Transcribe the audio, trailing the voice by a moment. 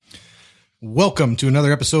Welcome to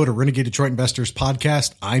another episode of Renegade Detroit Investors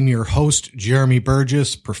Podcast. I'm your host, Jeremy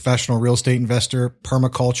Burgess, professional real estate investor,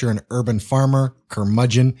 permaculture and urban farmer,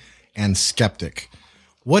 curmudgeon, and skeptic.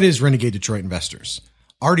 What is Renegade Detroit Investors?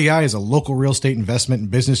 RDI is a local real estate investment and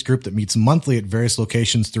business group that meets monthly at various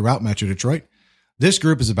locations throughout Metro Detroit. This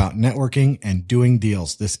group is about networking and doing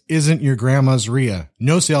deals. This isn't your grandma's RIA.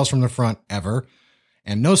 No sales from the front ever,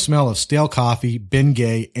 and no smell of stale coffee,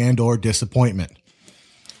 Bengay, and or disappointment.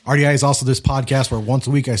 RDI is also this podcast where once a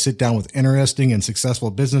week I sit down with interesting and successful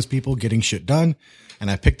business people getting shit done, and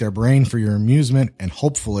I pick their brain for your amusement and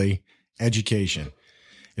hopefully education.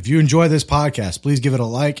 If you enjoy this podcast, please give it a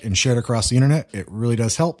like and share it across the internet. It really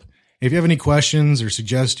does help. If you have any questions or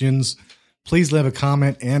suggestions, please leave a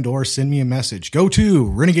comment and or send me a message. Go to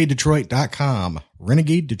renegadedetroit.com,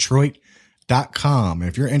 renegadedetroit.com. And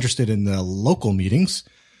if you're interested in the local meetings,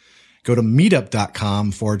 go to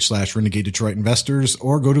meetup.com/Renegade Detroit Investors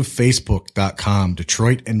or go to facebook.com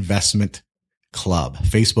Detroit Investment Club,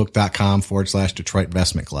 facebook.com/Detroit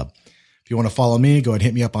Investment Club. If you want to follow me, go ahead and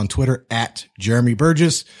hit me up on Twitter at Jeremy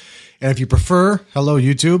Burgess. And if you prefer, hello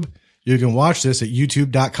YouTube, you can watch this at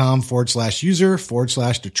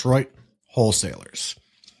youtube.com/user/Detroit Wholesalers.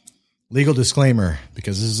 Legal disclaimer,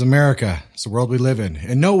 because this is America, it's the world we live in.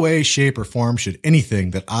 In no way, shape, or form should anything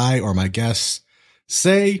that I or my guests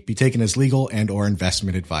say be taken as legal and or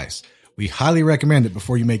investment advice. We highly recommend that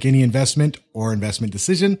before you make any investment or investment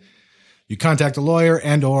decision, you contact a lawyer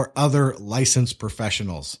and or other licensed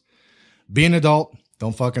professionals. Be an adult.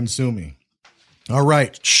 Don't fucking sue me. All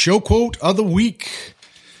right. Show quote of the week.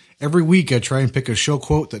 Every week I try and pick a show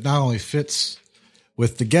quote that not only fits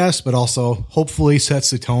with the guest, but also hopefully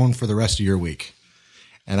sets the tone for the rest of your week.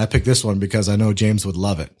 And I picked this one because I know James would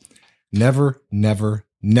love it. Never, never,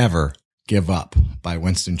 never give up by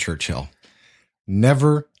Winston Churchill.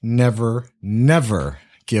 Never, never, never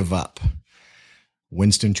give up.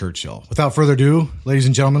 Winston Churchill. Without further ado, ladies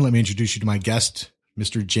and gentlemen, let me introduce you to my guest,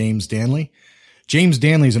 Mr. James Danley. James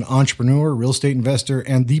Danley is an entrepreneur, real estate investor,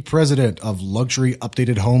 and the president of Luxury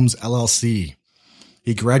Updated Homes, LLC.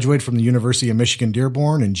 He graduated from the University of Michigan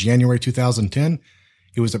Dearborn in January 2010.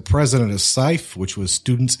 He was the president of SIFE, which was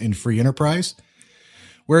Students in Free Enterprise,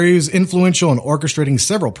 where he was influential in orchestrating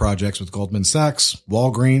several projects with Goldman Sachs,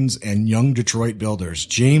 Walgreens, and Young Detroit Builders.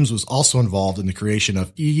 James was also involved in the creation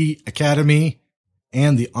of E Academy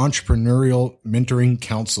and the Entrepreneurial Mentoring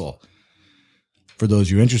Council. For those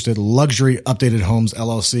of you interested, Luxury Updated Homes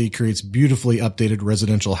LLC creates beautifully updated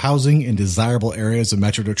residential housing in desirable areas of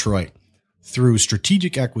Metro Detroit. Through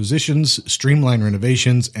strategic acquisitions, streamlined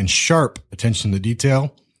renovations, and sharp attention to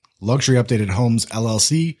detail, Luxury Updated Homes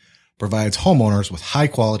LLC provides homeowners with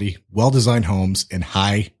high-quality, well-designed homes in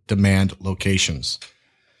high-demand locations.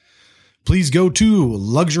 Please go to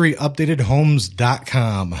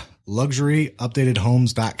luxuryupdatedhomes.com,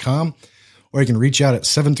 luxuryupdatedhomes.com, or you can reach out at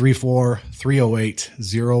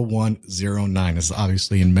 734-308-0109. This is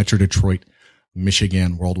obviously in Metro Detroit,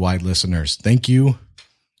 Michigan, worldwide listeners. Thank you,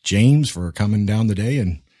 James, for coming down today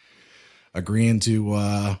and agreeing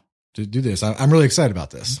to do this. I'm really excited about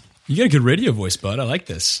this. You got a good radio voice, bud. I like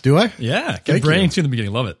this. Do I? Yeah. Good brain too in the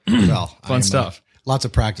beginning. Love it. Well, fun stuff. Lots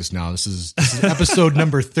of practice now. This is episode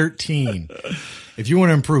number 13. If you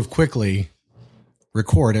want to improve quickly,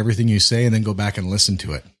 record everything you say and then go back and listen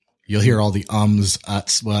to it. You'll hear all the ums,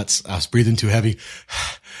 uts, whats, us breathing too heavy,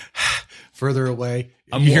 further away.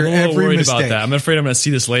 I'm a little worried about that. I'm afraid I'm going to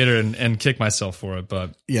see this later and kick myself for it.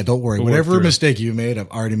 But yeah, don't worry. Whatever mistake you made,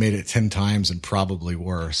 I've already made it 10 times and probably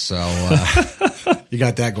worse. So you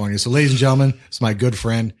got that going. So ladies and gentlemen, it's my good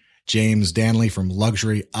friend, James Danley from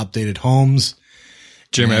Luxury Updated Homes.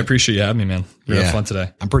 Jeremy, I appreciate you having me, man. We're having fun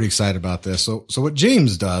today. I'm pretty excited about this. So what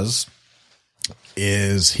James does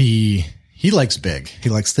is he likes big. He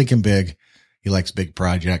likes thinking big. He likes big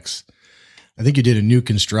projects. I think you did a new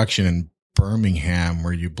construction in Birmingham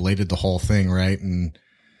where you bladed the whole thing, right? And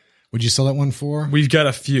would you sell that one for? We've got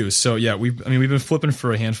a few. So yeah, we've been flipping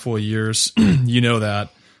for a handful of years. You know that.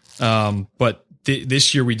 But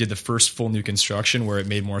this year we did the first full new construction where it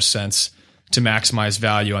made more sense to maximize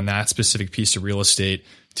value on that specific piece of real estate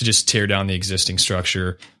to just tear down the existing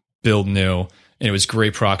structure, build new. And it was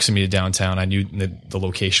great proximity to downtown. I knew that the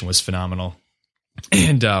location was phenomenal.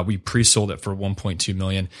 And we pre-sold it for $1.2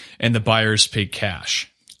 million and the buyers paid cash.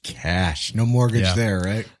 Cash. No mortgage there,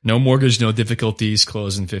 right? No mortgage, no difficulties,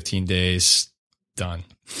 close in 15 days. Done.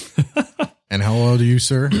 And how old are you,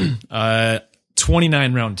 sir?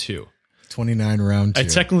 29 round 2. 29 round 2. I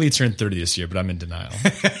technically turned 30 this year, but I'm in denial.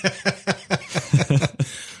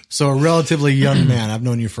 So a relatively young man. I've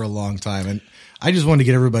known you for a long time. And I just wanted to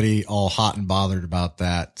get everybody all hot and bothered about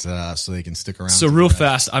that, so they can stick around. So real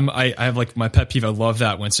fast, I have like my pet peeve. I love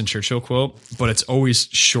that Winston Churchill quote, but it's always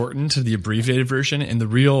shortened to the abbreviated version. And the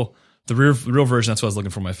real version, that's what I was looking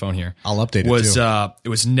for on my phone here. I'll update it too. It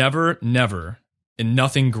was never, in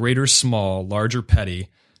nothing great or small, large or petty,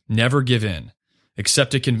 never give in,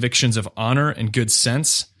 accept to convictions of honor and good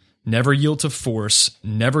sense, never yield to force,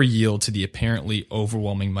 never yield to the apparently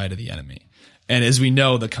overwhelming might of the enemy. And as we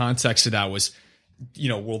know, the context of that was,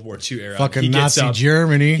 World War II era. Fucking Nazi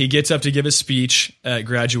Germany. He gets up to give a speach at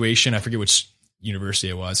graduation. I forget which university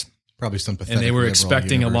it was. Probably some pathetic and they were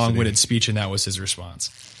expecting university. a long-winded speech, and that was his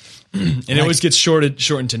response. And it always gets shortened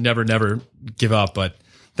to never give up, but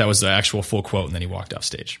that was the actual full quote, and then he walked off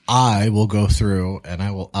stage. I will go through and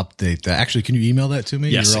I will update that. Actually, can you email that to me?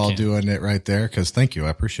 Yes, You're all doing it right there, because thank you. I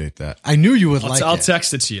appreciate that. I knew you would I'll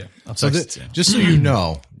text it to you. Just so you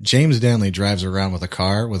know, James Danley drives around with a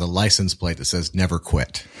car with a license plate that says never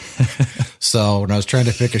quit. So when I was trying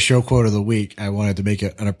to pick a show quote of the week, I wanted to make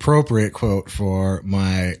it an appropriate quote for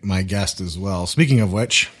my guest as well. Speaking of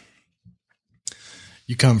which,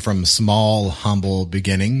 you come from small, humble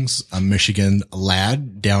beginnings, a Michigan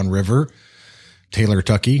lad, downriver, Taylor,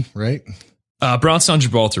 Tucky, right? Brownstown,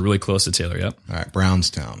 Gibraltar, really close to Taylor. Yep. All right,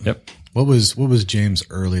 Brownstown. Yep. What was James'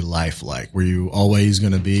 early life like? Were you always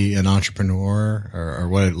going to be an entrepreneur, or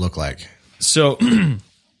what did it look like? So,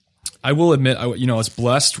 I will admit, I was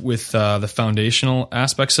blessed with the foundational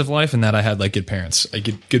aspects of life, and that I had like good parents. I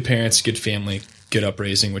get good parents, good family, good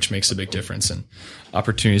upraising, which makes a big difference in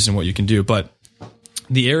opportunities and what you can do. But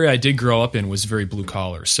the area I did grow up in was very blue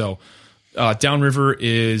collar. So, downriver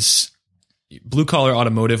is blue collar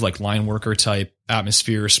automotive, like line worker type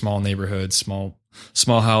atmosphere, small neighborhoods,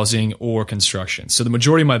 small housing, or construction. So the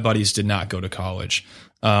majority of my buddies did not go to college.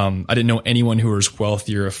 I didn't know anyone who was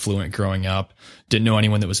wealthy or affluent growing up. Didn't know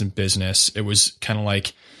anyone that was in business. It was kind of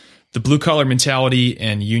like the blue collar mentality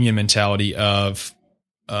and union mentality of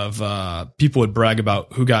people would brag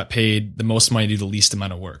about who got paid the most money to do the least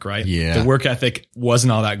amount of work, right? Yeah. The work ethic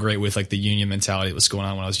wasn't all that great with like the union mentality that was going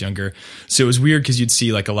on when I was younger. So it was weird because you'd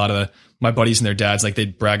see like a lot of my buddies and their dads, like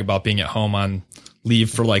they'd brag about being at home on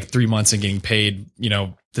leave for like 3 months and getting paid,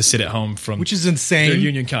 to sit at home from, which is insane. Their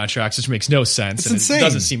union contracts, which makes no sense. It's insane. It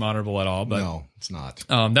doesn't seem honorable at all. But no, it's not.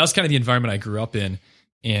 That was kind of the environment I grew up in.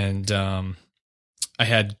 And I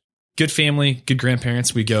had good family, good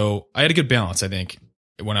grandparents. I had a good balance, I think,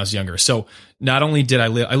 when I was younger. So not only did I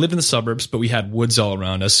lived in the suburbs, but we had woods all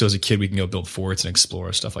around us. So as a kid, we can go build forts and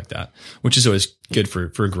explore, stuff like that, which is always good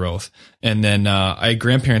for growth. And then I had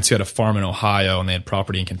grandparents who had a farm in Ohio, and they had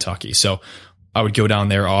property in Kentucky. So I would go down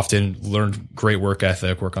there often, learn great work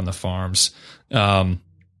ethic, work on the farms. And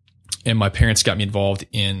my parents got me involved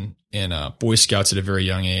in Boy Scouts at a very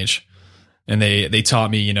young age. And they taught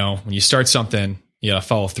me, when you start something, you gotta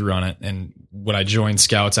follow through on it. And when I joined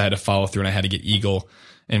Scouts, I had to follow through, and I had to get Eagle.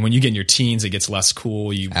 And when you get in your teens, it gets less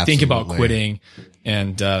cool. You think about quitting,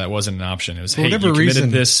 and that wasn't an option. It was, hey, you committed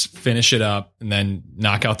this, finish it up, and then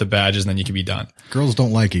knock out the badges, and then you can be done. Girls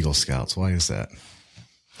don't like Eagle Scouts. Why is that?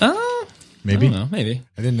 Maybe. I don't know. Maybe.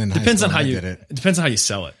 I didn't in high Depends school on how when I you. did it. It depends on how you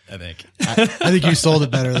sell it, I think. I think you sold it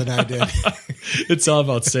better than I did. It's all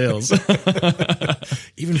about sales.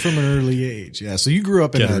 Even from an early age. Yeah. So you grew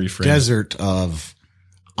up in a desert of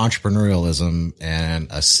entrepreneurialism and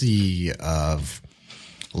a sea of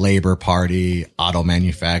labor party, auto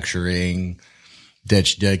manufacturing,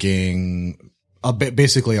 ditch digging,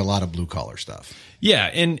 basically a lot of blue collar stuff. Yeah.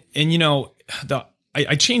 And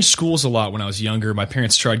I changed schools a lot when I was younger. My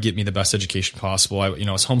parents tried to get me the best education possible. I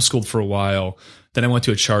was homeschooled for a while. Then I went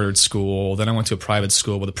to a chartered school. Then I went to a private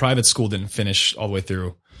school. But the private school didn't finish all the way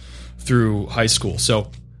through high school. So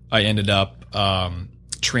I ended up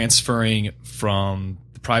transferring from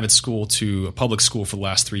the private school to a public school for the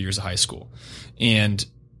last 3 years of high school. And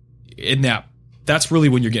in that's really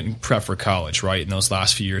when you're getting prepped for college, right? In those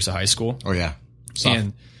last few years of high school. Oh yeah.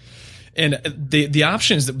 And the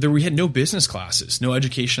options that we had no business classes, no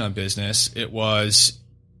education on business. It was,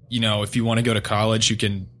 if you want to go to college, you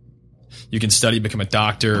can study, become a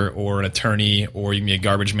doctor or an attorney, or you can be a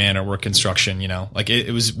garbage man or work construction, like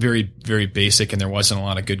it was very, very basic, and there wasn't a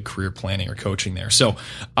lot of good career planning or coaching there. So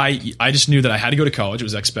I just knew that I had to go to college. It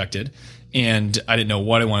was expected, and I didn't know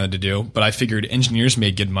what I wanted to do, but I figured engineers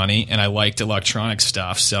made good money, and I liked electronic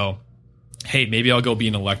stuff. So, hey, maybe I'll go be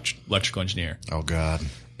an electrical engineer. Oh God.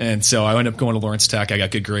 And so I ended up going to Lawrence Tech. I got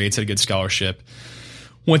good grades, had a good scholarship,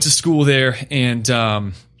 went to school there, and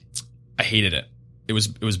I hated it. It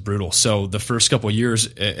was brutal. So the first couple of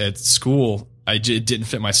years at school, it didn't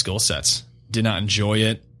fit my skill sets. Did not enjoy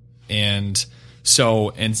it, and So,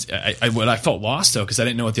 and I felt lost though, because I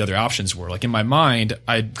didn't know what the other options were. Like in my mind,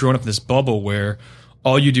 I'd grown up in this bubble where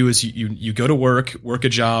all you do is you go to work a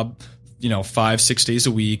job, 5-6 days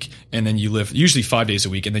a week, and then you live usually 5 days a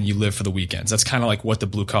week, and then you live for the weekends. That's kind of like what the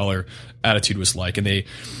blue collar attitude was like. And they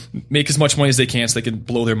make as much money as they can so they can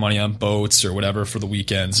blow their money on boats or whatever for the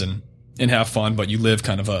weekends and have fun. But you live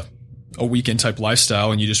kind of a weekend type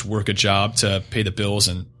lifestyle, and you just work a job to pay the bills,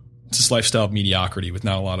 and it's this lifestyle of mediocrity with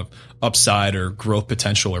not a lot of upside or growth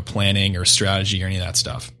potential or planning or strategy or any of that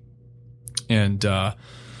stuff. And,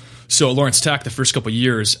 so at Lawrence Tech, the first couple of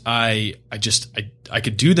years, I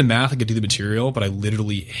could do the math, I could do the material, but I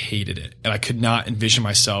literally hated it. And I could not envision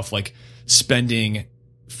myself like spending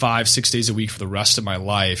 5-6 days a week for the rest of my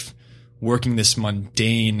life working this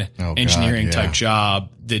mundane engineering type job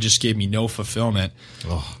that just gave me no fulfillment.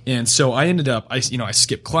 Oh. And so I ended up, I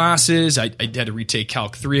skipped classes. I had to retake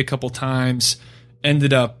Calc 3 a couple times.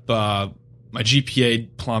 Ended up, my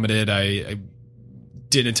GPA plummeted. I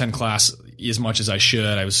didn't attend class as much as I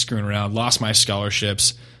should. I was screwing around, lost my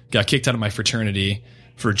scholarships, got kicked out of my fraternity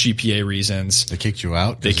for GPA reasons. They kicked you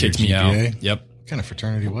out? They kicked me out. Yep. What kind of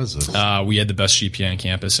fraternity was this? We had the best GPA on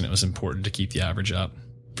campus, and it was important to keep the average up.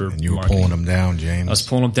 And you were pulling them down, James. I was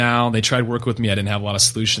pulling them down. They tried to work with me. I didn't have a lot of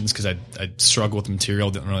solutions because I struggled with the material,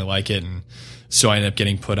 didn't really like it. And so I ended up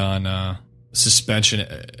getting put on suspension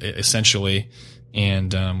essentially,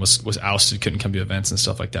 and was ousted, couldn't come to events and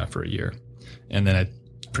stuff like that for a year. And then I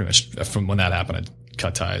pretty much, from when that happened, I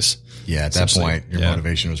cut ties. Yeah, at that point, your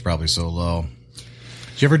motivation was probably so low.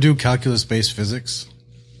 Did you ever do calculus-based physics?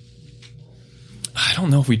 I don't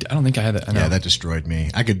know if I don't think I had that. Yeah, that destroyed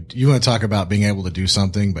me. You want to talk about being able to do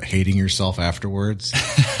something but hating yourself afterwards?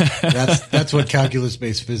 That's what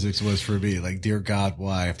calculus-based physics was for me. Like, dear God,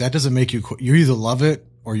 why? If that doesn't make you either love it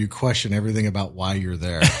or you question everything about why you're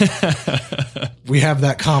there. We have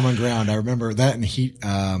that common ground. I remember that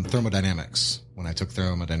in thermodynamics. When I took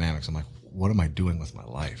thermodynamics, I'm like, what am I doing with my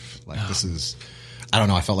life? Like, this is, I don't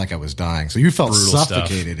know. I felt like I was dying. So you felt brutal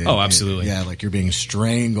suffocated. Absolutely. Yeah. Like you're being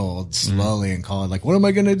strangled slowly and called like, what am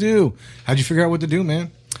I going to do? How'd you figure out what to do,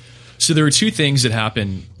 man? So there were two things that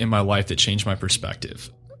happened in my life that changed my perspective.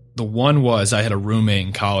 The one was I had a roommate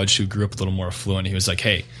in college who grew up a little more affluent. He was like,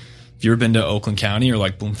 hey, have you ever been to Oakland County or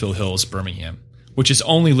like Bloomfield Hills, Birmingham, which is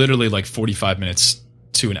only literally like 45 minutes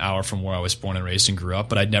to an hour from where I was born and raised and grew up,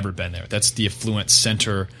 but I'd never been there. That's the affluent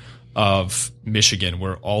center of Michigan,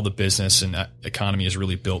 where all the business and economy is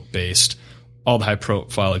really built based. All the high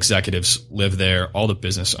profile executives live there. All the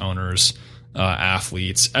business owners,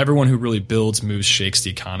 athletes, everyone who really builds, moves, shakes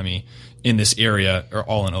the economy in this area are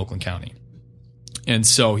all in Oakland County. And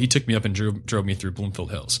so he took me up and drove me through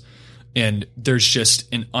Bloomfield Hills. And there's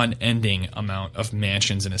just an unending amount of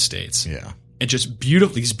mansions and estates. Yeah. And just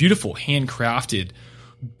these beautiful handcrafted,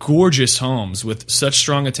 gorgeous homes with such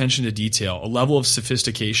strong attention to detail, a level of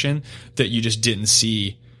sophistication that you just didn't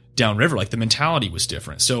see downriver. Like the mentality was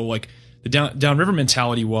different. So like the downriver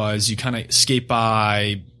mentality was you kind of skate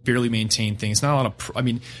by, barely maintain things. Not a lot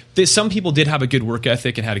of, some people did have a good work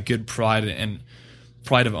ethic and had a good pride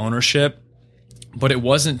of ownership, but it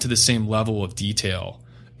wasn't to the same level of detail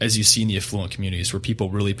as you see in the affluent communities where people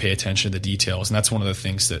really pay attention to the details. And that's one of the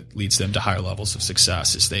things that leads them to higher levels of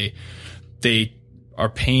success is they are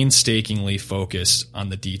painstakingly focused on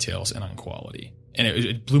the details and on quality. And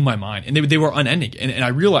it blew my mind. And they were unending. And I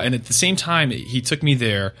realized, and at the same time, he took me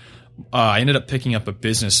there. I ended up picking up a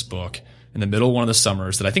business book in the middle of one of the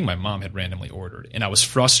summers that I think my mom had randomly ordered. And I was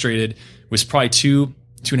frustrated. It was probably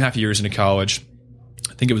 2.5 years into college.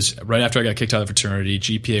 I think it was right after I got kicked out of the fraternity.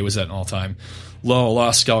 GPA was at an all-time low,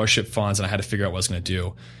 lost scholarship funds, and I had to figure out what I was going to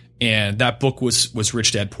do. And that book was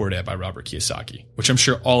Rich Dad, Poor Dad by Robert Kiyosaki, which I'm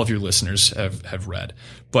sure all of your listeners have read.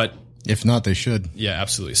 But if not, they should. Yeah,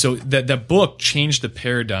 absolutely. So that book changed the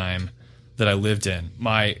paradigm that I lived in.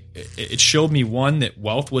 It showed me, one, that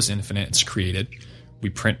wealth was infinite. It's created. We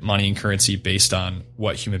print money and currency based on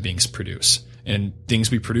what human beings produce. And things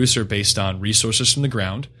we produce are based on resources from the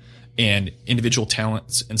ground and individual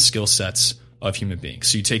talents and skill sets of human beings.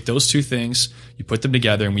 So you take those two things, you put them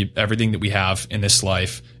together, and everything that we have in this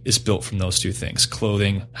life is built from those two things: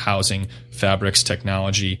 clothing, housing, fabrics,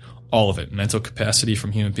 technology, all of it. Mental capacity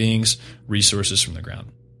from human beings, resources from the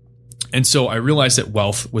ground. And so I realized that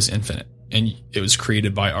wealth was infinite, and it was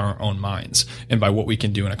created by our own minds and by what we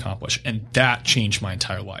can do and accomplish. And that changed my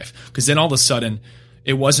entire life. Because then all of a sudden,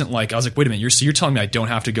 it wasn't like, I was like, wait a minute, you're telling me I don't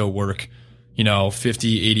have to go work,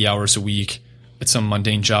 50, 80 hours a week at some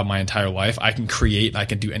mundane job my entire life. I can create, I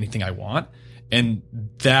can do anything I want. And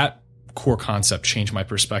that core concept changed my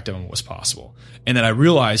perspective on what was possible. And then I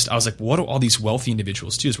realized, I was like, what do all these wealthy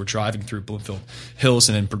individuals do? As we're driving through Bloomfield Hills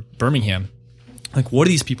and in Birmingham, like, what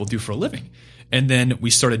do these people do for a living? And then we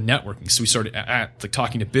started networking. So we started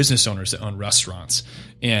talking to business owners that own restaurants,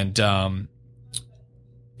 and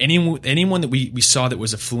anyone that we saw that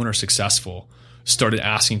was affluent or successful started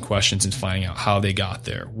asking questions and finding out how they got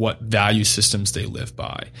there, what value systems they live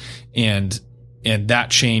by. And that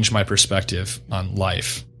changed my perspective on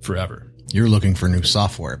life forever. You're looking for new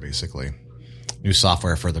software, basically. New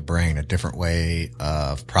software for the brain, a different way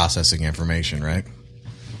of processing information, right?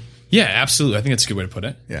 Yeah, absolutely. I think that's a good way to put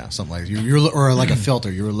it. Yeah, something like you're or like a filter.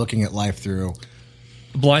 You were looking at life through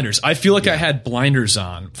blinders. I feel like I had blinders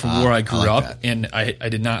on from where I grew up, that. and I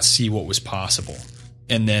did not see what was possible.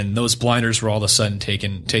 And then those blinders were all of a sudden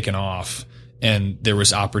taken off, and there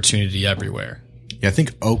was opportunity everywhere. Yeah, I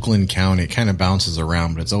think Oakland County kind of bounces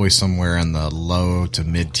around, but it's always somewhere in the low to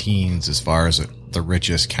mid-teens as far as the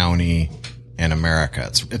richest county in America.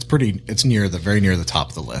 It's very near the top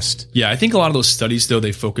of the list. Yeah, I think a lot of those studies, though,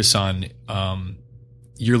 they focus on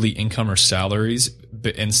yearly income or salaries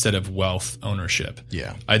but instead of wealth ownership.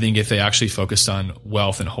 Yeah. I think if they actually focused on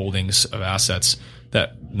wealth and holdings of assets,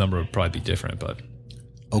 that number would probably be different. But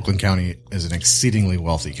Oakland County is an exceedingly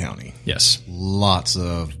wealthy county. Yes. Lots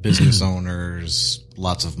of business owners,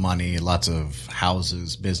 lots of money, lots of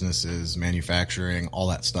houses, businesses, manufacturing, all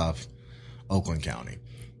that stuff. Oakland County.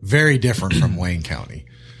 Very different from Wayne County,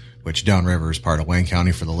 which downriver is part of Wayne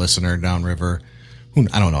County for the listener. Downriver,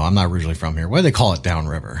 I don't know. I'm not originally from here. Why do they call it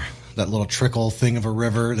downriver? That little trickle thing of a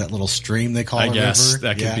river, that little stream they call a river? I guess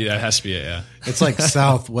that has to be it, yeah. It's like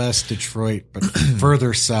southwest Detroit, but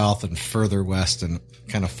further south and further west, and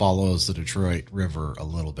kind of follows the Detroit River a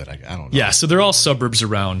little bit. I don't know. Yeah, so they're all suburbs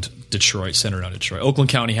around Detroit, centered around Detroit. Oakland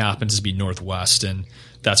County happens to be northwest, and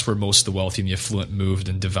that's where most of the wealthy and the affluent moved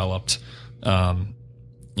and developed,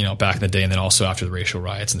 back in the day. And then also after the racial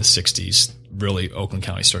riots in the 60s, really Oakland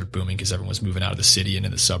County started booming because everyone was moving out of the city and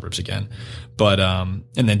into the suburbs again. But and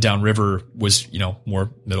then downriver was,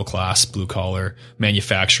 more middle class, blue collar,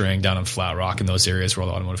 manufacturing down in Flat Rock and those areas where all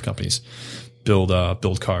the automotive companies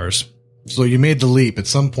build cars. So you made the leap. At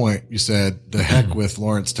some point you said, the heck with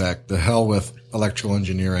Lawrence Tech, the hell with electrical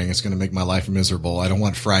engineering. It's going to make my life miserable. I don't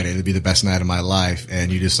want Friday to be the best night of my life.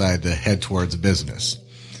 And you decided to head towards business.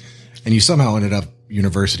 And you somehow ended up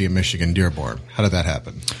University of Michigan, Dearborn. How did that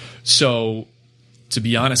happen? So to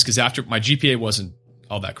be honest, because after my GPA wasn't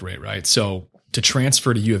all that great, right? So to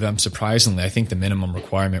transfer to U of M, surprisingly, I think the minimum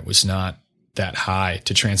requirement was not that high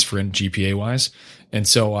to transfer in GPA wise. And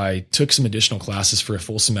so I took some additional classes for a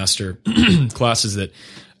full semester, classes that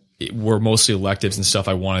were mostly electives and stuff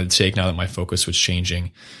I wanted to take now that my focus was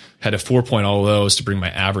changing. Had a 4.0 of those to bring my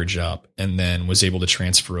average up, and then was able to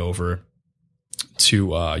transfer over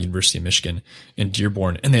to University of Michigan in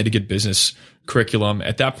Dearborn, and they had a good business curriculum.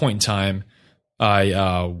 At that point in time,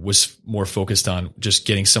 I was more focused on just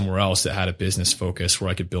getting somewhere else that had a business focus where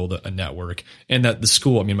I could build a network. And that the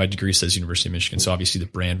school, my degree says University of Michigan, so obviously the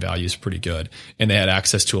brand value is pretty good. And they had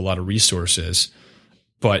access to a lot of resources.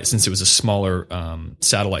 But since it was a smaller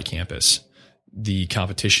satellite campus, the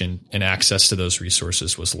competition and access to those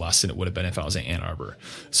resources was less than it would have been if I was in Ann Arbor.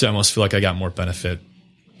 So I almost feel like I got more benefit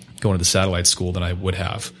going to the satellite school than I would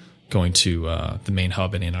have going to the main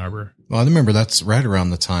hub in Ann Arbor. Well, I remember that's right around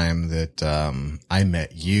the time that I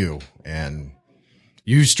met you, and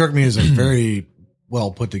you struck me as a very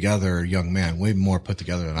well put together young man, way more put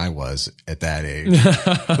together than I was at that age.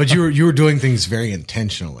 But you were doing things very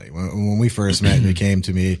intentionally. When we first met and you came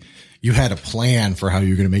to me, you had a plan for how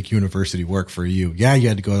you were going to make university work for you. Yeah, you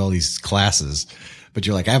had to go to all these classes, but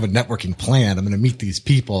you're like, I have a networking plan. I'm going to meet these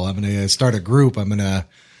people. I'm going to start a group.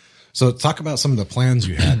 So talk about some of the plans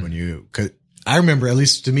you had when cause I remember, at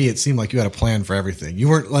least to me, it seemed like you had a plan for everything. You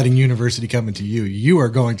weren't letting university come into you. You were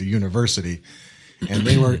going to university, and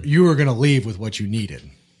you were going to leave with what you needed.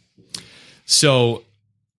 So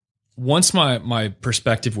once my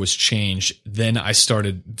perspective was changed, then I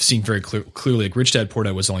started seeing very clearly, like Rich Dad Poor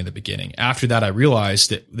Dad was only the beginning. After that, I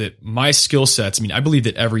realized that my skill sets, I believe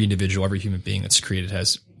that every individual, every human being that's created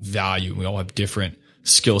has value. We all have different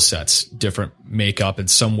skill sets, different makeup, in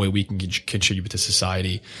some way we can contribute to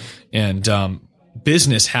society. And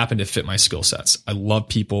business happened to fit my skill sets. I love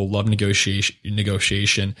people, love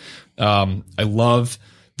negotiation. I love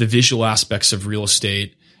the visual aspects of real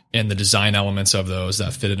estate and the design elements of those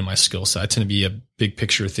that fit into my skill set. I tend to be a big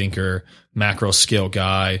picture thinker, macro scale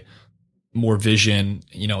guy, more vision.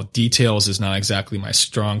 Details is not exactly my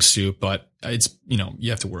strong suit, but it's, you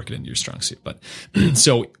have to work it into your strong suit. But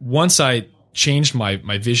so once I changed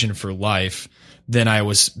my vision for life, then I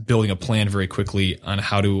was building a plan very quickly on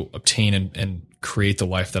how to obtain and create the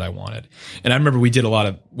life that I wanted. And I remember we did a lot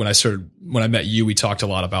of, when I met you, we talked a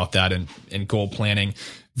lot about that and goal planning,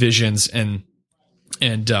 visions. And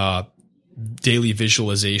and daily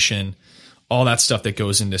visualization, all that stuff that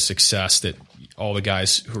goes into success, that all the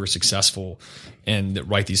guys who are successful and that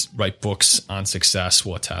write books on success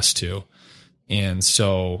will attest to. And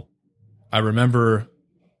so I remember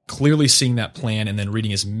clearly seeing that plan and then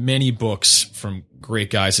reading as many books from great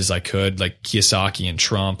guys as I could, like Kiyosaki and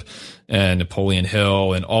Trump and Napoleon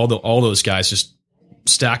Hill and all those guys, just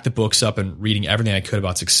stack the books up and reading everything I could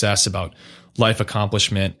about success, about life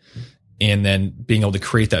accomplishment, and then being able to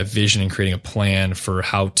create that vision and creating a plan for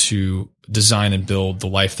how to design and build the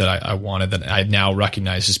life that I wanted, that I now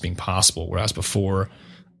recognize as being possible, whereas before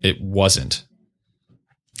it wasn't.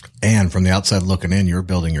 And from the outside looking in, you're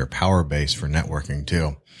building your power base for networking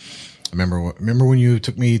too. Remember when you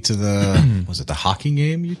took me to the, was it the hockey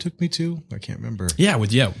game you took me to? I can't remember. Yeah. I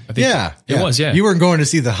think it was. Yeah. You weren't going to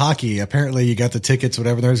see the hockey. Apparently you got the tickets,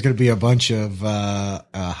 whatever. There was going to be a bunch of,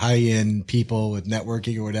 high end people with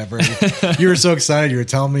networking or whatever. You were so excited. You were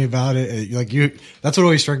telling me about it. That's what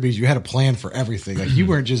always struck me is you had a plan for everything. Like you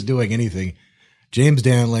weren't just doing anything. James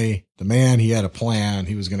Danley, the man, he had a plan.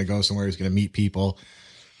 He was going to go somewhere. He was going to meet people.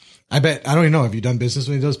 I don't even know. Have you done business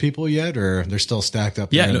with those people yet, or they're still stacked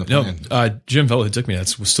up? Yeah, no. Jim Vella, who took me,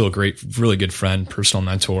 was still a great, really good friend, personal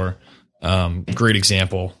mentor, great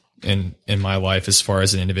example in my life as far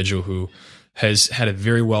as an individual who has had a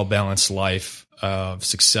very well balanced life of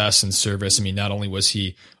success and service. I mean, not only was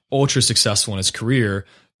he ultra successful in his career,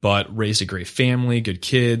 but raised a great family, good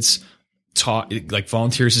kids,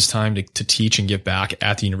 volunteers his time to teach and give back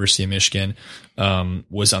at the University of Michigan,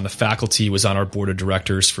 was on the faculty, was on our board of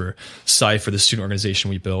directors for SIFE, for the student organization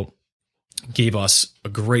we built, gave us a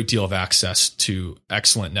great deal of access to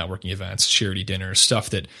excellent networking events, charity dinners, stuff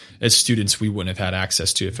that as students we wouldn't have had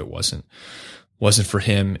access to if it wasn't for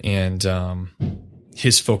him and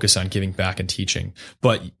his focus on giving back and teaching.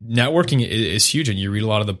 But networking is huge, and you read a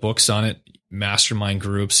lot of the books on it. Mastermind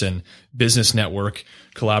groups and business network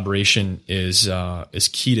collaboration is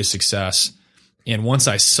key to success. And once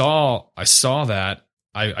I saw that,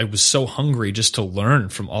 I was so hungry just to learn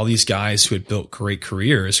from all these guys who had built great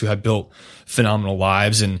careers, who had built phenomenal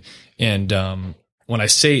lives. And when I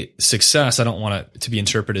say success, I don't want it to be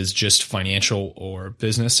interpreted as just financial or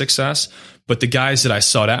business success, but the guys that I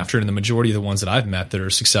sought after, and the majority of the ones that I've met that are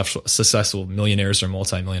successful millionaires or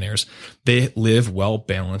multimillionaires, they live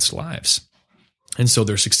well-balanced lives. And so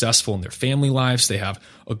they're successful in their family lives. They have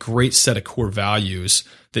a great set of core values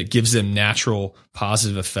that gives them natural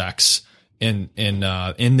positive effects in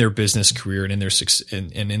their business career and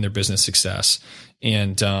in their business success.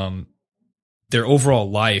 And their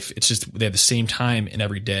overall life, it's just they have the same time in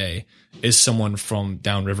every day as someone from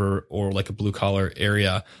downriver or like a blue collar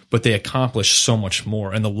area, but they accomplish so much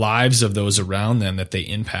more. And the lives of those around them that they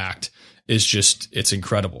impact is just, it's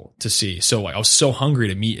incredible to see. So I was so hungry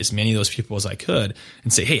to meet as many of those people as I could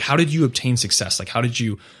and say, hey, how did you obtain success? Like, how did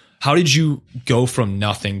you go from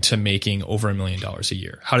nothing to making over $1 million a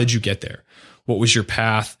year? How did you get there? What was your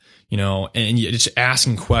path? And just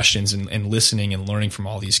asking questions and listening and learning from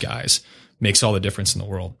all these guys makes all the difference in the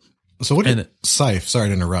world. So what did SIFE, sorry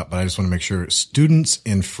to interrupt, but I just want to make sure, Students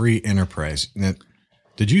in Free Enterprise. Now,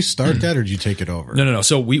 did you start that or did you take it over? No.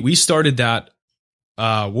 So we started that.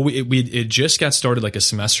 It just got started like a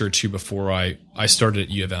semester or two before I started at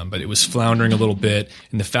U of M, but it was floundering a little bit,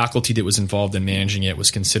 and the faculty that was involved in managing it was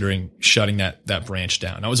considering shutting that branch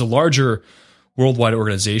down. Now, it was a larger worldwide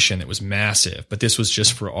organization that was massive, but this was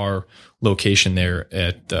just for our location there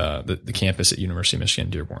at the campus at University of Michigan,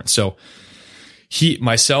 Dearborn. So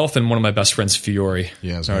myself and one of my best friends, Fiore.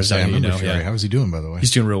 Yeah, I was going to say, I remember Fiore. Yeah. How is he doing, by the way?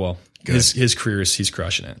 He's doing real well. Good. His career is, he's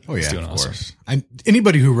crushing it. Oh yeah, he's doing of awesome. Course.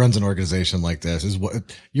 Anybody who runs an organization like this is what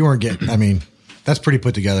you weren't getting. I mean, that's pretty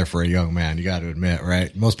put together for a young man. You got to admit,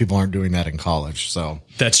 right? Most people aren't doing that in college. So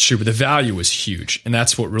that's true, but the value was huge, and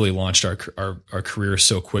that's what really launched our career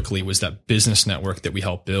so quickly. Was that business network that we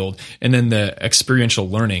helped build, and then the experiential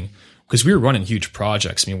learning. Because we were running huge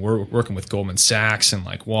projects. I mean, we're working with Goldman Sachs and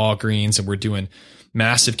like Walgreens, and we're doing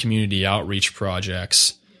massive community outreach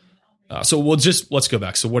projects. So let's go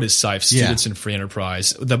back. So what is SIFE? Students in Free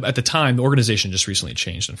Enterprise. At the time, the organization just recently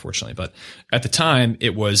changed, unfortunately, but at the time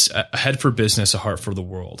it was a head for business, a heart for the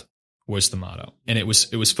world was the motto. And it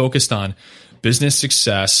was focused on business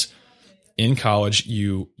success in college.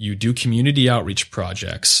 You do community outreach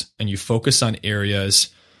projects and you focus on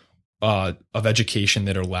areas of education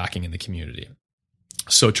that are lacking in the community.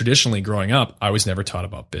 So traditionally growing up, I was never taught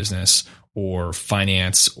about business or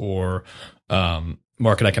finance or,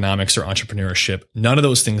 market economics or entrepreneurship. None of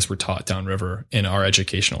those things were taught downriver in our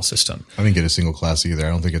educational system. I didn't get a single class either. I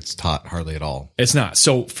don't think it's taught hardly at all. It's not.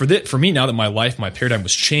 So for me, now that my paradigm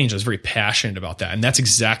was changed, I was very passionate about that. And that's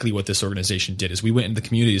exactly what this organization did is we went into the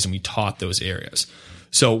communities and we taught those areas.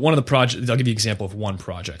 So one of the projects, I'll give you an example of one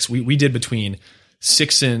project. We did between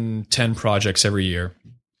 6 and 10 projects every year.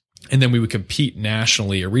 And then we would compete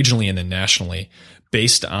nationally or regionally and then nationally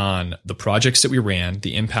based on the projects that we ran,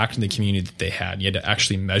 the impact in the community that they had. You had to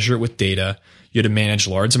actually measure it with data. You had to manage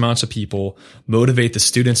large amounts of people, motivate the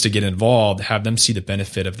students to get involved, have them see the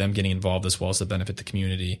benefit of them getting involved as well as the benefit the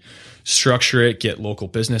community, structure it, get local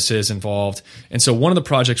businesses involved. And so one of the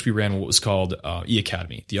projects we ran what was called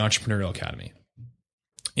E-Academy, the Entrepreneurial Academy.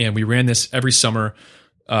 And we ran this every summer.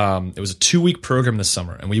 It was a 2-week program this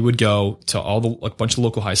summer, and we would go to a bunch of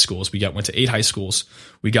local high schools. Went to 8 high schools.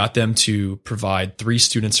 We got them to provide 3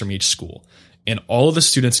 students from each school, and all of the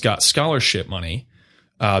students got scholarship money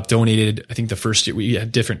donated. I think the first year we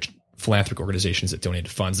had different philanthropic organizations that donated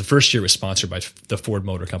funds. The first year was sponsored by the Ford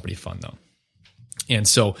Motor Company Fund, though, and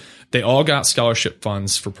so they all got scholarship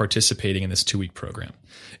funds for participating in this 2-week program.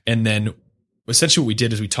 And then essentially what we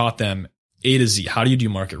did is we taught them A to Z. How do you do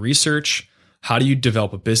market research? How do you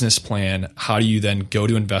develop a business plan? How do you then go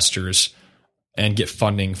to investors and get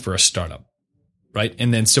funding for a startup, right?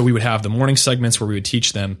 And then so we would have the morning segments where we would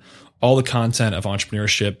teach them all the content of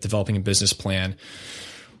entrepreneurship, developing a business plan,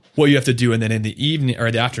 what you have to do. And then in the evening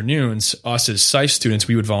or the afternoons, us as SIFE students,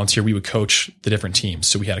 we would volunteer. We would coach the different teams.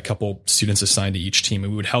 So we had a couple students assigned to each team,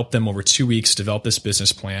 and we would help them over 2 weeks develop this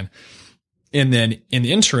business plan. And then in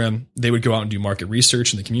the interim, they would go out and do market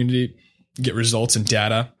research in the community, get results and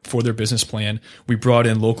data for their business plan. We brought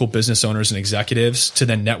in local business owners and executives to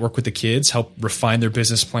then network with the kids, help refine their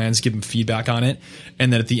business plans, give them feedback on it.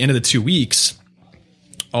 And then at the end of the 2 weeks,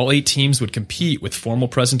 all 8 teams would compete with formal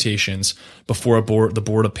presentations before the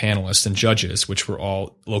board of panelists and judges, which were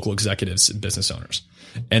all local executives and business owners.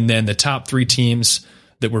 And then the top 3 teams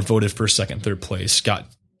that were voted first, second, third place got,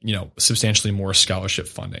 substantially more scholarship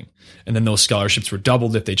funding. And then those scholarships were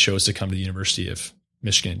doubled if they chose to come to the University of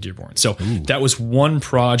Michigan and Dearborn. So that was one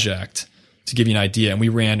project to give you an idea. And we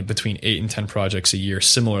ran between 8 and 10 projects a year,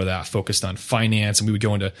 similar to that, focused on finance. And we would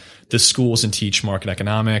go into the schools and teach market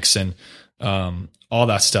economics and all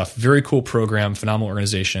that stuff. Very cool program, phenomenal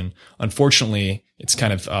organization. Unfortunately, it's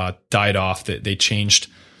kind of died off. That they changed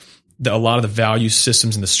a lot of the value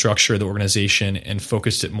systems and the structure of the organization and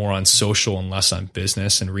focused it more on social and less on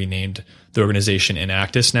business, and renamed the organization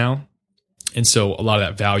Enactus now. And so a lot of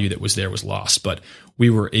that value that was there was lost, but we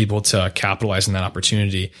were able to capitalize on that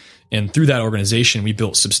opportunity. And through that organization, we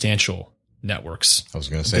built substantial networks. I was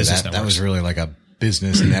going to say that was really like a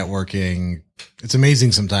business networking. It's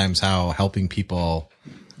amazing sometimes how helping people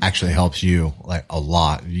actually helps you like a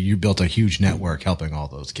lot. You built a huge network helping all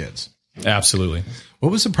those kids. Absolutely.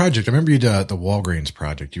 What was the project? I remember you did the Walgreens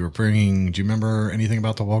project. You were bringing, do you remember anything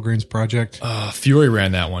about the Walgreens project? Fury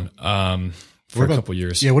ran that one. For a couple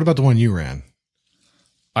years. Yeah. What about the one you ran?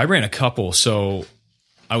 I ran a couple. So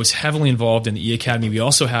I was heavily involved in the E-Academy. We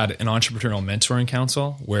also had an entrepreneurial mentoring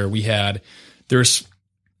council where there's,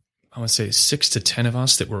 I would say 6 to 10 of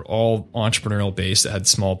us that were all entrepreneurial based that had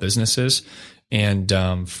small businesses. And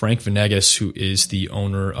Frank Venegas, who is the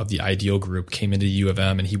owner of the Ideal Group, came into U of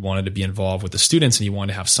M and he wanted to be involved with the students, and he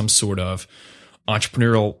wanted to have some sort of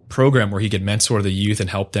entrepreneurial program where he could mentor the youth and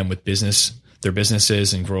help them with their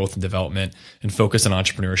businesses and growth and development, and focus on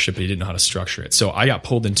entrepreneurship, but he didn't know how to structure it. So I got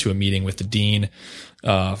pulled into a meeting with the dean,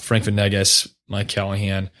 Frank Venegas, Mike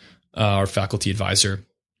Callahan, our faculty advisor.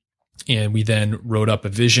 And we then wrote up a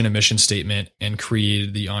vision and mission statement and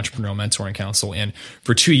created the Entrepreneurial Mentoring Council. And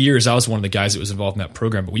for 2 years, I was one of the guys that was involved in that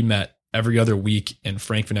program, but we met every other week in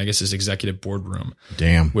Frank Venegas' executive boardroom.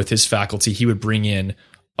 Damn. With his faculty. He would bring in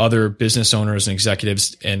other business owners and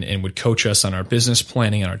executives and would coach us on our business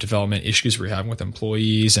planning and our development issues we were having with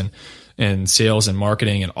employees and sales and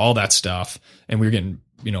marketing and all that stuff. And we were getting,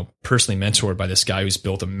 personally mentored by this guy who's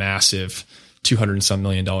built a massive $200 and some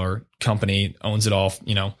million company, owns it all,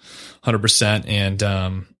 100%.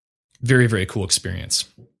 And very, very cool experience.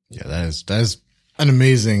 Yeah, that is an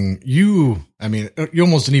amazing, you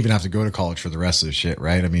almost didn't even have to go to college for the rest of the shit,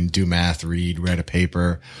 right? I mean, do math, write a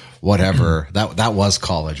paper, whatever. That was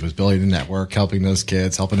college, was building a network, helping those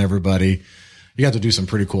kids, helping everybody. You got to do some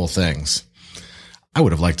pretty cool things. I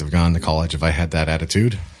would have liked to have gone to college if I had that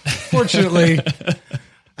attitude. Fortunately,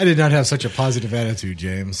 I did not have such a positive attitude,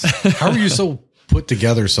 James. How were you so put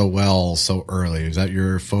together so well so early? Is that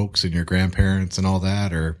your folks and your grandparents and all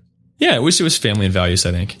that, or? Yeah, it was family and values,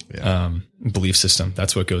 I think. Yeah. Belief system.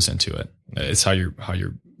 That's what goes into it. It's how you're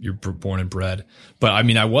you're born and bred. But I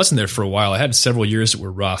mean, I wasn't there for a while. I had several years that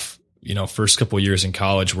were rough, first couple of years in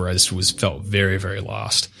college where I just felt very, very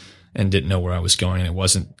lost and didn't know where I was going. And it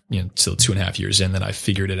wasn't, until 2.5 years in that I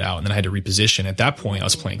figured it out. And then I had to reposition. At that point, I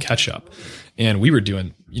was playing catch up, and we were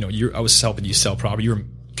doing, I was helping you sell property. You were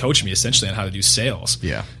coaching me essentially on how to do sales.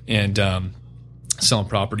 Yeah. And, selling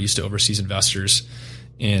properties to overseas investors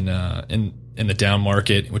in the down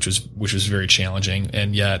market, which was very challenging,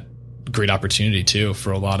 and yet great opportunity too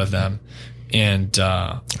for a lot of them. And,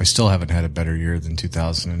 I still haven't had a better year than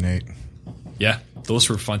 2008. Yeah. Those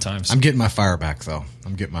were fun times. I'm getting my fire back though.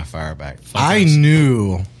 I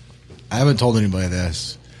knew, I haven't told anybody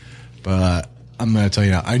this, but I'm going to tell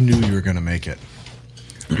you now, I knew you were going to make it,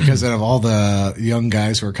 because out of all the young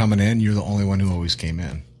guys who were coming in, you're the only one who always came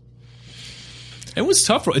in. It was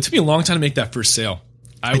tough. It took me a long time to make that first sale.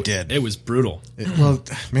 I did. It was brutal.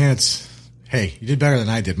 Man, hey, you did better than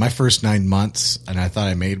I did. My first 9 months, and I thought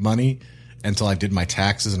I made money until I did my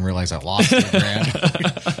taxes and realized I lost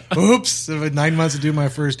 $1,000. Oops! It was 9 months to do my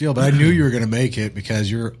first deal, but I knew you were going to make it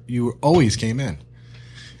because you always came in.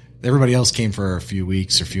 Everybody else came for a few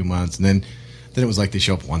weeks or a few months, and then it was like they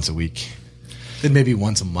show up once a week, then maybe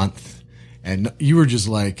once a month. And you were just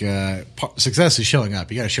like, success is showing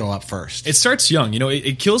up. You got to show up first. It starts young.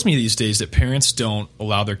 It kills me these days that parents don't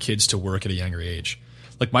allow their kids to work at a younger age.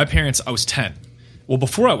 Like my parents, I was 10. Well,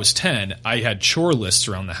 before I was 10, I had chore lists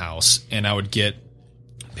around the house, and I would get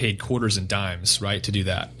paid quarters and dimes, right, to do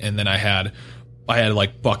that. And then I had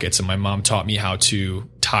like buckets, and my mom taught me how to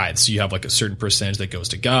tithe. So you have like a certain percentage that goes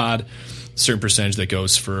to God, certain percentage that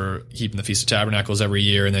goes for keeping the Feast of Tabernacles every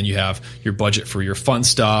year, and then you have your budget for your fun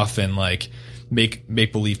stuff and like make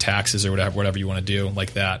believe taxes or whatever you want to do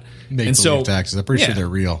like that. Make believe taxes. I'm pretty sure they're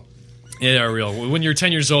real. Yeah, they're real. When you're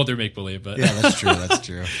 10 years old, they're make believe. But yeah, that's true. That's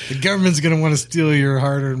true. The government's going to want to steal your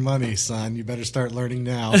hard-earned money, son. You better start learning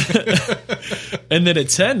now. And then at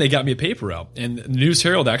 10, they got me a paper route. And the News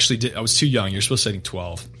Herald actually did. I was too young. You're supposed to take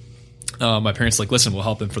 12. My parents were like, listen, we'll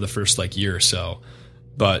help him for the first year or so,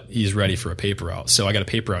 but he's ready for a paper route. So I got a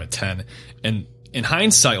paper route at 10. And in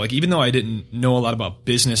hindsight, even though I didn't know a lot about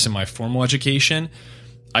business in my formal education,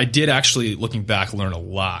 I did actually, looking back, learn a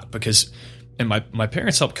lot because. And my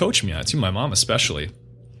parents helped coach me on it too. My mom especially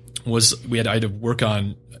I had to work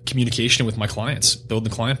on communication with my clients, build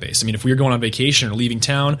the client base. I mean, if we were going on vacation or leaving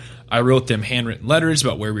town, I wrote them handwritten letters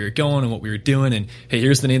about where we were going and what we were doing. And hey,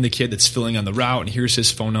 here's the name of the kid that's filling on the route, and here's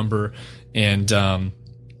his phone number. And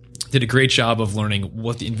did a great job of learning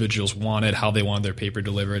what the individuals wanted, how they wanted their paper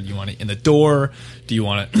delivered. Do you want it in the door? Do you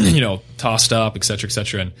want it, tossed up, et cetera, et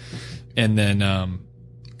cetera. And then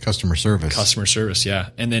Customer service, yeah.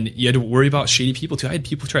 And then you had to worry about shady people too. I had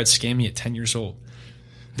people try to scam me at 10 years old.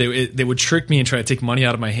 They would trick me and try to take money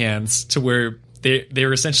out of my hands to where they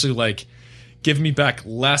were essentially like giving me back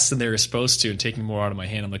less than they were supposed to and taking more out of my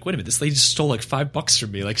hand. I'm like, wait a minute, this lady just stole like $5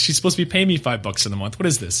 from me. Like she's supposed to be paying me $5 in a month. What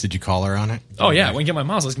is this? Did you call her on it? Oh yeah, I went and get my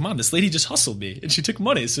mom. I was like, Mom, this lady just hustled me and she took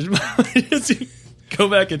money. So go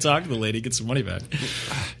back and talk to the lady, get some money back.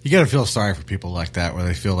 You got to feel sorry for people like that, where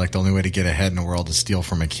they feel like the only way to get ahead in the world is steal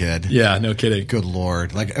from a kid. Yeah, no kidding. Good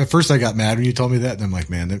Lord. Like at first I got mad when you told me that, and I'm like,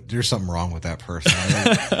 man, there's something wrong with that person.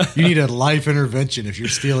 You need a life intervention if you're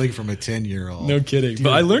stealing from a 10-year-old. No kidding. Dude.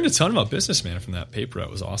 But I learned a ton about business, man, from that paper. It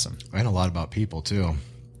was awesome. I learned a lot about people too.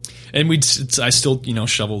 And I still,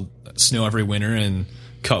 shoveled snow every winter and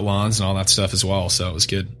cut lawns and all that stuff as well. So it was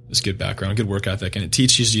good. It was good background, good work ethic, and it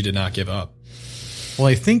teaches you to not give up. Well,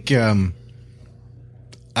 I think I'm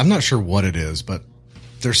not sure what it is, but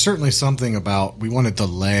there's certainly something about we want to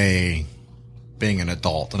delay being an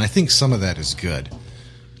adult, and I think some of that is good.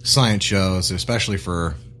 Science shows, especially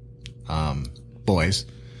for boys,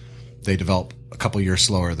 they develop a couple years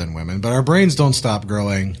slower than women, but our brains don't stop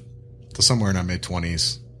growing till somewhere in our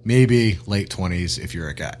mid-20s, maybe late 20s if you're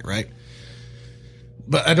a guy, right?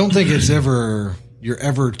 But I don't think you're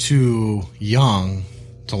ever too young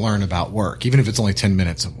to learn about work, even if it's only 10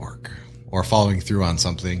 minutes of work or following through on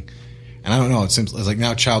something. And I don't know, it's like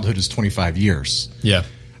now childhood is 25 years. Yeah.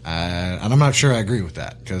 And I'm not sure I agree with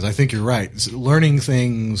that, because I think you're right. Learning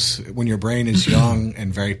things when your brain is young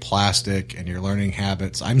and very plastic and you're learning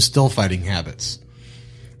habits. I'm still fighting habits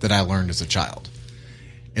that I learned as a child.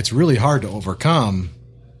 It's really hard to overcome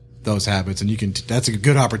those habits, and that's a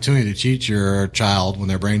good opportunity to teach your child when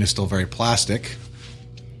their brain is still very plastic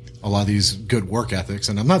a lot of these good work ethics.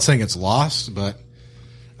 And I'm not saying it's lost, but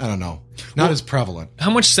I don't know. Not as prevalent.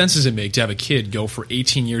 How much sense does it make to have a kid go for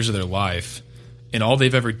 18 years of their life and all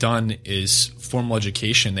they've ever done is formal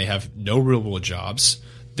education? They have no real world jobs.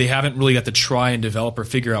 They haven't really got to try and develop or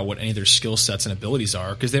figure out what any of their skill sets and abilities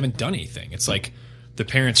are because they haven't done anything. It's like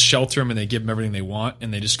the parents shelter them and they give them everything they want,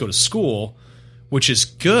 and they just go to school, which is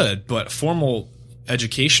good, but formal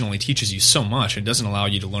education only teaches you so much. It doesn't allow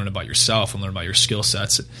you to learn about yourself and learn about your skill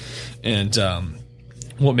sets and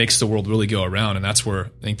what makes the world really go around. And that's where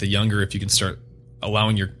I think the younger, if you can start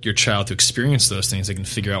allowing your child to experience those things, they can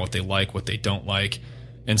figure out what they like, what they don't like,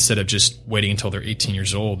 instead of just waiting until they're 18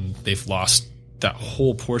 years old and they've lost that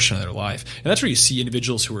whole portion of their life. And that's where you see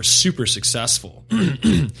individuals who are super successful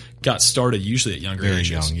got started usually at younger ages.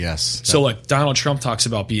 Very young, yes. So like Donald Trump talks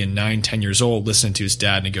about being 9, 10 years old, listening to his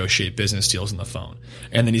dad negotiate business deals on the phone.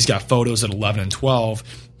 And then he's got photos at 11 and 12.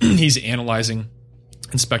 He's analyzing,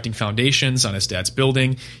 inspecting foundations on his dad's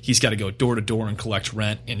building. He's got to go door to door and collect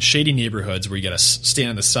rent in shady neighborhoods where you got to stand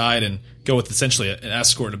on the side and go with essentially an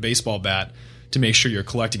escort and a baseball bat to make sure you're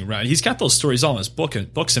collecting rent. He's got those stories all in his books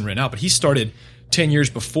and written out, but he started 10 years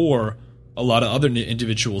before a lot of other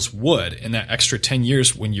individuals would. And that extra 10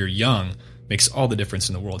 years when you're young makes all the difference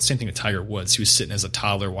in the world. Same thing with Tiger Woods. He was sitting as a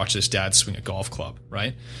toddler watching his dad swing a golf club,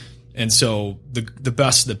 right? And so the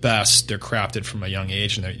best of the best, they're crafted from a young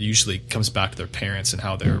age, and it usually comes back to their parents and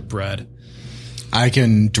how they're bred. I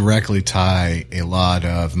can directly tie a lot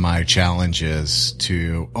of my challenges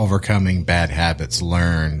to overcoming bad habits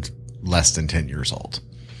learned less than 10 years old.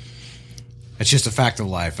 It's just a fact of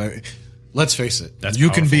life. Let's face it. You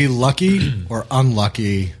can be lucky or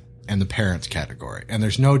unlucky in the parents category. And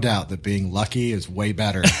there's no doubt that being lucky is way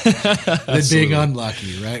better than being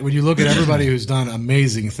unlucky, right? When you look at everybody who's done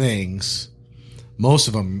amazing things, most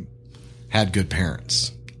of them had good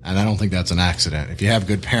parents. And I don't think that's an accident. If you have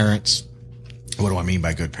good parents, what do I mean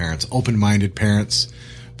by good parents? Open-minded parents,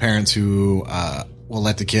 parents who will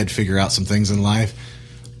let the kid figure out some things in life,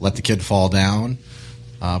 let the kid fall down,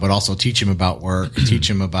 but also teach him about work, teach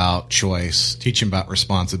him about choice, teach him about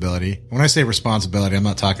responsibility. When I say responsibility, I'm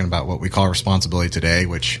not talking about what we call responsibility today,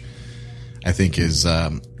 which I think is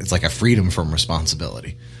it's like a freedom from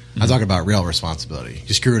responsibility. I'm talking about real responsibility.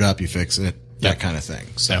 You screw it up, you fix it, that kind of thing.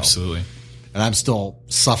 So, absolutely. And I'm still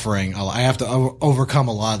suffering. I have to overcome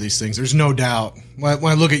a lot of these things. There's no doubt. When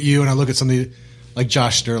I look at you and I look at somebody like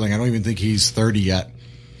Josh Sterling, I don't even think he's 30 yet.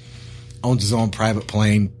 Owns his own private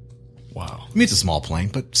plane. Wow. I mean, it's a small plane,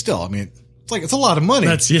 but still, I mean, it's a lot of money.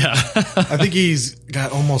 I think he's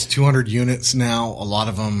got almost 200 units now. A lot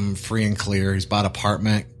of them free and clear. He's bought an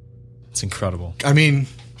apartment. It's incredible. I mean,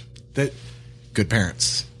 good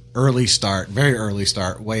parents. Early start, very early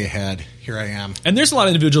start, way ahead. Here I am. And there's a lot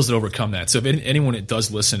of individuals that overcome that. So if anyone that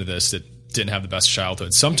does listen to this that didn't have the best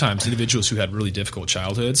childhood, sometimes individuals who had really difficult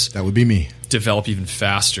childhoods, that would be me, develop even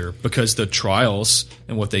faster because the trials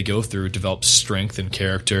and what they go through develop strength and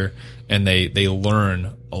character, and they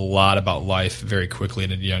learn a lot about life very quickly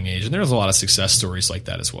at a young age. And there's a lot of success stories like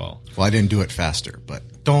that as well. Well, I didn't do it faster, but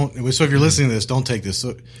so if you're listening to this, don't take this.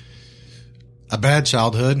 A bad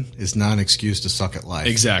childhood is not an excuse to suck at life.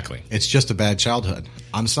 Exactly. It's just a bad childhood.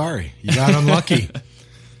 I'm sorry. You got unlucky.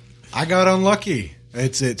 I got unlucky.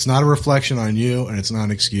 It's not a reflection on you, and it's not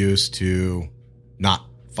an excuse to not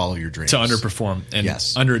follow your dreams. To underperform and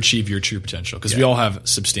underachieve your true potential, because we all have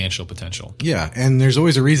substantial potential. Yeah, and there's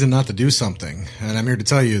always a reason not to do something, and I'm here to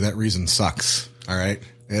tell you that reason sucks, all right?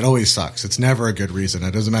 It always sucks. It's never a good reason.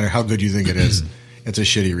 It doesn't matter how good you think it is. It's a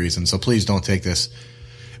shitty reason, so please don't take this.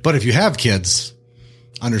 But if you have kids,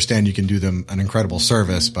 understand you can do them an incredible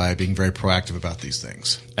service by being very proactive about these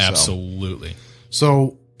things. Absolutely.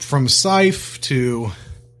 So from Sife to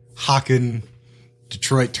Hawken,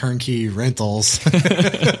 Detroit Turnkey Rentals.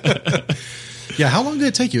 Yeah, how long did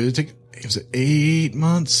it take you? Was it 8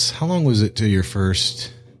 months? How long was it to your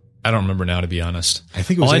first? I don't remember now, to be honest. I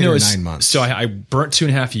think it was 8 or 9 months. So I burnt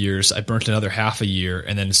 2.5 years. I burnt another half a year.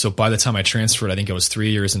 And then, so by the time I transferred, I think I was 3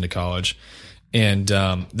 years into college. And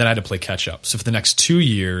then I had to play catch up. So for the next 2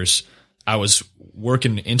 years, I was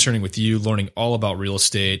working, interning with you, learning all about real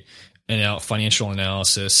estate and financial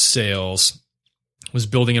analysis, sales, was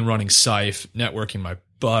building and running Sife, networking my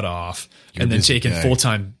butt off, and then taking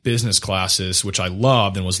full-time business classes, which I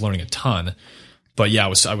loved and was learning a ton. But yeah, I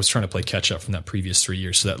was trying to play catch up from that previous 3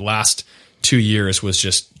 years. So that last 2 years was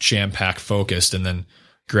just jam-packed focused, and then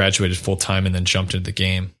graduated full-time and then jumped into the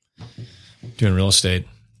game doing real estate.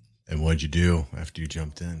 And what'd you do after you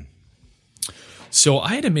jumped in? So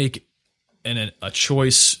I had to make a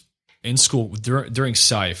choice in school during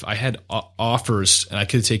Sife. I had offers, and I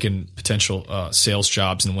could have taken potential sales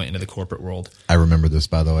jobs and went into the corporate world. I remember this,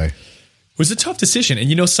 by the way. It was a tough decision.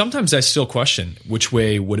 And, sometimes I still question which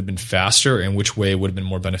way would have been faster and which way would have been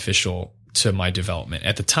more beneficial to my development.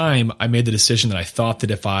 At the time, I made the decision that I thought that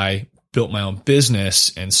if I built my own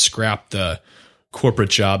business and scrapped the corporate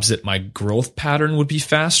jobs, that my growth pattern would be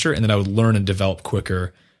faster and that I would learn and develop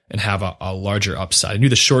quicker and have a larger upside. I knew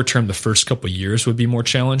the short term, the first couple of years would be more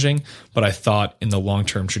challenging, but I thought in the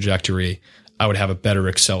long-term trajectory, I would have a better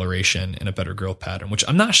acceleration and a better growth pattern, which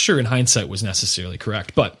I'm not sure in hindsight was necessarily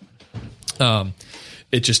correct, but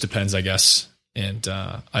it just depends, I guess. And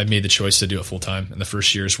I made the choice to do it full time. And the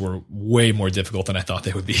first years were way more difficult than I thought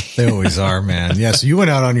they would be. They always are, man. Yeah. So you went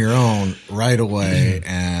out on your own right away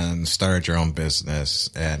and started your own business.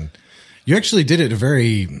 And you actually did it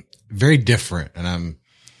very, very different. And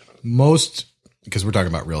because we're talking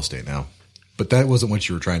about real estate now, but that wasn't what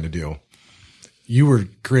you were trying to do. You were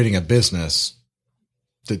creating a business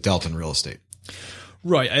that dealt in real estate.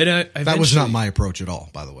 Right. That was not my approach at all,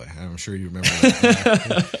 by the way. I'm sure you remember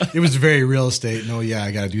that. It was very real estate. No, yeah,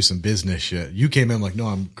 I got to do some business shit. You came in like, no,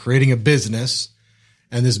 I'm creating a business,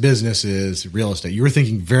 and this business is real estate. You were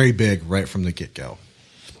thinking very big right from the get-go.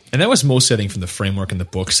 And that was most, I think, from the framework and the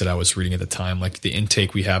books that I was reading at the time. Like the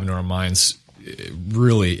intake we have in our minds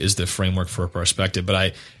really is the framework for a perspective. But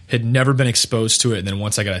I had never been exposed to it. And then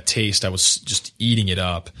once I got a taste, I was just eating it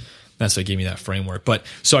up. That's what gave me that framework. But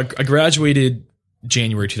so I graduated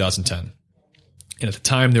January 2010. And at the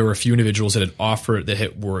time, there were a few individuals that had offered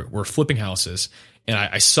were flipping houses. And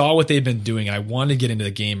I saw what they'd been doing. And I wanted to get into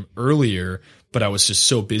the game earlier, but I was just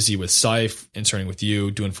so busy with Syfe, interning with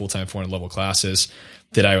you, doing full-time 400 level classes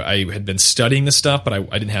that I had been studying the stuff, but I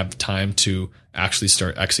didn't have time to actually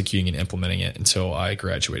start executing and implementing it until I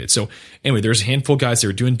graduated. So anyway, there's a handful of guys that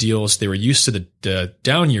were doing deals. They were used to the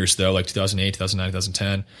down years though, like 2008, 2009,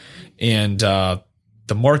 2010. And,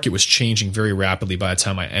 the market was changing very rapidly by the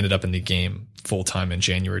time I ended up in the game full time in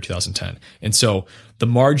January 2010. And so the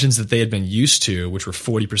margins that they had been used to, which were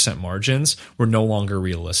 40% margins, were no longer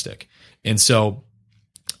realistic. And so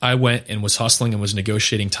I went and was hustling and was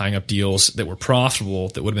negotiating, tying up deals that were profitable,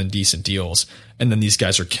 that would have been decent deals. And then these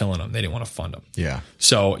guys are killing them. They didn't want to fund them. Yeah.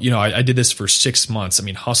 So, I did this for 6 months. I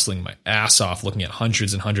mean, hustling my ass off, looking at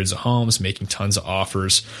hundreds and hundreds of homes, making tons of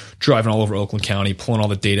offers, driving all over Oakland County, pulling all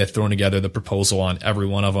the data, throwing together the proposal on every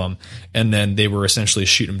one of them. And then they were essentially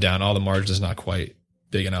shooting them down. All the margin is not quite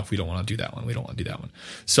big enough. We don't want to do that one. We don't want to do that one.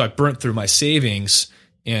 So I burnt through my savings,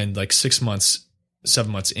 and like 6 months,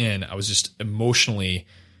 7 months in, I was just emotionally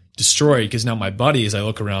destroyed because now my buddies, I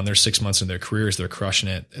look around, they're 6 months in their careers, they're crushing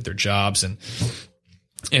it at their jobs, and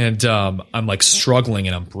I'm like struggling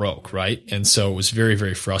and I'm broke, right? And so it was very,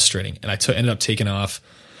 very frustrating. And I ended up taking off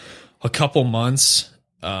a couple months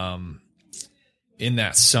in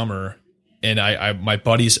that summer. And my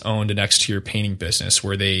buddies owned an exterior painting business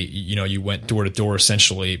where they, you went door to door,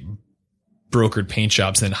 essentially brokered paint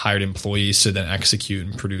jobs, and then hired employees to then execute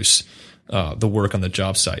and produce the work on the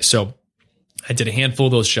job site. So I did a handful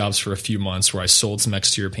of those jobs for a few months where I sold some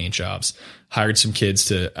exterior paint jobs, hired some kids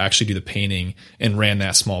to actually do the painting, and ran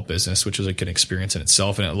that small business, which was a good experience in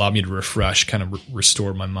itself. And it allowed me to refresh, kind of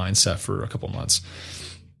restore my mindset for a couple months.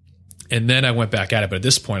 And then I went back at it. But at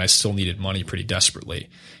this point, I still needed money pretty desperately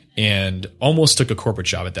and almost took a corporate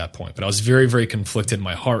job at that point. But I was very, very conflicted in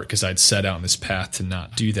my heart because I'd set out on this path to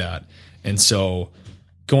not do that. And so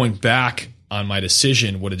going back on my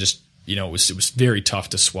decision would have just, it was very tough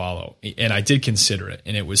to swallow, and I did consider it.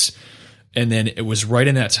 And then it was right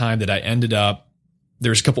in that time that I ended up,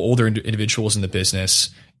 there's a couple older individuals in the business.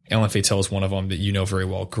 Alan Fatel is one of them that you know very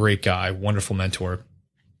well. Great guy, wonderful mentor.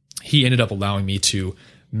 He ended up allowing me to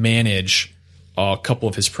manage a couple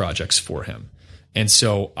of his projects for him. And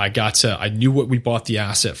so I knew what we bought the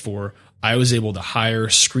asset for. I was able to hire,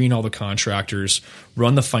 screen all the contractors,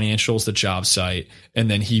 run the financials, the job site,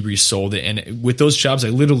 and then he resold it. And with those jobs, I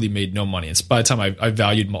literally made no money. It's by the time I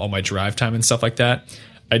valued all my drive time and stuff like that,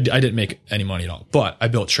 I didn't make any money at all. But I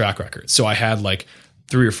built track records. So I had like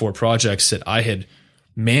 3 or 4 projects that I had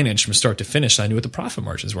managed from start to finish. I knew what the profit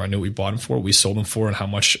margins were. I knew what we bought them for, what we sold them for, and how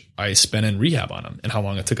much I spent in rehab on them, and how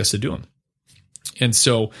long it took us to do them. And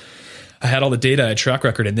so I had all the data, I had track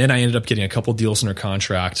record, and then I ended up getting a couple deals under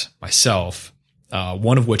contract myself,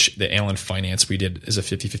 one of which the Allen Finance we did is a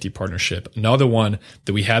 50-50 partnership. Another one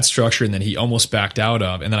that we had structured and then he almost backed out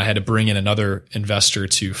of, and then I had to bring in another investor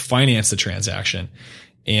to finance the transaction,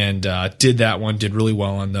 and did that one, did really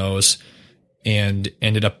well on those, and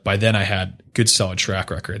ended up, by then I had good solid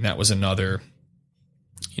track record, and that was another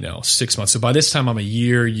 6 months. So by this time I'm a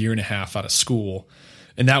year and a half out of school.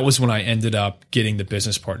 And that was when I ended up getting the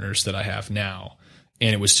business partners that I have now.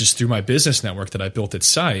 And it was just through my business network that I built at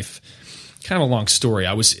Syfe. Kind of a long story.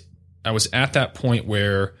 I was at that point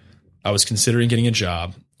where I was considering getting a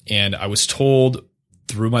job, and I was told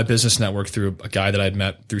through my business network, through a guy that I'd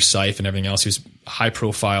met through Syfe and everything else, he was a high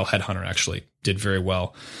profile headhunter, actually did very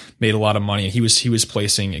well, made a lot of money. And he was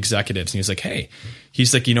placing executives, and he was like, hey,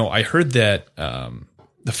 he's like, I heard that,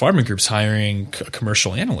 the Farming Group's hiring a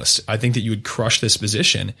commercial analyst. I think that you would crush this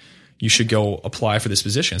position. You should go apply for this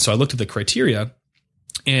position. So I looked at the criteria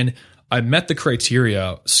and I met the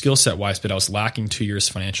criteria skill set wise, but I was lacking 2 years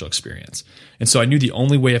financial experience. And so I knew the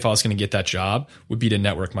only way if I was going to get that job would be to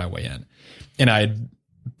network my way in. And I had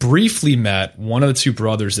briefly met one of the two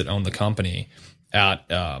brothers that owned the company at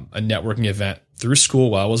a networking event through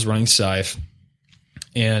school while I was running Scythe.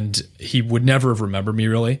 And he would never have remembered me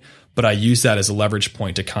really, but I used that as a leverage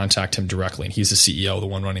point to contact him directly. And he's the CEO, the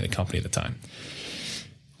one running the company at the time.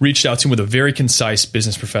 Reached out to him with a very concise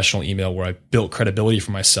business professional email where I built credibility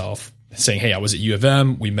for myself, saying, hey, I was at U of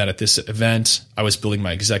M. We met at this event. I was building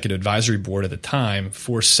my executive advisory board at the time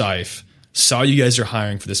for Scythe. Saw you guys are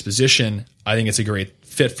hiring for this position. I think it's a great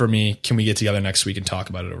fit for me. Can we get together next week and talk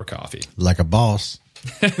about it over coffee? Like a boss.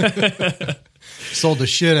 Sold the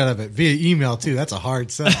shit out of it via email too. That's a hard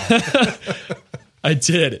sell. I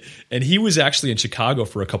did. And he was actually in Chicago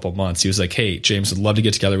for a couple of months. He was like, hey, James, I'd love to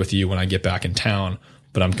get together with you when I get back in town,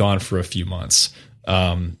 but I'm gone for a few months.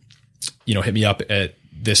 Hit me up at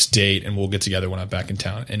this date and we'll get together when I'm back in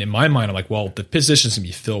town. And in my mind, I'm like, well, the position's gonna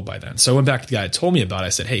be filled by then. So I went back to the guy that told me about it. I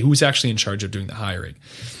said, hey, who's actually in charge of doing the hiring?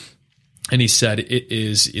 And he said,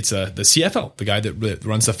 it's the CFO, the guy that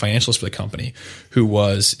runs the financials for the company, who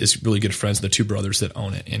is really good friends with the two brothers that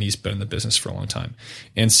own it. And he's been in the business for a long time.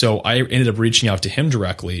 And so I ended up reaching out to him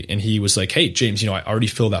directly. And he was like, hey, James, I already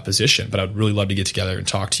filled that position, but I'd really love to get together and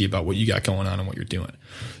talk to you about what you got going on and what you're doing.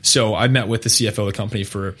 So I met with the CFO of the company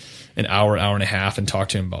for an hour and a half and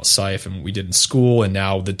talked to him about Scythe and what we did in school. And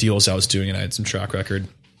now the deals I was doing, and I had some track record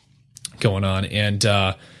going on.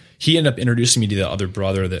 And, he ended up introducing me to the other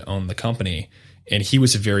brother that owned the company. And he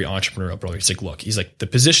was a very entrepreneurial brother. He's like, the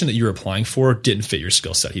position that you were applying for didn't fit your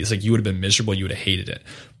skill set. He's like, you would have been miserable. You would have hated it,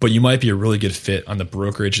 but you might be a really good fit on the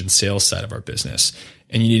brokerage and sales side of our business.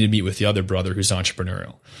 And you need to meet with the other brother who's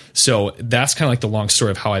entrepreneurial. So that's kind of like the long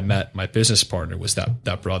story of how I met my business partner, was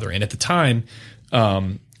that brother. And at the time,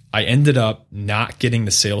 I ended up not getting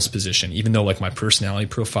the sales position, even though like my personality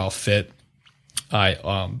profile fit.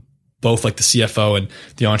 Both like the CFO and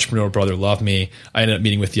the entrepreneur brother loved me. I ended up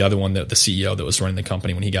meeting with the other one, the CEO that was running the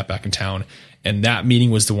company when he got back in town. And that meeting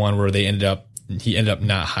was the one where he ended up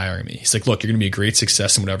not hiring me. He's like, look, you're going to be a great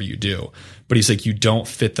success in whatever you do. But he's like, you don't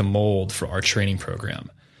fit the mold for our training program.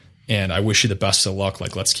 And I wish you the best of luck.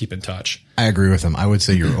 Like, let's keep in touch. I agree with him. I would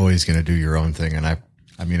say you're always going to do your own thing. And I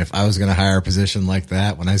mean, if I was going to hire a position like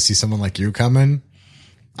that, when I see someone like you coming,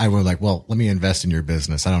 I would like, well, let me invest in your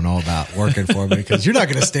business. I don't know about working for me because you're not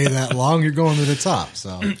going to stay that long. You're going to the top.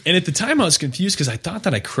 So, and at the time I was confused because I thought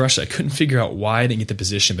that I crushed it. I couldn't figure out why I didn't get the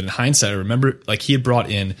position. But in hindsight, I remember like he had brought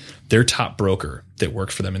in their top broker that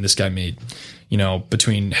worked for them. And this guy made,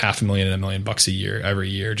 between $500,000 and $1 million a year, every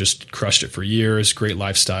year, just crushed it for years. Great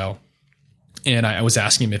lifestyle. And I was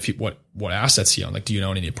asking him what assets he owned. Like, do you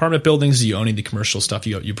own any apartment buildings? Do you own any of the commercial stuff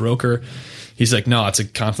you broker? He's like, no, it's a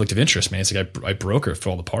conflict of interest, man. It's like I broker it for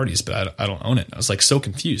all the parties, but I don't own it. And I was like so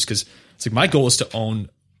confused because it's like my goal is to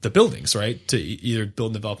own the buildings, right? To either build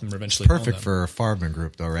and develop them or eventually perfect own them. For a farming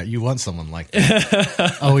group, though, right? You want someone like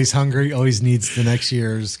that, always hungry, always needs the next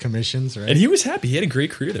year's commissions, right? And he was happy. He had a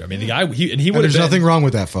great career there. I mean, the guy he would. There's nothing wrong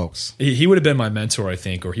with that, folks. He would have been my mentor, I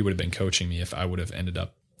think, or he would have been coaching me if I would have ended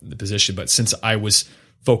up the position. But since I was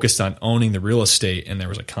focused on owning the real estate and there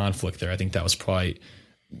was a conflict there, I think that was probably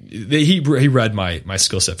he read my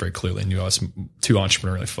skill set very clearly and knew I was too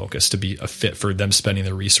entrepreneurially focused to be a fit for them spending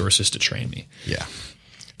their resources to train me. Yeah.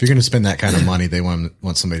 If you're going to spend that kind of money, they want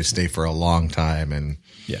somebody to stay for a long time. And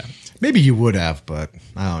yeah, maybe you would have, but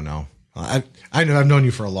I don't know. I know I've known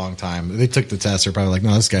you for a long time. They took the test. They're probably like,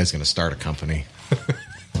 no, this guy's going to start a company.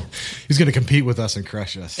 He's going to compete with us and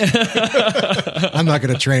crush us. I'm not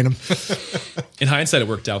going to train him. In hindsight, it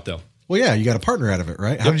worked out though. Well, yeah, you got a partner out of it,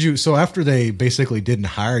 right? How did you? So after they basically didn't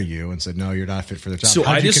hire you and said, no, you're not fit for the job. So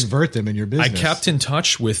how did you convert them in your business? I kept in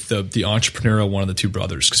touch with the entrepreneurial one of the two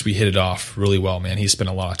brothers because we hit it off really well, man. He spent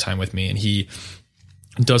a lot of time with me and he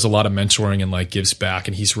does a lot of mentoring and like gives back,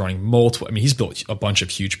 and he's running multiple. I mean, he's built a bunch of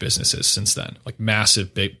huge businesses since then, like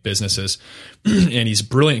massive big businesses. And he's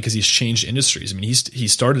brilliant because he's changed industries. I mean, he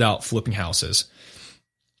started out flipping houses,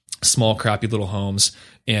 small, crappy little homes,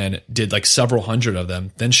 and did like several hundred of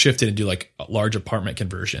them, then shifted and do like large apartment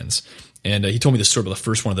conversions. And he told me the story about the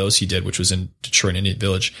first one of those he did, which was in Detroit, Indian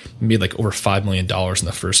Village. He made like over $5 million in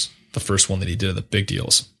the first one that he did of the big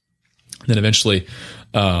deals. And then eventually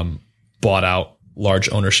bought out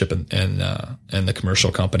large ownership in the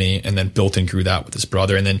commercial company, and then built and grew that with his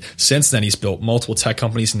brother. And then since then, he's built multiple tech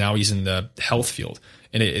companies. Now he's in the health field,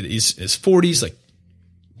 and he's his 40s, like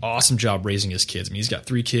awesome job raising his kids. I mean, he's got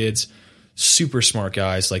 3 kids, super smart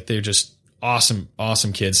guys. Like they're just awesome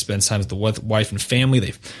kids, spends time with the wife and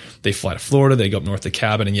family. They fly to Florida, they go up north to the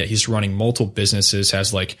cabin, and yet he's running multiple businesses,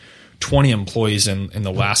 has like 20 employees in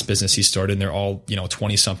the last business he started, and they're all,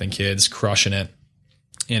 20 something kids crushing it.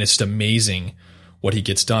 And it's just amazing what he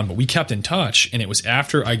gets done. But we kept in touch, and it was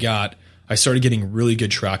after I started getting really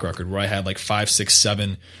good track record where I had like 5, 6,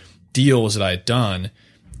 7 deals that I had done.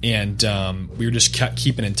 And we were just kept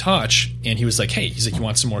keeping in touch. And he was like, hey, he's like, you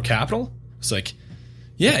want some more capital? I was like,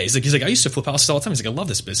 yeah. He's like, I used to flip houses all the time. He's like, I love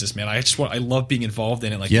this business, man. I love being involved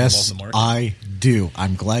in it. Like, yes, involved in the market. I do.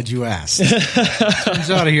 I'm glad you asked. Turns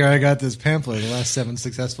out here I got this pamphlet, the last 7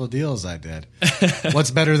 successful deals I did.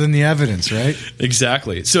 What's better than the evidence, right?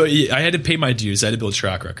 Exactly. So I had to pay my dues. I had to build a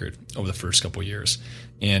track record over the first couple of years.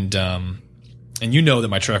 And that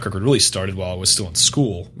my track record really started while I was still in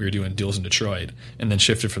school. We were doing deals in Detroit and then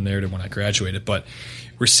shifted from there to when I graduated. But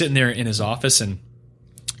we're sitting there in his office, and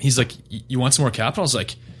he's like, you want some more capital? I was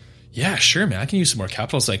like, yeah, sure, man. I can use some more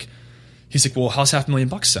capital. He's like, well, how's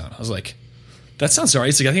 $500,000 sound? I was like, that sounds all right.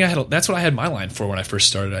 He's like, I think that's what I had my line for when I first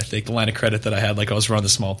started. I think the line of credit that I had, like I was running the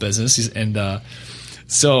small business.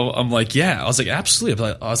 So I'm like, yeah. I was like, absolutely.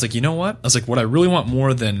 I was like, you know what? I was like, what I really want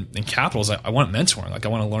more than capital is I want mentoring. Like, I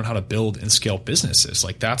want to learn how to build and scale businesses.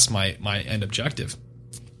 Like, that's my end objective.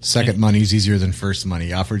 Second money's easier than first money.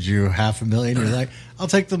 He offered you $500,000. You're like, I'll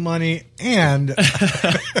take the money, and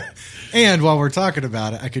and while we're talking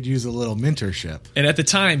about it, I could use a little mentorship. And at the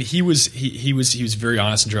time, he was very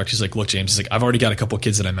honest and direct. He's like, look, James, he's like, I've already got a couple of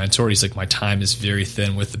kids that I mentor. He's like, my time is very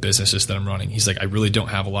thin with the businesses that I'm running. He's like, I really don't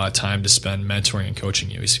have a lot of time to spend mentoring and coaching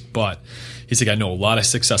you. But he's like, I know a lot of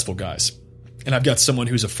successful guys, and I've got someone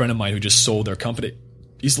who's a friend of mine who just sold their company.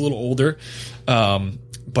 He's a little older,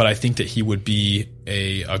 but I think that he would be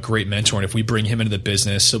a great mentor. And if we bring him into the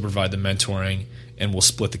business, he'll provide the mentoring, and we'll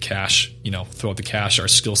split the cash, throw out the cash. Our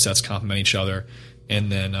skill sets complement each other,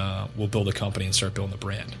 and then we'll build a company and start building the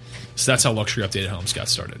brand. So that's how Luxury Updated Homes got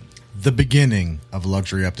started. The beginning of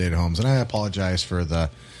Luxury Updated Homes. And I apologize for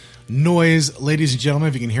the noise. Ladies and gentlemen,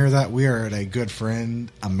 if you can hear that, we are at a good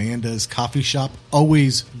friend Amanda's coffee shop,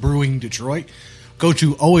 Always Brewing Detroit. Go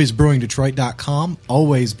to alwaysbrewingdetroit.com.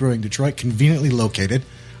 Always Brewing Detroit, conveniently located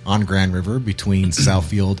on Grand River between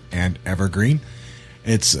Southfield and Evergreen.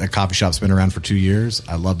 It's a coffee shop that's been around for 2 years.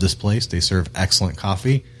 I love this place. They serve excellent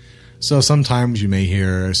coffee. So sometimes you may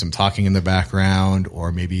hear some talking in the background,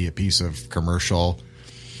 or maybe a piece of commercial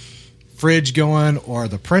fridge going, or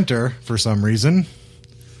the printer for some reason.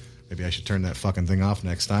 Maybe I should turn that fucking thing off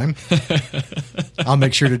next time. I'll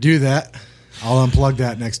make sure to do that. I'll unplug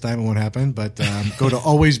that next time. It won't happen. But go to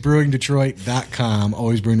alwaysbrewingdetroit.com.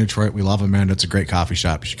 Always Brewing Detroit. We love Amanda. It's a great coffee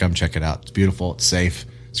shop. You should come check it out. It's beautiful. It's safe.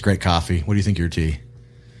 It's great coffee. What do you think of your tea?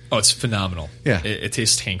 Oh, it's phenomenal. Yeah. It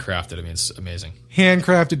tastes handcrafted. I mean, it's amazing.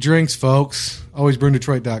 Handcrafted drinks, folks.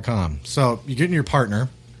 Alwaysbrewingdetroit.com. So you get in your partner,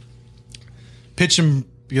 pitch him,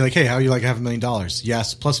 be like, hey, how you like $500,000?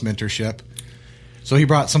 Yes, plus mentorship. So he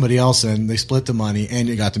brought somebody else in. They split the money, and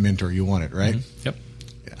you got the mentor you wanted, right? Mm-hmm. Yep.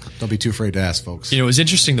 Don't be too afraid to ask, folks. It was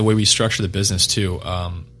interesting the way we structure the business too.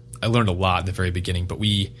 I learned a lot at the very beginning, but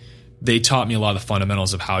they taught me a lot of the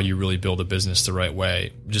fundamentals of how you really build a business the right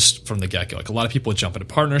way, just from the get-go. Like, a lot of people jump into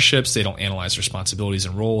partnerships, they don't analyze responsibilities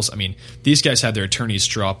and roles. I mean, these guys had their attorneys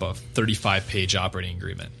draw up a 35-page operating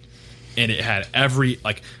agreement, and it had every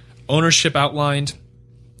ownership outlined,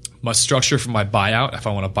 my structure for my buyout. If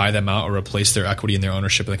I want to buy them out or replace their equity in their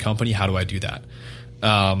ownership in the company, how do I do that?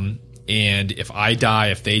 And if I die,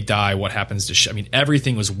 if they die, what happens to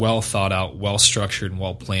everything was well thought out, well structured, and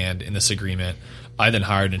well planned in this agreement. I then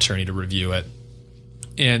hired an attorney to review it.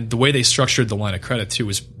 And the way they structured the line of credit too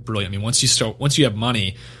was brilliant. I mean, once you have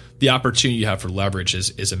money, the opportunity you have for leverage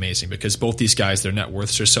is amazing, because both these guys, their net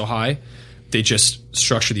worths are so high. They just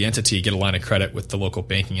structure the entity, get a line of credit with the local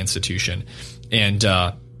banking institution, and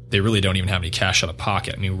they really don't even have any cash out of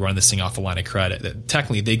pocket. I mean, we run this thing off a line of credit that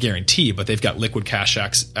technically they guarantee, but they've got liquid cash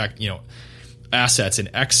assets in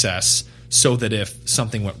excess, so that if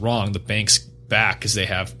something went wrong, the bank's back because they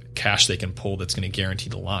have cash they can pull that's going to guarantee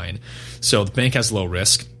the line. So the bank has low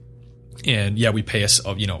risk. And yeah, we pay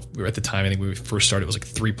we were at the time, I think when we first started, it was like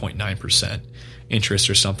 3.9% interest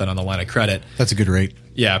or something on the line of credit. That's a good rate.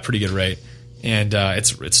 Yeah, pretty good rate. And it's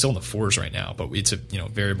still in the 4s right now, but it's a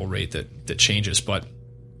variable rate that changes. But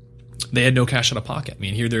they had no cash out of pocket. I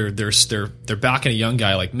mean, here they're backing a young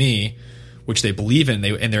guy like me, which they believe in.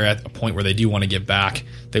 And they're at a point where they do want to give back.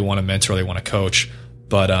 They want to mentor. They want to coach.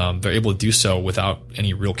 But they're able to do so without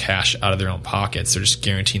any real cash out of their own pockets. They're just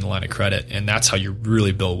guaranteeing the line of credit, and that's how you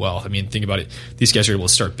really build wealth. I mean, think about it. These guys are able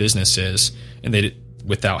to start businesses, and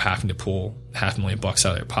without having to pull $500,000 out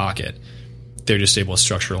of their pocket. they're just able to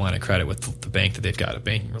structure a line of credit with the bank that they've got a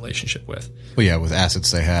banking relationship with. Well, yeah, with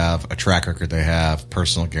assets they have, a track record they have,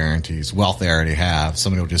 personal guarantees, wealth they already have.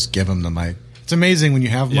 Somebody will just give them the money. It's amazing when you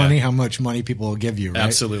have money, how much money people will give you, right?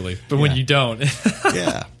 Absolutely. But when you don't.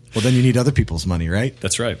 Yeah. Well, then you need other people's money, right?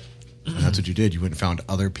 That's right. And that's what you did. You went and found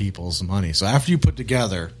other people's money. So after you put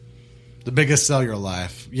together the biggest sell of your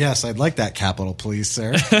life, yes, I'd like that capital, please,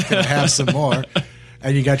 sir. Can I have some more?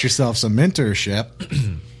 And you got yourself some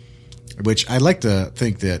mentorship, which I like to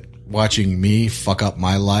think that watching me fuck up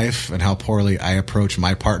my life and how poorly I approach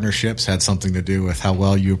my partnerships had something to do with how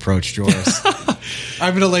well you approached yours.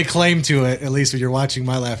 I'm going to lay claim to it, at least when you're watching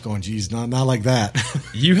my life going, geez, not like that.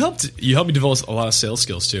 You helped me develop a lot of sales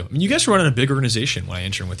skills too. I mean, you guys were running a big organization when I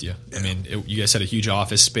interned with you. I mean, you guys had a huge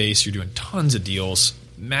office space. You're doing tons of deals,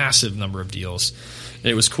 massive number of deals.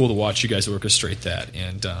 It was cool to watch you guys orchestrate that,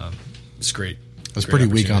 and it's great. I was pretty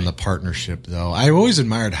weak on the partnership, though. I always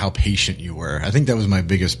admired how patient you were. I think that was my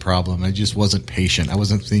biggest problem. I just wasn't patient. I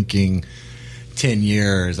wasn't thinking 10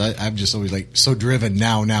 years. I'm just always like so driven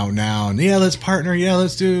now. And yeah, let's partner. Yeah,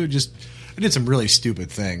 let's do just. I did some really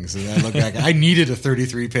stupid things. And I look back, I needed a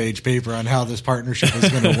 33-page paper on how this partnership is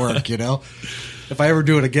going to work, you know? If I ever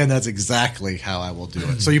do it again, that's exactly how I will do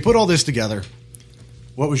it. So you put all this together.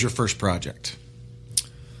 What was your first project?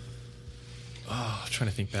 Trying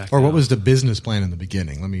to think back. Or what was the business plan in the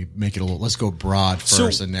beginning? Let me make it a little. Let's go broad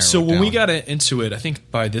first and narrow it down. So when we got into it, I think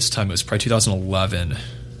by this time it was probably 2011.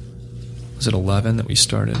 Was it 11 that we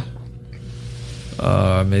started?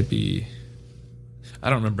 Maybe. I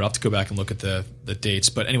don't remember. I'll have to go back and look at the dates.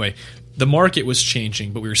 But anyway, the market was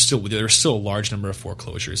changing, but there was still a large number of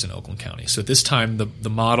foreclosures in Oakland County. So at this time, the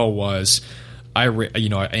model was I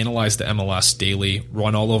analyze the MLS daily,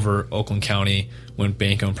 run all over Oakland County when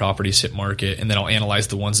bank-owned properties hit market, and then I'll analyze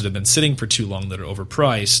the ones that have been sitting for too long that are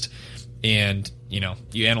overpriced. And,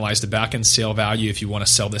 you analyze the back-end sale value if you want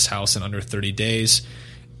to sell this house in under 30 days.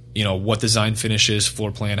 What design finishes,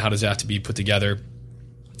 floor plan, how does that have to be put together?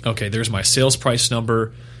 Okay, there's my sales price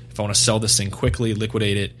number. If I want to sell this thing quickly,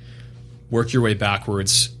 liquidate it, work your way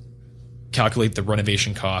backwards, calculate the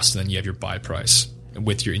renovation cost, and then you have your buy price. And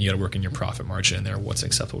you got to work in your profit margin in there. What's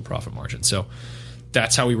acceptable profit margin? So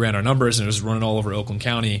that's how we ran our numbers, and it was running all over Oakland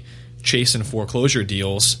County, chasing foreclosure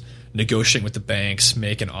deals, negotiating with the banks,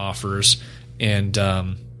 making offers. And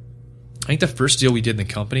I think the first deal we did in the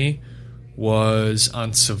company was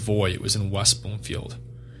on Savoy. It was in West Bloomfield.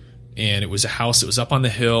 And it was a house that was up on the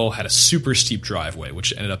hill, had a super steep driveway,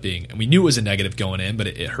 which ended up being, and we knew it was a negative going in, but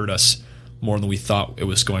it hurt us more than we thought it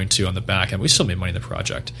was going to on the back end. We still made money in the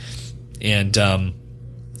project. And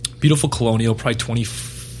beautiful colonial, probably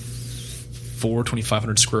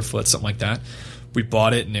 2,500 square foot, something like that. We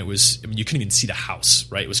bought it, and it was, you couldn't even see the house,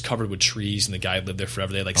 right? It was covered with trees, and the guy lived there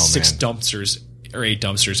forever. They had like 6 dumpsters or 8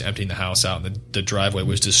 dumpsters emptying the house out, and the driveway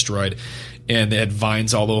was destroyed. And they had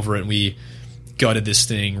vines all over it, and we gutted this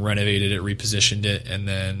thing, renovated it, repositioned it, and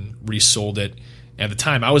then resold it. And at the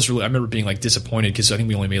time, I remember being like disappointed because I think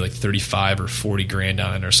we only made like 35 or 40 grand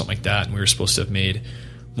on it or something like that, and we were supposed to have made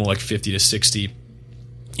more like 50 to 60.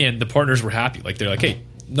 And the partners were happy. Like, they're like, hey,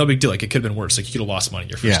 no big deal. Like, it could have been worse. Like, you could have lost money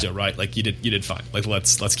your first deal, right? Like, you did fine. Like,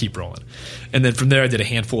 let's keep rolling. And then from there, I did a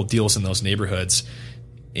handful of deals in those neighborhoods,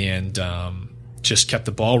 and just kept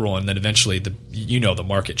the ball rolling. And then eventually, the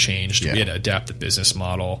market changed. Yeah. We had to adapt the business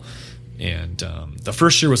model. And the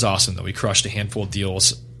first year was awesome, though. We crushed a handful of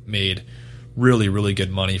deals, made really, really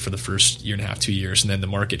good money for the first year and a half, 2 years. And then the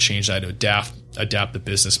market changed. I had to adapt the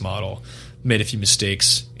business model, made a few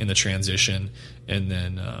mistakes in the transition, and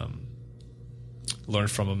then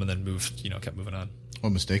learned from them, and then kept moving on.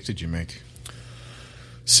 What mistakes did you make?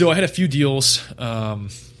 So I had a few deals.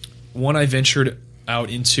 One I ventured out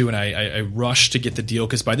into, and I rushed to get the deal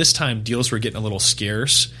because by this time deals were getting a little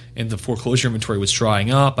scarce and the foreclosure inventory was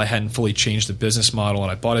drying up. I hadn't fully changed the business model,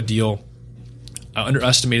 and I bought a deal. I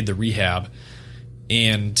underestimated the rehab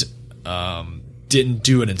and didn't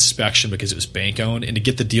do an inspection because it was bank owned. And to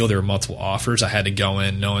get the deal, there were multiple offers. I had to go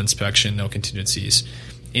in, no inspection, no contingencies,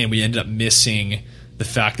 and we ended up missing the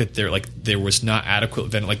fact that there was not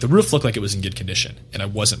adequate the roof looked like it was in good condition, and I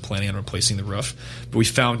wasn't planning on replacing the roof. But we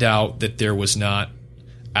found out that there was not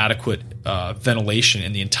adequate ventilation,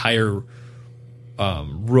 and the entire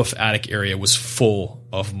roof attic area was full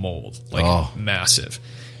of mold, massive.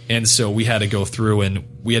 And so we had to go through, and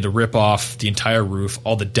we had to rip off the entire roof,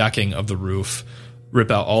 all the decking of the roof, rip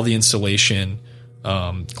out all the insulation,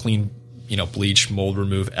 clean bleach, mold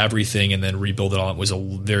remove, everything, and then rebuild it all. It was a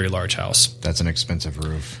very large house. That's an expensive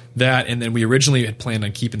roof. That, and then we originally had planned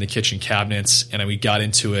on keeping the kitchen cabinets, and we got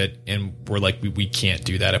into it, and we're like, we can't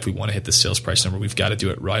do that. If we want to hit the sales price number, we've got to do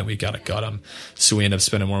it right. We got to gut them. So we ended up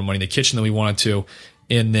spending more money in the kitchen than we wanted to.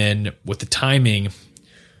 And then with the timing,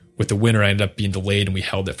 with the winter, I ended up being delayed, and we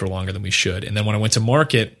held it for longer than we should. And then when I went to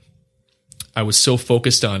market, I was so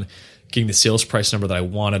focused on getting the sales price number that I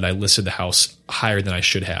wanted. I listed the house higher than I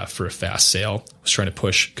should have for a fast sale. I was trying to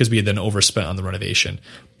push because we had then overspent on the renovation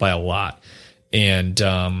by a lot, and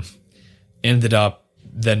ended up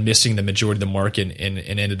then missing the majority of the market, and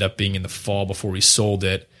ended up being in the fall before we sold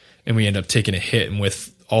it. And we ended up taking a hit, and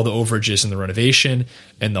with all the overages in the renovation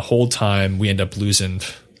and the whole time, we ended up losing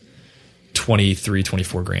 23,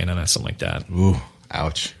 24 grand on it, something like that. Ooh,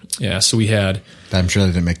 ouch. Yeah. So we had, I'm sure they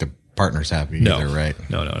didn't make the partners happy either, right?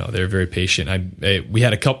 No. They're very patient. We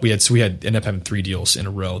had ended up having 3 deals in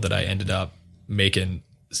a row that I ended up making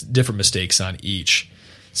different mistakes on each.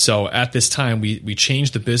 So at this time, we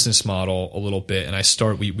changed the business model a little bit, and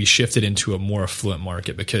we shifted into a more affluent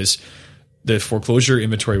market because the foreclosure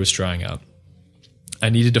inventory was drying out. I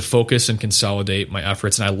needed to focus and consolidate my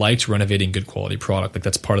efforts, and I liked renovating good quality product. Like,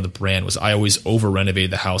 that's part of the brand. Was I always over renovated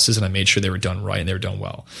the houses, and I made sure they were done right and they were done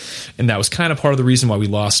well. And that was kind of part of the reason why we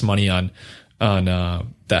lost money on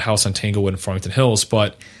that house on Tanglewood and Farmington Hills.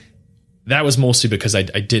 But that was mostly because I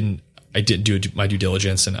didn't do my due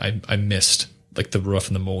diligence, and I missed like the roof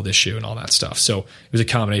and the mold issue and all that stuff. So it was a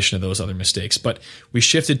combination of those other mistakes. But we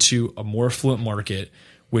shifted to a more affluent market,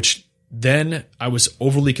 which then I was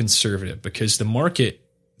overly conservative because the market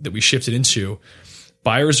that we shifted into,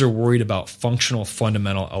 buyers are worried about functional,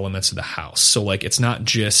 fundamental elements of the house. So like, it's not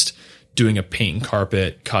just doing a paint and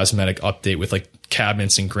carpet cosmetic update with like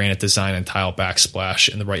cabinets and granite design and tile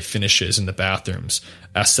backsplash and the right finishes in the bathrooms,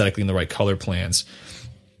 aesthetically in the right color plans.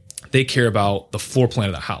 They care about the floor plan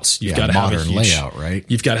of the house. You've got to have a huge layout, right?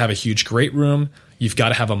 You've got to have a huge great room. You've got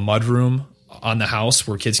to have a mud room on the house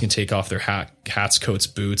where kids can take off their hats, coats,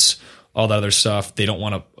 boots, all that other stuff. They don't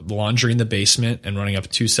want a laundry in the basement and running up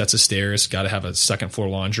 2 sets of stairs. Got to have a second floor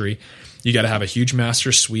laundry. You got to have a huge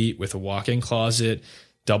master suite with a walk-in closet,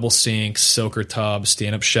 double sink, soaker tub,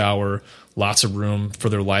 stand-up shower, lots of room for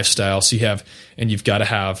their lifestyle. So you've got to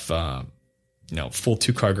have, full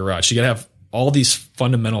 2-car garage. So you got to have all these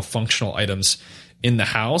fundamental functional items in the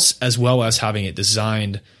house, as well as having it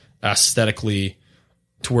designed aesthetically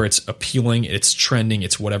to where it's appealing, it's trending,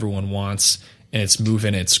 it's what everyone wants, and it's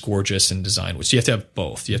moving, it's gorgeous and designed. So you have to have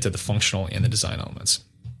both. You have to have the functional and the design elements.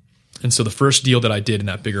 And so the first deal that I did in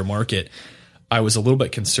that bigger market, I was a little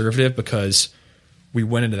bit conservative because we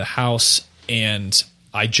went into the house and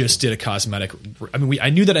I just did a cosmetic. I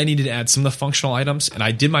knew that I needed to add some of the functional items, and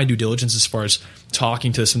I did my due diligence as far as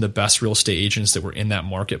talking to some of the best real estate agents that were in that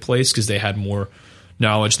marketplace because they had more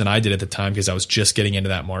knowledge than I did at the time because I was just getting into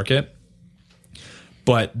that market.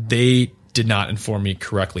 But they did not inform me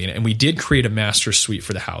correctly. And we did create a master suite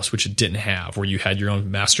for the house, which it didn't have, where you had your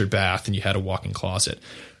own master bath and you had a walk-in closet.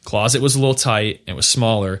 Closet was a little tight, and it was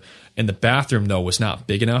smaller. And the bathroom, though, was not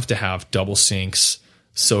big enough to have double sinks,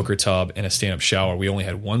 soaker tub, and a stand-up shower. We only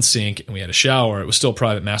had one sink and we had a shower. It was still a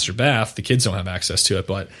private master bath. The kids don't have access to it,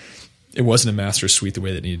 but it wasn't a master suite the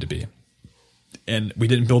way that it needed to be. And we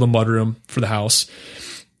didn't build a mudroom for the house.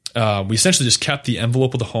 We essentially just kept the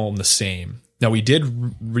envelope of the home the same. Now, we did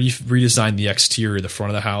redesign the exterior, the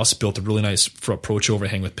front of the house, built a really nice approach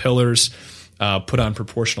overhang with pillars, put on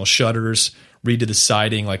proportional shutters, redid the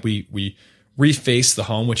siding. Like we refaced the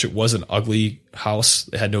home, which it was an ugly house.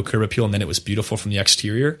 It had no curb appeal, and then it was beautiful from the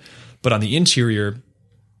exterior. But on the interior,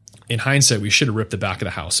 in hindsight, we should have ripped the back of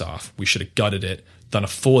the house off. We should have gutted it, done a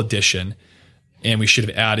full addition, and we should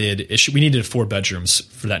have added, we needed 4 bedrooms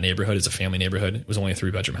for that neighborhood. It's a family neighborhood. It was only a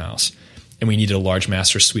 3-bedroom house. And we needed a large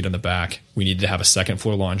master suite on the back. We needed to have a second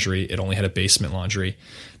floor laundry. It only had a basement laundry.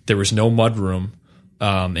 There was no mud room.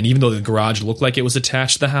 And even though the garage looked like it was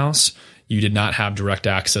attached to the house, you did not have direct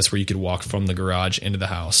access where you could walk from the garage into the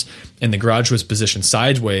house. And the garage was positioned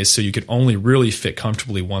sideways, so you could only really fit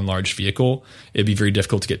comfortably 1 large vehicle. It'd be very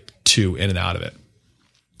difficult to get 2 in and out of it.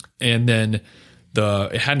 And then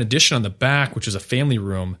it had an addition on the back, which was a family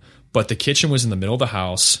room, but the kitchen was in the middle of the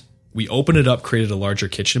house. We opened it up, created a larger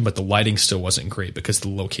kitchen, but the lighting still wasn't great because of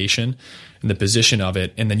the location and the position of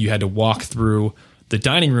it. And then you had to walk through the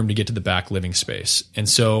dining room to get to the back living space. And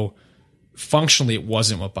so functionally, it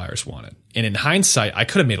wasn't what buyers wanted. And in hindsight, I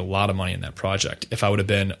could have made a lot of money in that project if I would have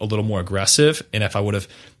been a little more aggressive and if I would have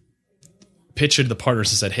pitched it to the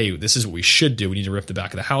partners and said, hey, this is what we should do. We need to rip the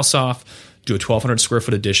back of the house off, do a 1,200 square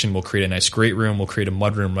foot addition. We'll create a nice great room. We'll create a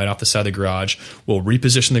mud room right off the side of the garage. We'll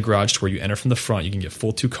reposition the garage to where you enter from the front. You can get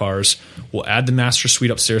full 2 cars. We'll add the master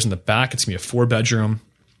suite upstairs in the back. It's going to be a 4-bedroom,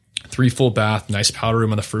 3 full bath, nice powder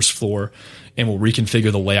room on the first floor. And we'll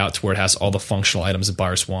reconfigure the layout to where it has all the functional items that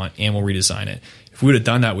buyers want, and we'll redesign it. If we would have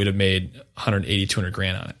done that, we'd have made 180, 200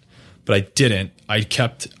 grand on it. But I didn't. I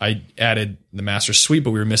added the master suite,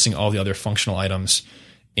 but we were missing all the other functional items.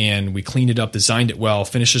 And we cleaned it up, designed it well.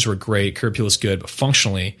 Finishes were great. Curb appeal is good, but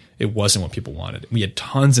functionally, it wasn't what people wanted. We had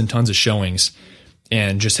tons and tons of showings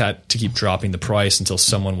and just had to keep dropping the price until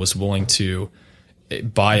someone was willing to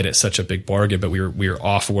buy it at such a big bargain. But we were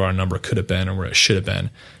off where our number could have been or where it should have been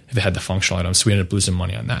if it had the functional items. So we ended up losing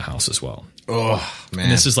money on that house as well. Oh, man.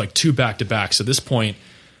 And this is like 2 back-to-back. So at this point,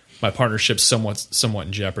 my partnership's somewhat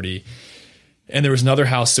in jeopardy. And there was another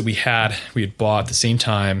house that we had bought at the same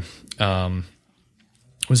time.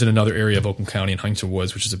 Was in another area of Oakland County in Huntington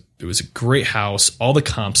Woods, it was a great house. All the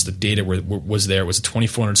comps, the data was there. It was a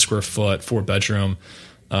 2,400 square foot, 4-bedroom,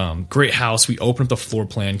 great house. We opened up the floor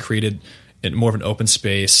plan, created it more of an open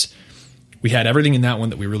space. We had everything in that one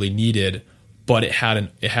that we really needed, but it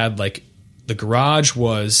had like the garage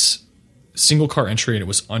was single car entry, and it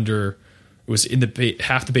was in the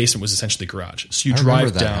half the basement was essentially garage. So you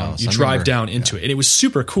drive down into it, and it was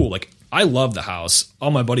super cool. Like, I loved the house.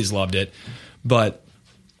 All my buddies loved it, but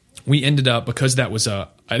we ended up, because that was I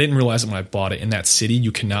didn't realize it when I bought it. In that city,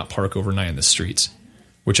 you cannot park overnight in the streets,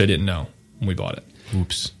 which I didn't know when we bought it.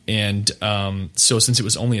 Oops. And so since it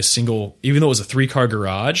was only a single, even though it was a 3-car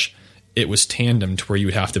garage, it was tandem to where you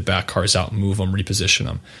would have to back cars out, move them, reposition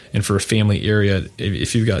them. And for a family area,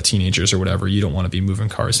 if you've got teenagers or whatever, you don't want to be moving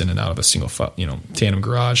cars in and out of a single, tandem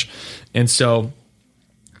garage. And so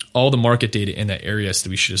all the market data in that area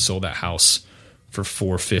said we should have sold that house for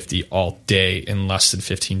 $450 all day in less than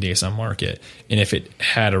 15 days on market. And if it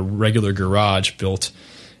had a regular garage built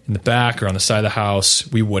in the back or on the side of the house,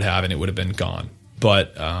 we would have, and it would have been gone.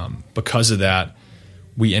 But because of that,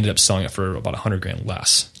 we ended up selling it for about 100 grand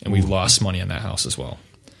less, and we lost money on that house as well.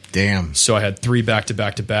 Damn. So I had 3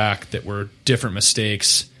 back-to-back-to-back that were different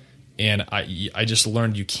mistakes, and I just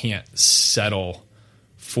learned you can't settle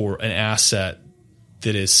for an asset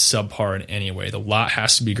that is subpar in any way. The lot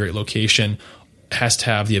has to be a great location, has to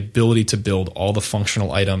have the ability to build all the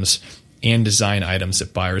functional items and design items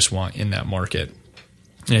that buyers want in that market.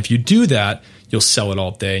 And if you do that, you'll sell it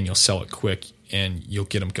all day, and you'll sell it quick, and you'll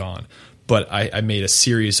get them gone. But I made a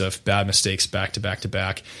series of bad mistakes back to back to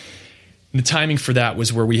back. And the timing for that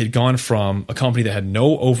was where we had gone from a company that had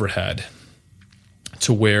no overhead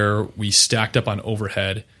to where we stacked up on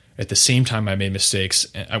overhead. At the same time, I made mistakes.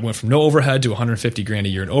 I went from no overhead to 150 grand a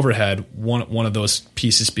year in overhead. One of those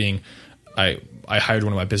pieces being I hired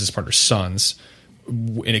one of my business partner's sons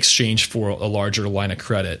in exchange for a larger line of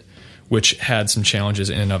credit, which had some challenges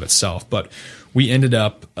in and of itself. But we ended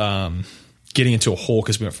up getting into a hole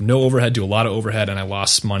because we went from no overhead to a lot of overhead, and I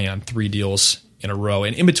lost money on 3 deals in a row.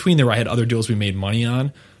 And in between there, I had other deals we made money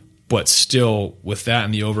on, but still with that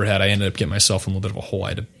and the overhead, I ended up getting myself in a little bit of a hole I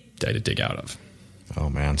had to dig out of. Oh,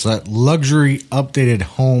 man. So that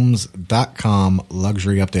luxuryupdatedhomes.com,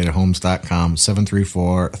 luxuryupdatedhomes.com,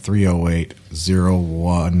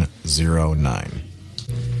 734-308-0109.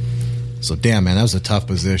 So, damn, man, that was a tough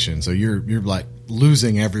position. So you're like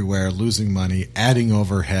losing everywhere, losing money, adding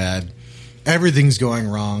overhead. Everything's going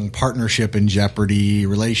wrong. Partnership in jeopardy,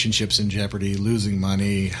 relationships in jeopardy, losing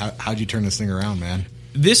money. How'd you turn this thing around, man?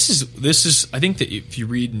 This is I think that if you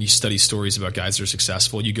read and you study stories about guys that are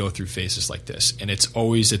successful, you go through phases like this, and it's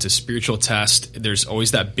a spiritual test. There's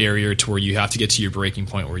always that barrier to where you have to get to your breaking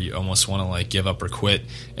point where you almost want to like give up or quit,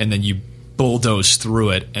 and then you bulldoze through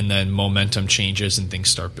it, and then momentum changes and things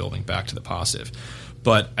start building back to the positive.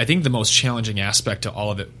 But I think the most challenging aspect to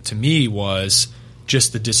all of it to me was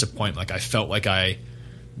just the disappointment. Like, I felt like I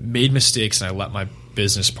made mistakes and I let my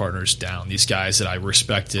business partners down, these guys that I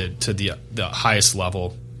respected to the highest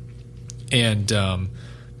level, and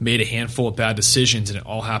made a handful of bad decisions, and it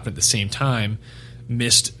all happened at the same time,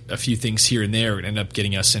 missed a few things here and there, and ended up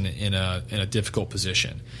getting us in a difficult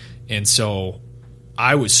position. And so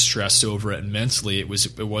I was stressed over it, and mentally it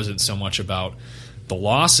wasn't so much about the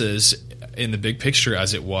losses in the big picture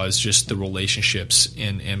as it was just the relationships.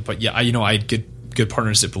 But yeah, I had good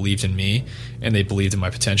partners that believed in me, and they believed in my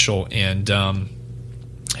potential, and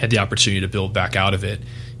had the opportunity to build back out of it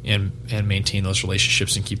and maintain those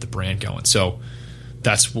relationships and keep the brand going. So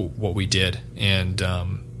that's what we did. And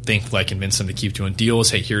thankfully I convinced them to keep doing deals.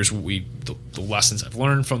 Hey, here's what the lessons I've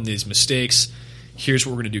learned from these mistakes. Here's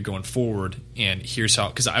what we're going to do going forward. And here's how,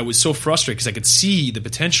 because I was so frustrated because I could see the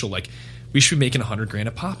potential. Like, we should be making $100,000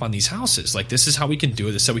 a pop on these houses. Like, this is how we can do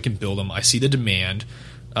it. This is how we can build them. I see the demand.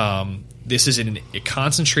 This is in a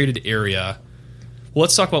concentrated area. Well,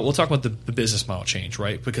 we'll talk about the business model change,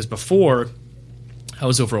 right? Because before, I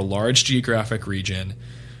was over a large geographic region,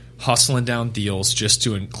 hustling down deals, just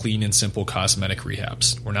doing clean and simple cosmetic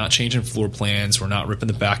rehabs. We're not changing floor plans. We're not ripping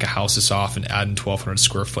the back of houses off and adding 1,200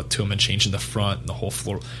 square foot to them and changing the front and the whole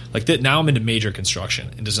floor. Like that. Now I'm into major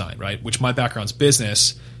construction and design, right? Which my background's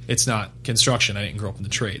business. It's not construction. I didn't grow up in the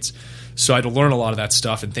trades. So I had to learn a lot of that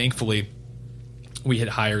stuff. And thankfully, we had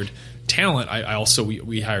hired talent.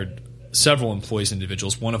 We hired several employees,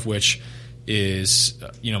 individuals, one of which is,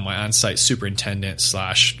 my on-site superintendent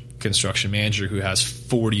 / construction manager who has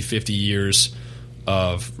 40, 50 years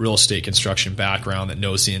of real estate construction background that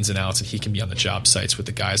knows the ins and outs, and he can be on the job sites with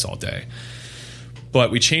the guys all day.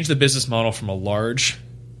 But we changed the business model from a large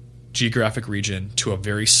geographic region to a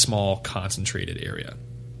very small concentrated area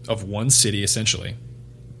of one city, essentially,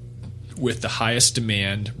 with the highest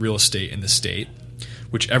demand real estate in the state,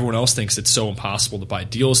 which everyone else thinks it's so impossible to buy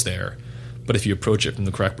deals there. But if you approach it from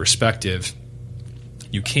the correct perspective,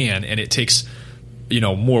 you can, and it takes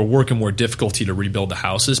more work and more difficulty to rebuild the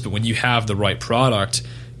houses. But when you have the right product,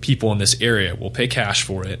 people in this area will pay cash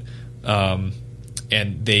for it,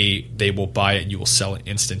 and they will buy it and you will sell it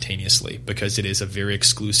instantaneously because it is a very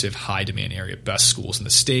exclusive, high demand area. Best schools in the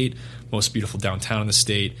state, most beautiful downtown in the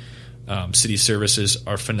state. City services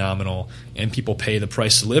are phenomenal, and people pay the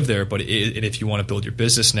price to live there. But and if you want to build your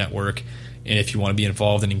business network, and if you want to be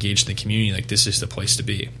involved and engaged in the community, like, this is the place to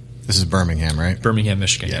be. This is Birmingham, right? Birmingham,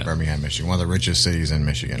 Michigan. Yeah, Birmingham, Michigan. One of the richest cities in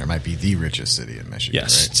Michigan, or might be the richest city in Michigan.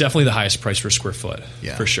 Yes, right? Definitely the highest price per square foot,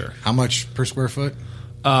 for sure. How much per square foot?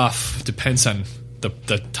 Depends on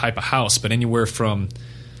the type of house, but anywhere from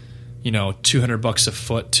 $200 a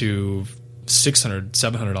foot to $600,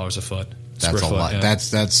 $700 a foot. That's a lot. Yeah.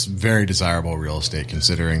 That's very desirable real estate,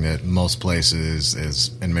 considering that most places is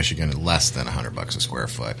in Michigan less than $100 a square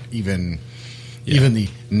foot. Even the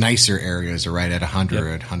nicer areas are right at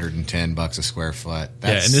 $100, $110 a square foot.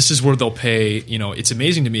 And this is where they'll pay. It's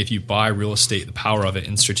amazing to me if you buy real estate, the power of it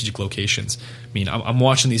in strategic locations. I mean, I'm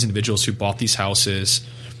watching these individuals who bought these houses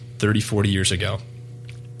 30, 40 years ago,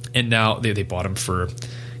 and now they bought them for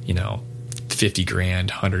 $50,000,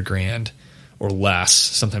 $100,000. Or less,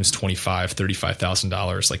 sometimes $25,000,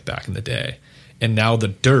 $35,000, like back in the day. And now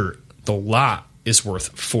the lot is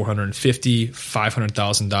worth $450,000,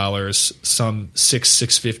 $500,000, some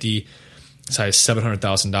 $650,000, as high as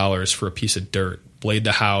 $700,000 for a piece of dirt. Blade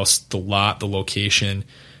the house, the lot, the location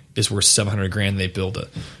is worth $700,000. They build a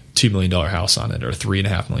 $2 million house on it, or a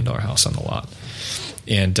 $3.5 million house on the lot.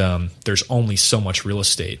 And there's only so much real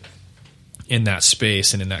estate in that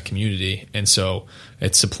space and in that community. And so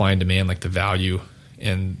it's supply and demand, like the value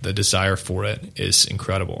and the desire for it is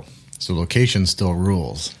incredible. So location still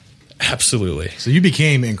rules. Absolutely. So you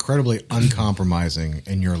became incredibly uncompromising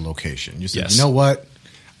in your location. You said, You know what?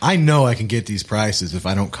 I know I can get these prices if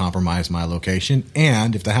I don't compromise my location.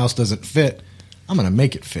 And if the house doesn't fit, I'm going to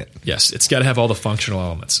make it fit. Yes. It's got to have all the functional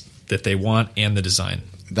elements that they want and the design.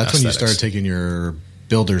 That's aesthetics. When you started taking your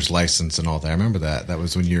builder's license and all that. I remember that. That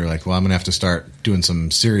was when you were like, well, I'm going to have to start doing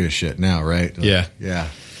some serious shit now, right? Like, yeah.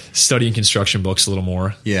 Studying construction books a little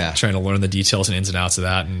more. Yeah. Trying to learn the details and ins and outs of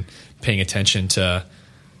that, and paying attention to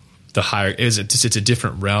the higher. It's a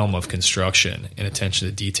different realm of construction and attention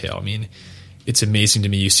to detail. I mean, it's amazing to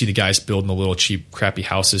me. You see the guys building the little cheap, crappy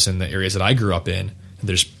houses in the areas that I grew up in.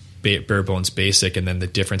 There's bare bones basic, and then the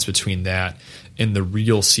difference between that and the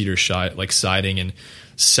real cedar siding and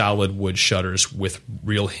solid wood shutters with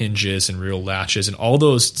real hinges and real latches, and all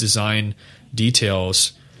those design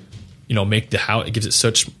details, make the house. It gives it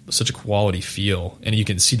such a quality feel, and you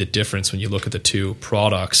can see the difference when you look at the two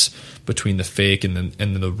products between the fake and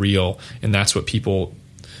the real. And that's what people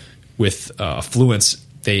with affluence,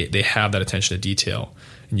 they have that attention to detail,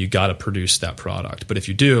 and you got to produce that product. But if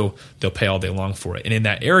you do, they'll pay all day long for it. And in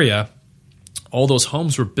that area, all those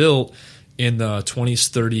homes were built in the 20s,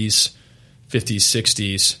 30s, 50s,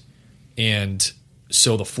 60s, and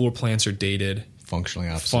so the floor plans are dated, functionally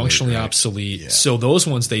obsolete. Yeah. So those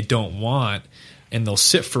ones they don't want, and they'll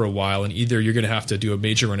sit for a while, and either you're going to have to do a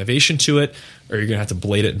major renovation to it, or you're going to have to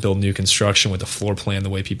blade it and build new construction with the floor plan the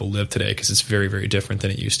way people live today, because it's very, very different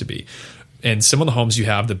than it used to be. And some of the homes, you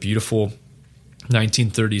have the beautiful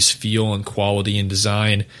 1930s feel and quality and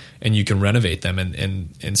design, and you can renovate them,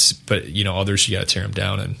 but others you got to tear them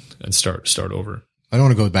down and start over. I don't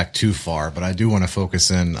want to go back too far, but I do want to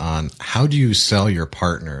focus in on how do you sell your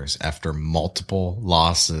partners after multiple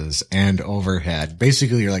losses and overhead?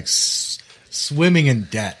 Basically, you're like swimming in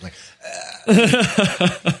debt. Like,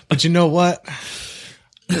 but you know what?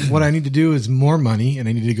 what I need to do is more money, and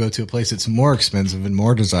I need to go to a place that's more expensive and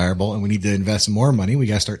more desirable, and we need to invest more money. We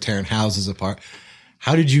got to start tearing houses apart.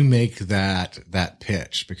 How did you make that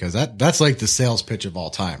pitch? Because that's like the sales pitch of all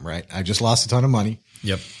time, right? I just lost a ton of money.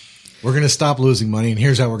 Yep. We're going to stop losing money, and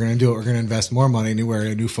here's how we're going to do it. We're going to invest more money, new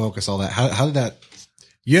area, new focus, all that. How did that?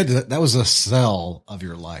 That was a sell of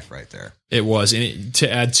your life right there. It was, and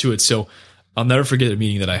to add to it, so I'll never forget a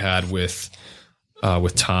meeting that I had with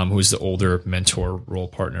Tom, who's the older mentor role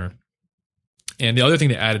partner. And the other thing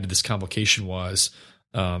that added to this complication was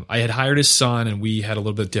I had hired his son, and we had a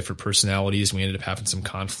little bit different personalities. And we ended up having some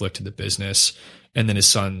conflict in the business, and then his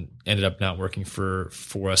son ended up not working for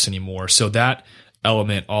us anymore. So that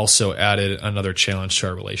element also added another challenge to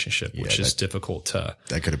our relationship, which is difficult to.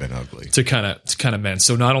 That could have been ugly to kind of mend.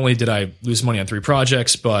 So not only did I lose money on 3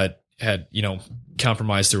 projects, but had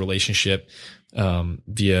compromised the relationship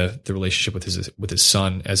via the relationship with his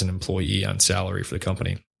son as an employee on salary for the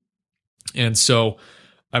company. And so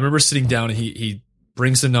I remember sitting down, and he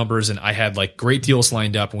brings the numbers, and I had like great deals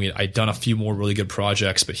lined up, and I'd done a few more really good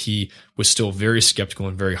projects, but he was still very skeptical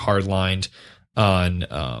and very hard lined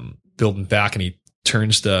on building back. And he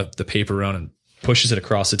turns the paper around and pushes it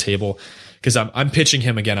across the table, because I'm pitching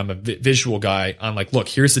him again. I'm a visual guy. I'm like, look,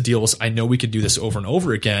 here's the deals. I know we could do this over and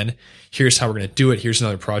over again. Here's how we're going to do it. Here's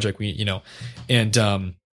another project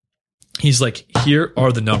and he's like, here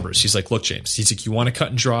are the numbers. He's like, look, James, he's like, you want to cut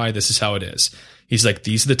and dry. This is how it is. He's like,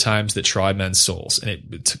 these are the times that try men's souls.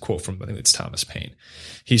 And it's a quote from, I think it's Thomas Paine.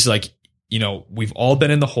 He's like, we've all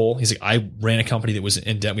been in the hole. He's like, I ran a company that was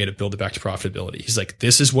in debt. We had to build it back to profitability. He's like,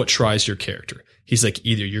 this is what tries your character. He's like,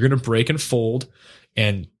 either you're going to break and fold,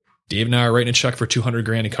 and Dave and I are writing a check for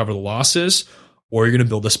 $200,000 to cover the losses, or you're going to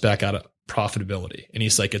build this back out of profitability. And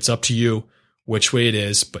he's like, it's up to you which way it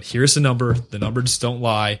is, but here's the number. The numbers don't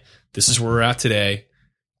lie. This is where we're at today.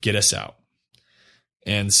 Get us out.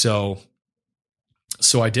 And so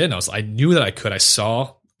I did. And I knew that I could. I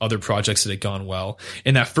saw other projects that had gone well.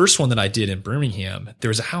 And that first one that I did in Birmingham, there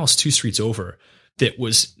was a house 2 streets over that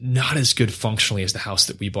was not as good functionally as the house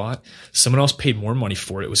that we bought. Someone else paid more money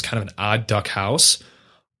for it. It was kind of an odd duck house,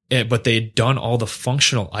 but they had done all the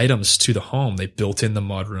functional items to the home. They built in the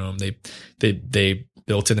mudroom. They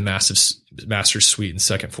built in the massive master suite and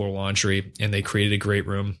second floor laundry, and they created a great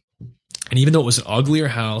room. And even though it was an uglier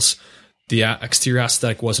house, the exterior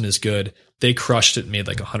aesthetic wasn't as good. They crushed it and made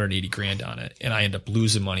like $180,000 on it. And I ended up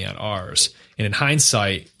losing money on ours. And in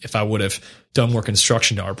hindsight, if I would have done more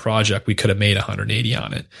construction to our project, we could have made 180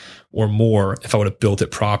 on it or more if I would have built it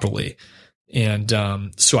properly. And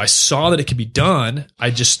so I saw that it could be done. I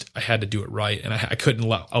had to do it right. And I couldn't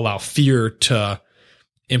allow fear to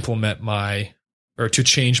to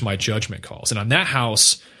change my judgment calls. And on that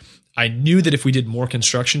house, I knew that if we did more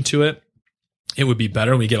construction to it, it would be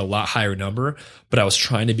better and we get a lot higher number, but I was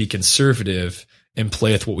trying to be conservative and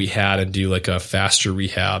play with what we had and do like a faster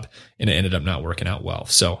rehab, and it ended up not working out well.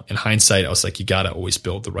 So in hindsight, I was like, you got to always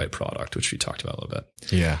build the right product, which we talked about a little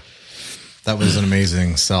bit. Yeah. That was an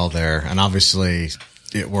amazing sell there. And obviously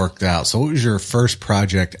it worked out. So what was your first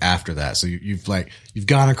project after that? So you've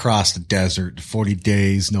gone across the desert, 40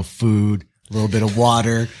 days, no food, a little bit of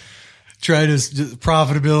water. Try to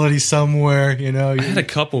profitability somewhere, I had a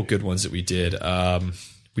couple good ones that we did.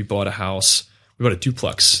 We bought a house. We bought a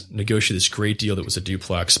duplex, negotiated this great deal that was a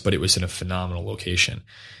duplex, but it was in a phenomenal location,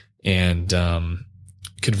 and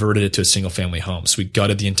converted it to a single family home. So we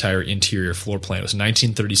gutted the entire interior floor plan. It was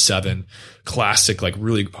 1937, classic, like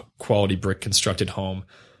really quality brick constructed home,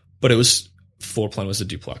 but floor plan was a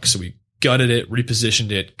duplex. So we gutted it,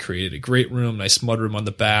 repositioned it, created a great room, nice mudroom on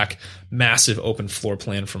the back, massive open floor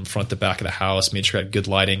plan from front to back of the house, made sure it had good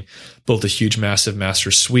lighting, built a huge, massive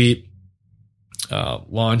master suite,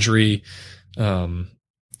 laundry,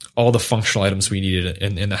 all the functional items we needed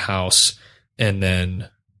in the house. And then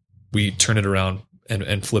we turned it around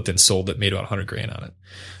and flipped and sold it, made about $100,000 on it.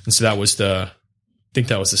 And so that was I think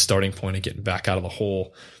that was the starting point of getting back out of the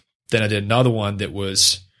hole. Then I did another one that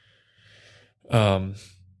was,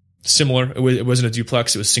 similar. It wasn't a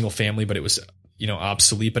duplex. It was single family, but it was,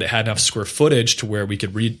 obsolete, but it had enough square footage to where we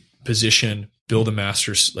could reposition, build a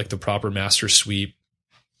the proper master suite,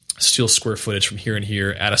 steal square footage from here and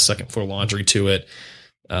here, add a second floor laundry to it,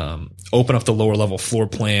 open up the lower level floor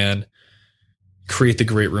plan, create the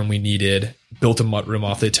great room we needed, built a mudroom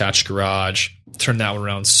off the attached garage, turned that one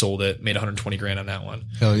around, sold it, made $120,000 on that one.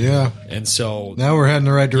 Hell yeah. And so now we're heading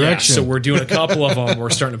the right direction. Yeah, so we're doing a couple of them. We're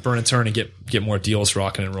starting to burn and turn and get more deals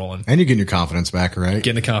rocking and rolling. And you're getting your confidence back, right?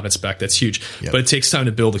 Getting the confidence back. That's huge. Yep. But it takes time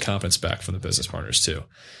to build the confidence back from the business partners too.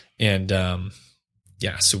 And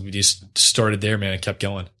so we just started there, man, and kept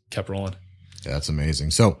going, kept rolling. Yeah, that's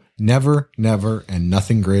amazing. So never, never, and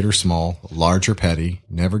nothing great or small, large or petty,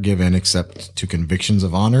 never give in except to convictions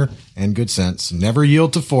of honor and good sense. Never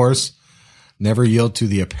yield to force. Never yield to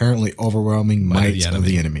the apparently overwhelming might of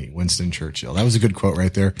the enemy. Winston Churchill. That was a good quote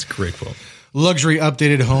right there. It's a great quote. Luxury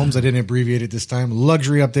Updated Homes. I didn't abbreviate it this time.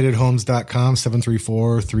 LuxuryUpdatedHomes.com,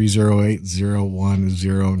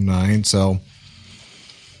 734-308-0109. So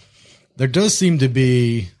there does seem to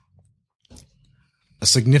be a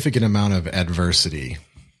significant amount of adversity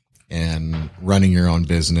in running your own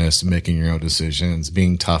business, making your own decisions,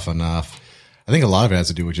 being tough enough. I think a lot of it has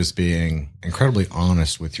to do with just being incredibly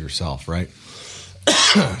honest with yourself, right?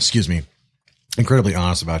 Excuse me. Incredibly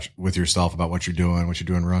honest with yourself about what you're doing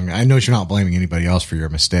wrong. I know you're not blaming anybody else for your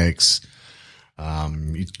mistakes.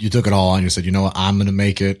 You took it all on. You said, you know what, I'm going to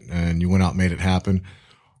make it. And you went out and made it happen.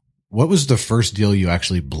 What was the first deal you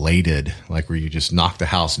actually bladed? Like where you just knocked the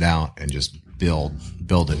house down and just build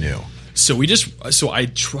anew? So I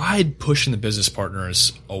tried pushing the business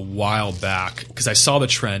partners a while back because I saw the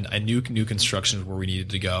trend. I knew new construction was where we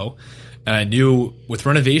needed to go. And I knew with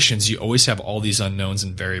renovations, you always have all these unknowns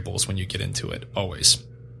and variables when you get into it. Always.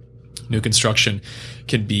 New construction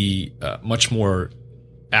can be much more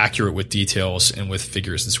accurate with details and with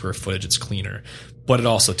figures and square footage. It's cleaner, but it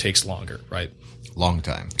also takes longer, right? Long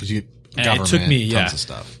time. Because you it took me, tons of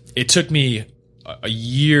stuff. It took me a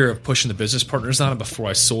year of pushing the business partners on it before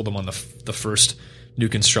I sold them on the first new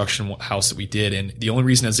construction house that we did. And the only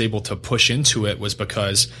reason I was able to push into it was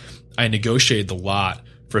because I negotiated the lot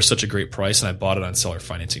for such a great price and I bought it on seller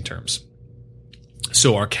financing terms.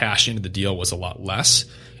 So our cash into the deal was a lot less,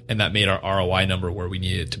 and that made our ROI number where we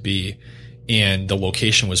needed it to be. And the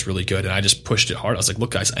location was really good. And I just pushed it hard. I was like,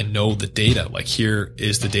 look, guys, I know the data. Like, here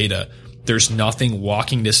is the data. There's nothing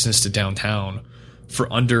walking distance to downtown for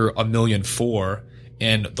under $1.4 million.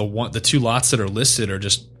 And the two lots that are listed are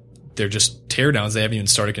they're just teardowns. They haven't even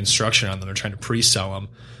started construction on them. They're trying to pre-sell them.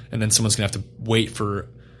 And then someone's going to have to wait for,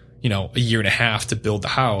 a year and a half to build the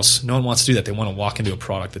house. No one wants to do that. They want to walk into a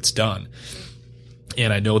product that's done.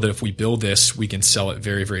 And I know that if we build this, we can sell it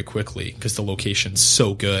very, very quickly because the location's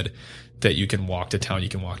so good that you can walk to town. You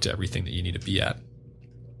can walk to everything that you need to be at.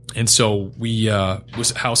 And so we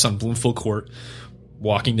was a house on Bloomfield Court,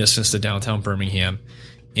 walking distance to downtown Birmingham.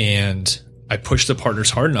 And I pushed the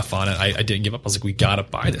partners hard enough on it. I didn't give up. I was like, we got to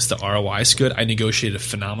buy this. The ROI is good. I negotiated a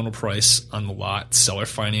phenomenal price on the lot, seller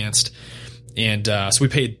financed. And so we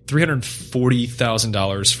paid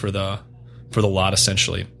 $340,000 for the lot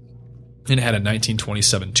essentially. And it had a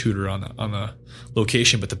 1927 Tudor on the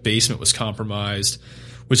location, but the basement was compromised.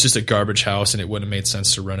 It was just a garbage house, and it wouldn't have made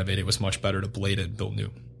sense to renovate. It was much better to blade it and build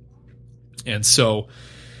new. And so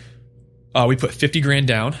we put $50,000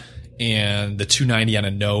 down and the $290 on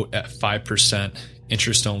a note at 5%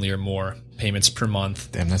 interest only or more, payments per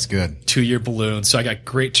month. Damn, that's good. 2-year balloon. So I got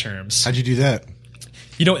great terms. How'd you do that?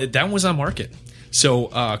 That one was on market. So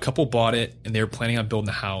a couple bought it, and they were planning on building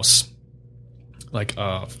a house like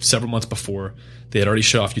several months before. They had already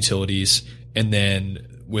shut off utilities, and then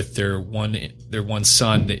with their one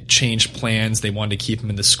son, they changed plans. They wanted to keep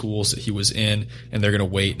him in the schools that he was in, and they're going to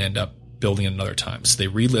wait and end up building it another time. So they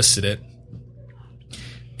relisted it,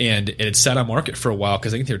 and it had sat on market for a while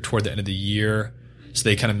because I think they were toward the end of the year. So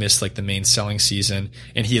they kind of missed like the main selling season,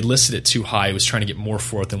 and he had listed it too high. He was trying to get more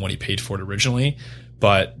for it than what he paid for it originally,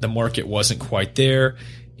 but the market wasn't quite there.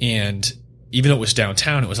 And even though it was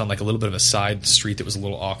downtown, it was on like a little bit of a side street that was a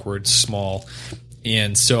little awkward, small.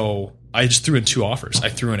 And so I just threw in two offers. I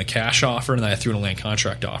threw in a cash offer, and then I threw in a land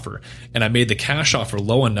contract offer. And I made the cash offer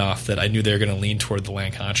low enough that I knew they were going to lean toward the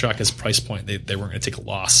land contract as a price point. They weren't going to take a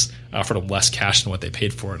loss. I offered them less cash than what they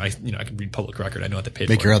paid for it. And I can read public record. I know what they paid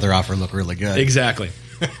for it. Make your other offer look really good. Exactly.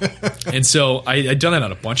 And so I'd done that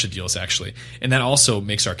on a bunch of deals, actually. And that also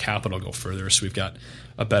makes our capital go further, so we've got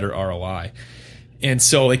a better ROI. And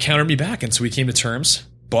so they countered me back, and so we came to terms,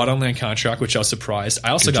 bought on land contract, which I was surprised.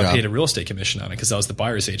 I also got paid a real estate commission on it because I was the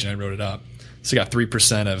buyer's agent. I wrote it up. So I got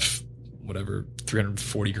 3% of whatever,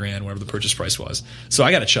 $340,000, whatever the purchase price was. So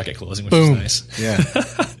I got a check at closing, which Boom. is nice. Yeah.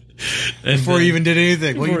 Before you even did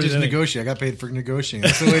anything. Well, you just negotiate. I got paid for negotiating.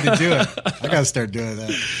 That's the way to do it. I got to start doing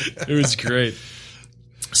that. It was great.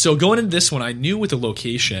 So going into this one, I knew with the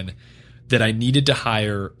location that I needed to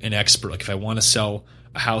hire an expert. Like if I want to sell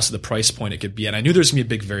a house at the price point it could be at, I knew there's going to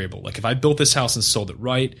be a big variable. Like if I built this house and sold it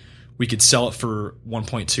right, we could sell it for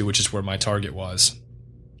 1.2, which is where my target was.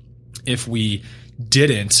 If we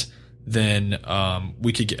didn't, then I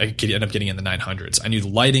could end up getting in the 900s. I knew the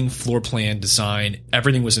lighting, floor plan, design,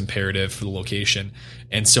 everything was imperative for the location.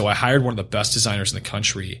 And so I hired one of the best designers in the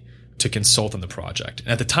country to consult on the project. And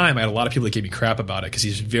at the time, I had a lot of people that gave me crap about it because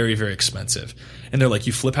he's very, very expensive. And they're like,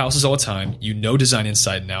 you flip houses all the time. You know design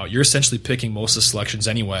inside and out. You're essentially picking most of the selections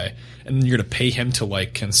anyway. And then you're going to pay him to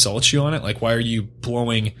like consult you on it. Like, why are you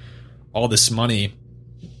blowing all this money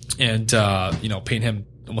and, paying him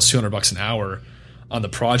almost $200 an hour on the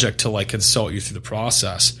project to like consult you through the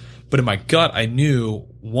process? But in my gut, I knew,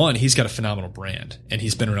 one, he's got a phenomenal brand and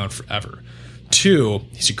he's been around forever. Two,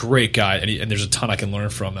 he's a great guy, and there's a ton I can learn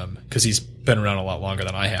from him because he's been around a lot longer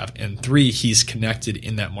than I have. And three, he's connected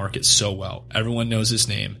in that market so well. Everyone knows his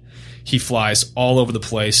name. He flies all over the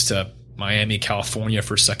place to Miami, California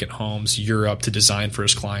for second homes, Europe to design for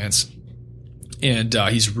his clients. And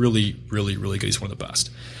he's really, really, really good. He's one of the best.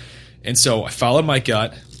 And so I followed my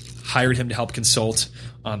gut, hired him to help consult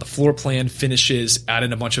on the floor plan, finishes,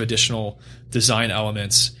 added a bunch of additional design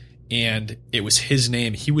elements. And it was his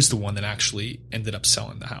name. He was the one that actually ended up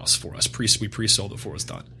selling the house for us. We pre-sold it before it was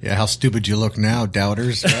done. Yeah, how stupid you look now,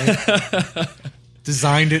 doubters, right?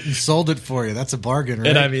 Designed it and sold it for you. That's a bargain, right?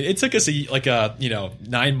 And I mean, it took us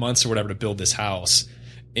 9 months or whatever to build this house.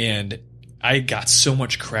 And I got so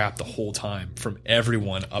much crap the whole time from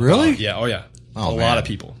everyone. Really? Yeah. Oh, yeah. Oh, a lot of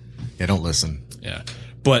people. Yeah, don't listen. Yeah.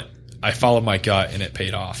 But I followed my gut and it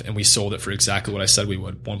paid off. And we sold it for exactly what I said we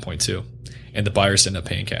would, 1.2. And the buyers ended up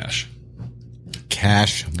paying cash.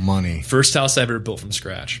 Cash money. First house I ever built from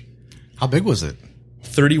scratch. How big was it?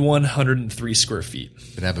 3,103 square feet.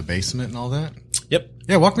 Did it have a basement and all that? Yep.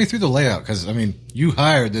 Yeah, walk me through the layout because, I mean, you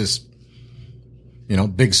hired this,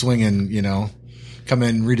 big swinging, come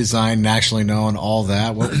in, redesign, nationally known, all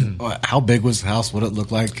that. How big was the house? What did it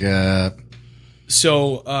look like?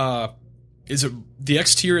 The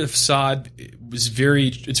exterior, the facade was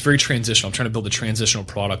very transitional. I'm trying to build a transitional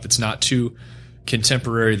product that's not too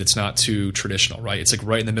contemporary, that's not too traditional, right? It's like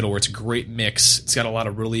right in the middle where it's a great mix. It's got a lot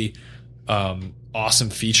of really awesome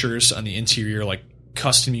features on the interior, like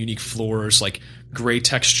custom unique floors, like gray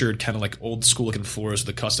textured, kind of like old school looking floors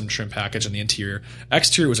with a custom trim package on the interior.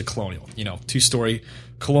 Exterior was a colonial, 2-story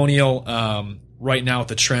colonial. Right now with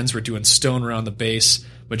the trends, we're doing stone around the base.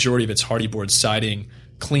 Majority of it's hardy board siding,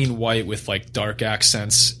 clean white with like dark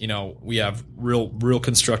accents. We have real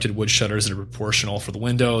constructed wood shutters that are proportional for the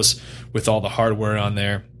windows with all the hardware on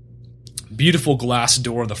there. Beautiful glass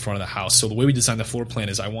door in the front of the house. So the way we designed the floor plan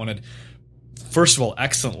is I wanted, first of all,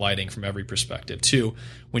 excellent lighting from every perspective. Two,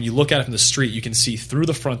 when you look at it from the street, you can see through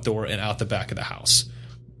the front door and out the back of the house.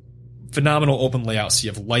 Phenomenal open layout. So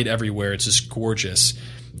you have light everywhere. It's just gorgeous.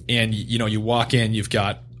 And you walk in, you've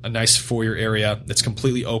got a nice foyer area that's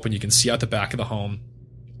completely open. You can see out the back of the home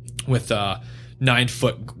with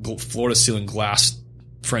 9-foot floor-to-ceiling glass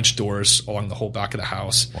French doors along the whole back of the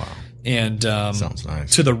house. Wow. And sounds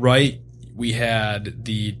nice. To the right, we had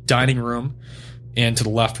the dining room, and to the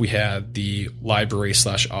left, we had the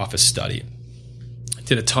library/office study.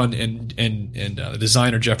 Did a ton, and the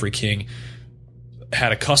designer, Jeffrey King,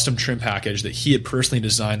 had a custom trim package that he had personally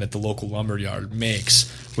designed that the local lumberyard makes,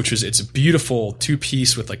 which was, it's a beautiful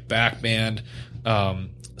 2-piece with like back band,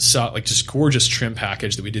 like just gorgeous trim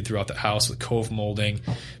package that we did throughout the house with cove molding.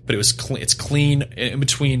 But it was it's clean in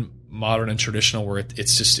between modern and traditional, where it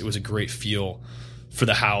was a great feel for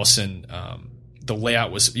the house. And the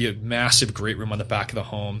layout was, you had massive great room on the back of the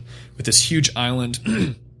home with this huge island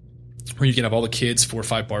where you can have all the kids, 4 or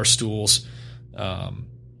 5 bar stools,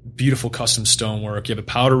 beautiful custom stonework. You have a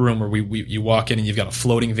powder room where you walk in and you've got a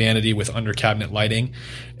floating vanity with under cabinet lighting,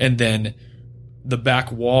 and then the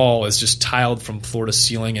back wall is just tiled from floor to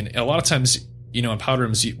ceiling. And a lot of times, in powder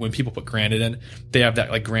rooms, when people put granite in, they have that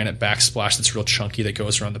like granite backsplash that's real chunky that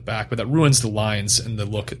goes around the back, but that ruins the lines and the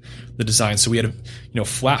look, the design. So we had a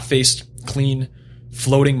flat faced, clean,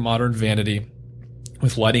 floating modern vanity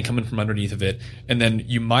with lighting coming from underneath of it. And then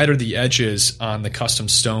you miter the edges on the custom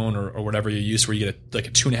stone or whatever you use, where you get a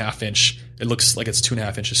 2.5 inch. It looks like it's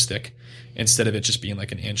 2.5 inches thick instead of it just being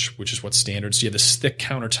like an inch, which is what's standard. So you have this thick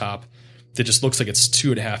countertop that just looks like it's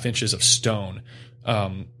 2.5 inches of stone,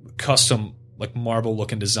 custom like marble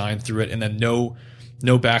looking design through it. And then no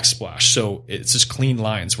backsplash. So it's just clean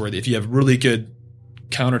lines where if you have really good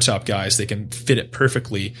countertop guys, they can fit it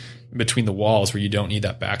perfectly between the walls where you don't need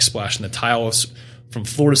that backsplash. And the tiles from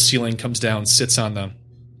floor to ceiling comes down, sits on the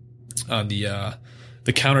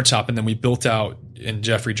countertop. And then we built out, and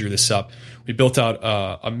Jeffrey drew this up, we built out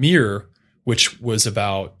a mirror, which was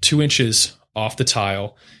about 2 inches off the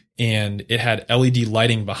tile, and it had LED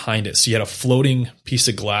lighting behind it. So you had a floating piece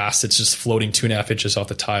of glass that's just floating 2.5 inches off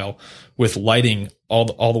the tile with lighting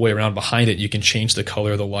all the way around behind it. You can change the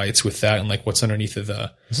color of the lights with that and like what's underneath of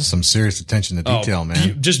the... This is some serious attention to detail,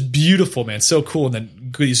 man. Just beautiful, man. So cool. And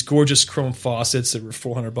then these gorgeous chrome faucets that were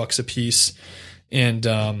 $400 a piece. And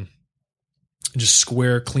just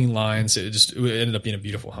square, clean lines. It ended up being a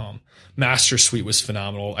beautiful home. Master suite was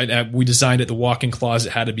phenomenal. We designed it. The walk-in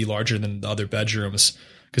closet had to be larger than the other bedrooms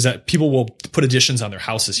because people will put additions on their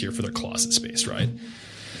houses here for their closet space, right?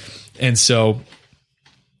 And so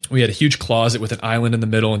we had a huge closet with an island in the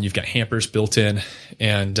middle, and you've got hampers built in,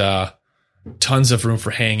 and tons of room for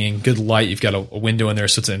hanging, good light. You've got a window in there,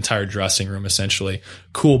 so it's an entire dressing room, essentially.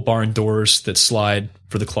 Cool barn doors that slide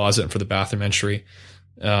for the closet and for the bathroom entry.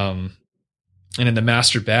 And in the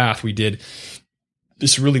master bath, we did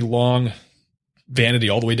this really long vanity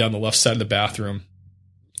all the way down the left side of the bathroom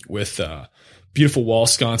with beautiful wall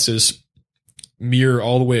sconces, mirror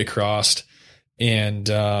all the way across, and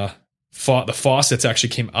the faucets actually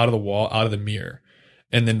came out of the wall, out of the mirror.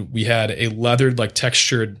 And then we had a leathered, like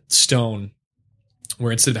textured stone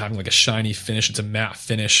where instead of having like a shiny finish, it's a matte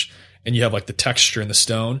finish, and you have like the texture in the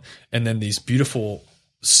stone. And then these beautiful,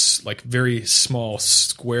 like very small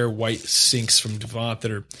square white sinks from Devant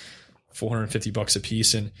that are $450 a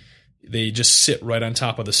piece. And they just sit right on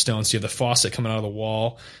top of the stone. So you have the faucet coming out of the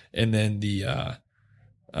wall, and then the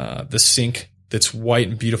sink that's white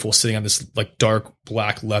and beautiful sitting on this like dark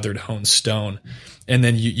black leathered honed stone. And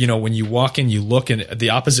then you know, when you walk in, you look, and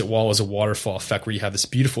the opposite wall is a waterfall effect where you have this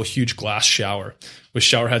beautiful, huge glass shower with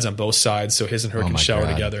shower heads on both sides. So his and her can shower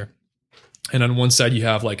together. And on one side you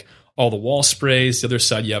have like all the wall sprays. The other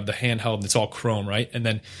side you have the handheld, and it's all chrome, right? And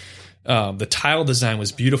then the tile design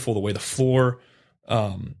was beautiful. The way the floor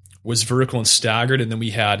was vertical and staggered. And then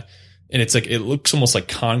we had, and it's like, it looks almost like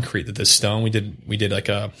concrete, that this stone, we did like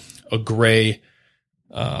a gray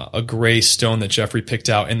stone that Jeffrey picked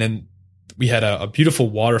out. And then we had a beautiful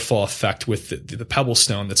waterfall effect with the pebble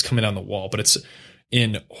stone that's coming down the wall, but it's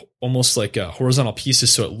in almost like horizontal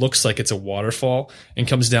pieces. So it looks like it's a waterfall and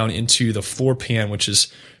comes down into the floor pan, which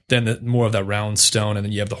is then more of that round stone. And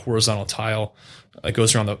then you have the horizontal tile that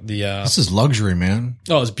goes around this is luxury, man.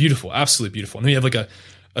 Oh, it's beautiful. Absolutely beautiful. And then you have like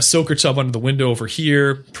a soaker tub under the window over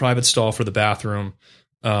here, private stall for the bathroom.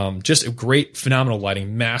 Just a great, phenomenal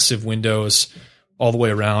lighting, massive windows all the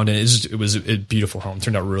way around. And it was a beautiful home. It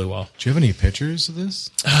turned out really well. Do you have any pictures of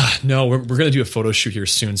this? No, we're going to do a photo shoot here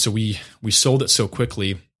soon. So we sold it so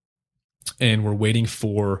quickly, and we're waiting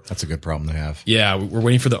for. That's a good problem to have. Yeah. We're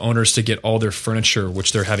waiting for the owners to get all their furniture,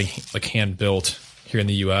 which they're having like hand built here in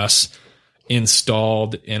the US,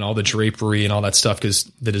 installed, and all the drapery and all that stuff, because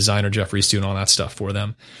the designer Jeffrey's doing all that stuff for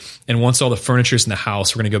them. And once all the furniture's in the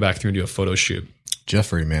house, we're going to go back through and do a photo shoot.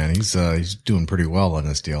 Jeffrey, man, he's doing pretty well on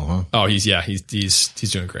this deal, huh? Oh, he's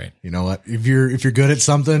doing great. You know what? If you're good at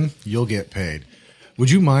something, you'll get paid. Would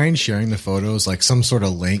you mind sharing the photos, like some sort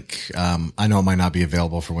of link? I know it might not be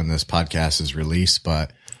available for when this podcast is released,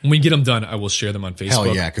 but when we get them done, I will share them on Facebook.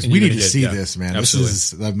 Hell yeah, because we need to see this, man. Absolutely.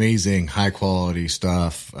 This is amazing, high quality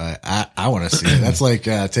stuff. I want to see it. That's like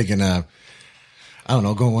taking I don't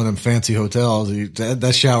know, going to one of them fancy hotels.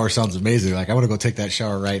 That shower sounds amazing. Like, I want to go take that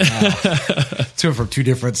shower right now. Two from two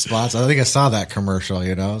different spots. I think I saw that commercial,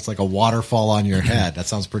 you know. It's like a waterfall on your head. That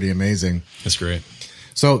sounds pretty amazing. That's great.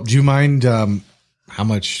 So do you mind how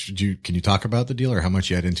much can you talk about the deal, or how much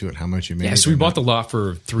you had into it, how much you made? Yeah, so we bought the lot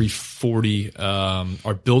for $340.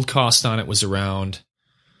 Our build cost on it was around,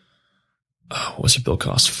 what was the build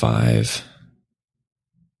cost?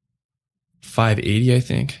 $580, I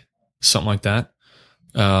think. Something like that.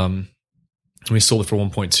 We sold it for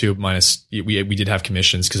 1.2 minus we did have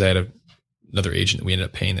commissions because I had another agent that we ended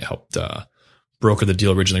up paying that helped broker the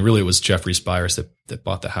deal originally. Really, it was Jeffrey's buyers that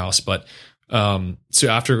bought the house. But so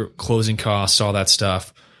after closing costs, all that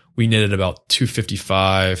stuff, we netted about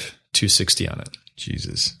 $255, $260 on it.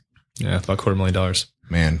 Jesus. Yeah, about $250,000.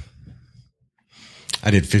 Man.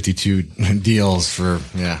 I did 52 deals for,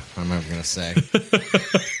 I'm not going to say.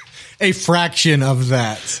 A fraction of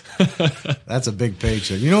that. That's a big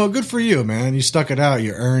paycheck. You know, good for you, man. You stuck it out.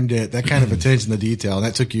 You earned it. That kind of attention to detail.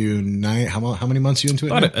 That took you how many months you into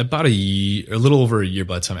it? About a year, a little over a year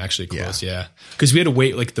by the time I actually closed. Yeah. Because we had to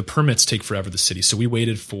wait, like the permits take forever, the city. So we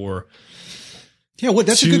waited for. Yeah.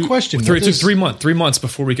 That's a good question. It took 3 months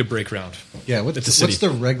before we could break ground. Yeah. What's the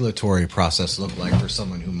regulatory process look like for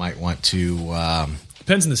someone who might want to,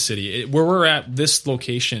 depends on the city. Where we're at, this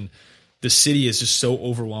location, the city is just so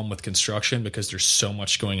overwhelmed with construction because there's so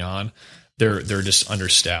much going on. They're just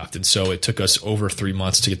understaffed. And so it took us over 3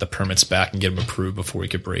 months to get the permits back and get them approved before we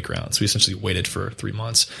could break ground. So we essentially waited for 3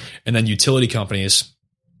 months. And then utility companies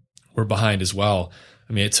were behind as well.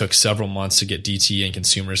 I mean, it took several months to get DTE and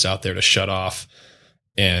consumers out there to shut off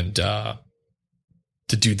and to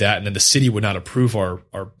do that. And then the city would not approve our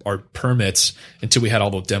permits until we had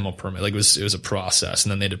all the demo permit. Like it was a process,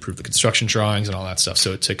 and then they'd approve the construction drawings and all that stuff.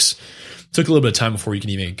 So it took a little bit of time before you can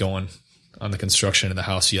even get going on the construction of the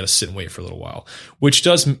house, you got to sit and wait for a little while, which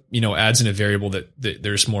does, adds in a variable that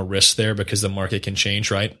there's more risk there because the market can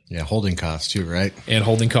change, right? Yeah. Holding costs too, right? And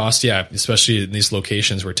holding costs. Yeah. Especially in these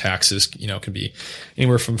locations where taxes, can be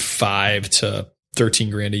anywhere from $5 to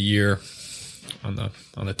 $13,000 a year on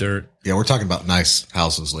the dirt. Yeah. We're talking about nice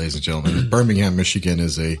houses, ladies and gentlemen. Birmingham, Michigan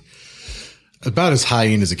is about as high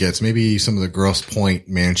end as it gets. Maybe some of the Grosse Pointe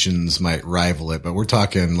mansions might rival it, but we're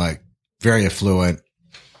talking like very affluent,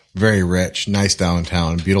 very rich, nice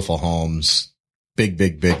downtown, beautiful homes, big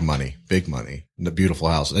money, and a beautiful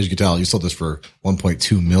house. As you can tell, you sold this for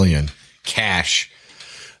 $1.2 million cash.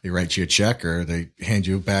 They write you a check or they hand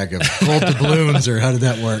you a bag of gold doubloons, or how did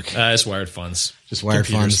that work? It's wired funds. Just wired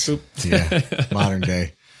Computers. funds. Yeah. Modern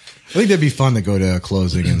day. I think that'd be fun to go to a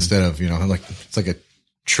closing instead of, like, it's like a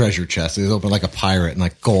treasure chest. It's open like a pirate and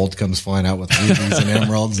like gold comes flying out with rubies and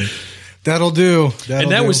emeralds. And that'll do.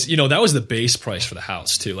 Was the base price for the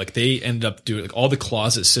house too. Like they ended up doing like all the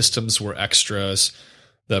closet systems were extras.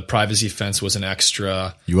 The privacy fence was an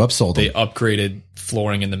extra. You upsold them. They upgraded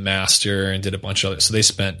flooring in the master and did a bunch of other. So they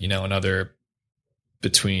spent, another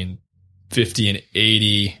between 50 and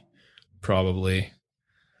 80 probably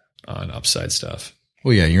on upside stuff.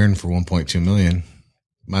 Well, yeah, you're in for $1.2 million.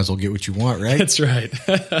 Might as well get what you want, right? That's right.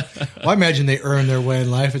 Well, I imagine they earn their way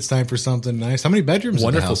in life. It's time for something nice. How many bedrooms?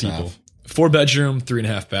 Wonderful does the house people. have? 4-bedroom,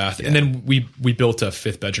 3.5-bath. Yeah. And then we built a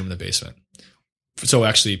 5th bedroom in the basement. So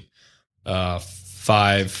actually,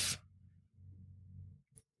 5,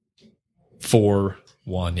 4,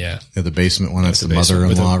 1. Yeah. Yeah, the basement one. That's the basement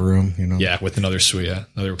mother-in-law room, Yeah. With another suite. Yeah.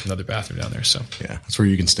 Another bathroom down there. So yeah, that's where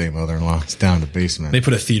you can stay, mother-in-law. It's down in the basement. they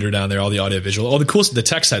put a theater down there, all the audio visual, all the cool. The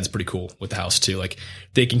tech side's pretty cool with the house too. Like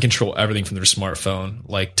they can control everything from their smartphone,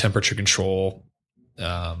 like temperature control.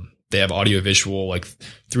 They have audio visual, like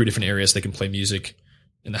 3 different areas they can play music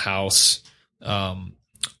in the house. And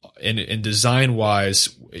design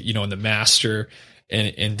wise, in the master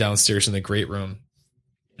and downstairs in the great room,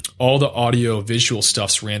 all the audio visual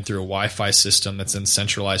stuff's ran through a Wi-Fi system that's then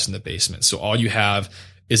centralized in the basement. So all you have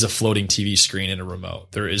is a floating TV screen and a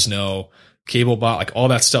remote. There is no cable box, like all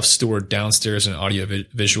that stuff's stored downstairs in an audio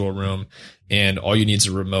visual room. And all you need is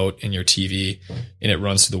a remote and your TV, and it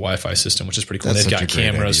runs through the Wi-Fi system, which is pretty cool. They've got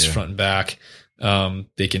cameras front and back.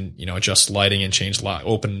 They can, adjust lighting and change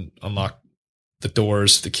unlock the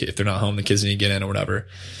doors. If they're not home, the kids need to get in or whatever,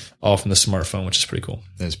 all from the smartphone, which is pretty cool.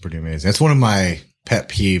 That's pretty amazing. That's one of my pet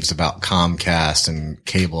peeves about Comcast and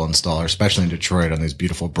cable installers, especially in Detroit on these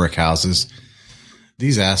beautiful brick houses.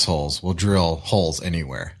 These assholes will drill holes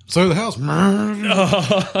anywhere. So the house,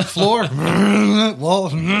 floor,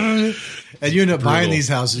 walls, and you end up buying these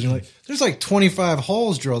houses. And you're like, there's like 25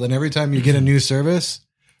 holes drilled, and every time you get a new service,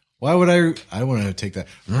 why would I want to take that?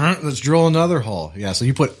 Let's drill another hole. Yeah, so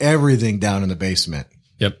you put everything down in the basement.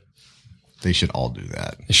 Yep, they should all do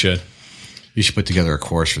that. They should. You should put together a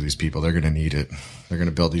course for these people. They're going to need it. They're going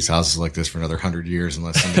to build these houses like this for another 100 years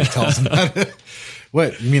unless somebody tells them about it.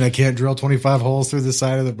 What, you mean I can't drill 25 holes through the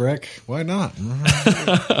side of the brick? Why not?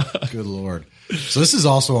 Good Lord. So this is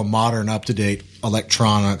also a modern, up-to-date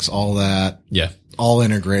electronics, all that. Yeah. All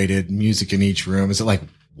integrated, music in each room. Is it like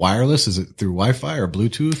wireless? Is it through Wi-Fi or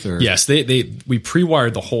Bluetooth? Or Yes, we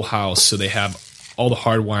pre-wired the whole house, so they have all the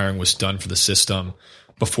hard wiring was done for the system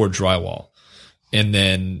before drywall. And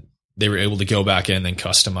then they were able to go back in and then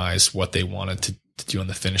customize what they wanted to do on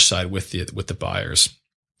the finish side with the buyers.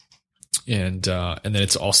 And then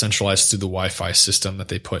it's all centralized through the Wi-Fi system that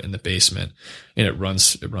they put in the basement, and it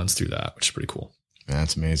runs through that, which is pretty cool.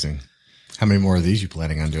 That's amazing. How many more of these you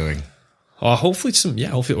planning on doing? Hopefully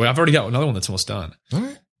hopefully I've already got another one that's almost done. All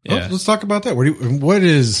right. Yeah. Well, let's talk about that. What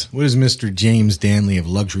is Mr. James Danley of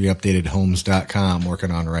LuxuryUpdatedHomes.com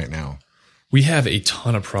working on right now? We have a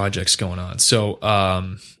ton of projects going on. So,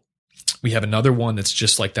 we have another one that's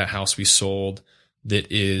just like that house we sold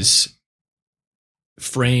that is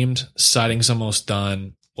framed, siding's almost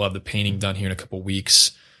done. We'll have the painting done here in a couple of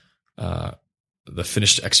weeks. The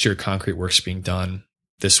finished exterior concrete work's being done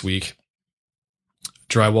this week.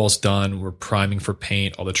 Drywall's done. We're priming for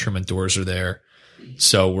paint. All the trim and doors are there.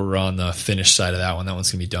 So we're on the finished side of that one. That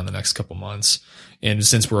one's going to be done the next couple months. And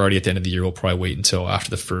since we're already at the end of the year, we'll probably wait until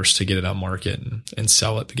after the 1st to get it on market and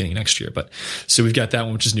sell it beginning of next year. But so we've got that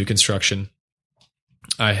one, which is new construction.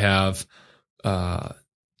 I have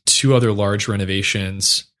 2 other large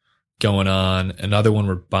renovations going on. Another one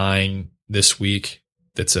we're buying this week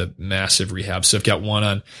that's a massive rehab. So I've got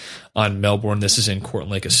one on Melbourne. This is in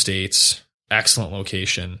Cortland Lake Estates. Excellent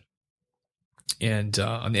location. And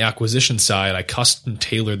on the acquisition side, I custom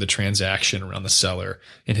tailored the transaction around the seller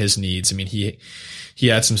and his needs. I mean, he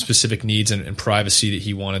had some specific needs and privacy that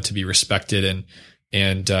he wanted to be respected.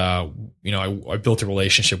 And, I built a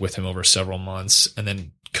relationship with him over several months and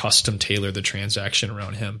then custom tailored the transaction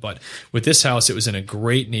around him. But with this house, it was in a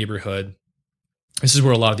great neighborhood. This is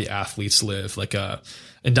where a lot of the athletes live. Like,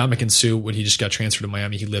 and Dominic Sue, when he just got transferred to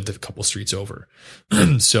Miami, he lived a couple streets over.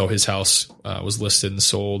 So his house was listed and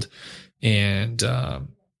sold. And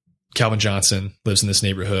Calvin Johnson lives in this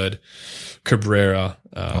neighborhood. Cabrera.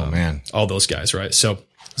 Oh, man. All those guys, right? So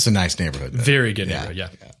it's a nice neighborhood. Though. Very good neighborhood, yeah.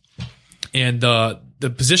 And the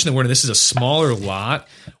position that we're in, this is a smaller lot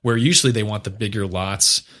where usually they want the bigger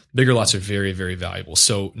lots. Bigger lots are very, very valuable.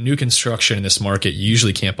 So new construction in this market, you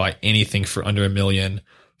usually can't buy anything for under $1 million,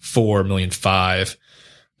 $4 million, $5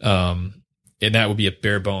 million. And that would be a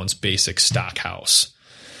bare bones basic stock house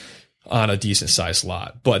on a decent sized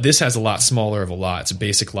lot. But this has a lot smaller of a lot. It's a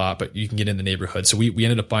basic lot, but you can get in the neighborhood. So we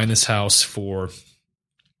ended up buying this house for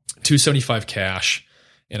 $275 cash.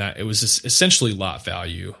 And it was essentially lot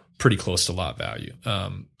value, pretty close to lot value,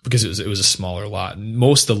 because it was a smaller lot.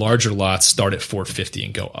 Most of the larger lots start at $450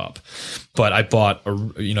 and go up. But I bought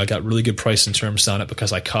I got really good price and terms on it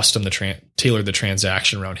because I custom tailored the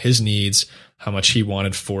transaction around his needs, how much he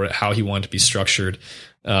wanted for it, how he wanted to be structured,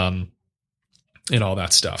 and all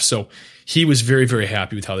that stuff. So he was very, very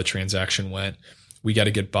happy with how the transaction went. We got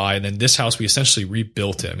a good buy. And then this house, we essentially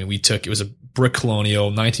rebuilt it. I mean, it was a brick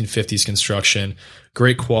colonial, 1950s construction,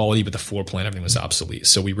 great quality, but the floor plan, everything was obsolete.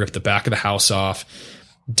 So we ripped the back of the house off,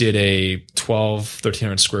 did a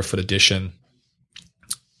 1,300 square foot addition,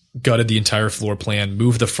 gutted the entire floor plan,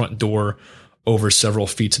 moved the front door over several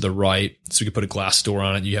feet to the right so we could put a glass door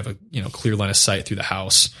on it. You have a clear line of sight through the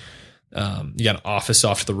house. You got an office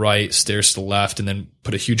off to the right, stairs to the left, and then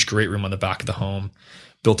put a huge great room on the back of the home.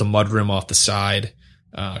 Built a mud room off the side,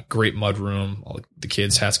 great mud room, all the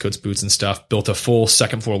kids, hats, coats, boots, and stuff. Built a full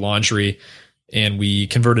second floor laundry, and we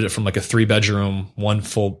converted it from like a 3-bedroom,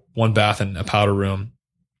 one bath and a powder room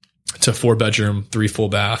to 4-bedroom, 3 full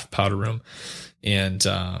bath powder room. And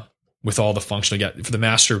with all the function, you got for the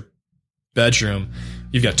master bedroom,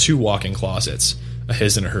 you've got 2 walk-in closets, a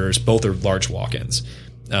his and a hers. Both are large walk-ins.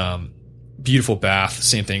 Beautiful bath,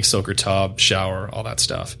 same thing, soaker tub, shower, all that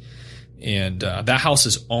stuff. And that house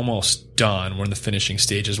is almost done. We're in the finishing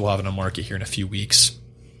stages. We'll have it on market here in a few weeks.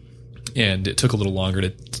 And it took a little longer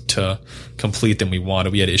to complete than we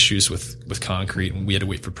wanted. We had issues with concrete, and we had to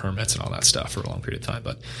wait for permits and all that stuff for a long period of time.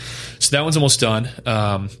 But so that one's almost done.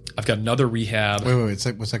 I've got another rehab. Wait. What's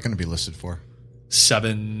that going to be listed for?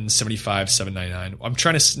 $775, $799. I'm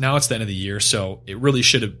trying to, now it's the end of the year, so it really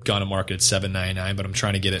should have gone to market at $799, but I'm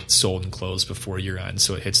trying to get it sold and closed before year end,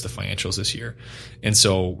 so it hits the financials this year. And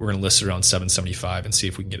so we're going to list it around $775 and see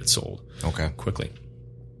if we can get it sold quickly.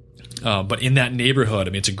 But in that neighborhood,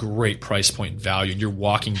 I mean, it's a great price point and value, and you're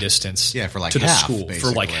walking distance for like to the half, school basically.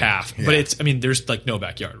 for like half. Yeah. But there's like no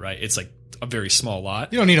backyard, right? It's like a very small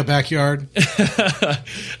lot. You don't need a backyard. I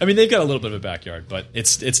mean, they've got a little bit of a backyard, but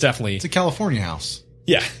it's definitely... It's a California house.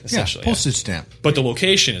 Yeah, essentially. Postage stamp. But the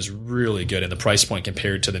location is really good, and the price point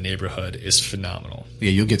compared to the neighborhood is phenomenal. Yeah,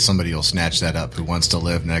 you'll get somebody who'll snatch that up who wants to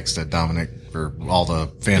live next to Dominic for all the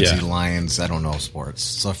fancy Lions. I don't know sports.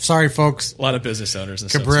 So sorry, folks. A lot of business owners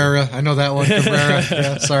and Cabrera. I know that one. Cabrera.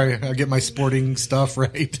 Yeah, sorry. I get my sporting stuff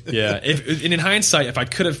right. Yeah. And in hindsight, if I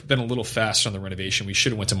could have been a little faster on the renovation, we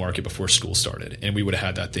should have went to market before school started, and we would have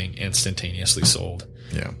had that thing instantaneously sold.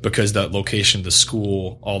 Yeah. Because the location, the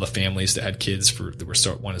school, all the families that had kids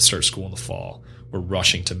that wanted to start school in the fall were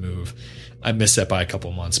rushing to move. I missed that by a couple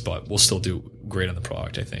of months, but we'll still do great on the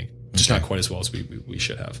product, I think. Just not quite as well as we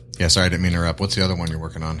should have. Yeah, sorry, I didn't mean to interrupt. What's the other one you're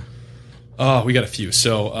working on? Oh, we got a few.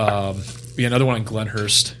 So we got another one in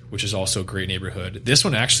Glenhurst, which is also a great neighborhood. This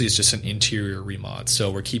one actually is just an interior remod.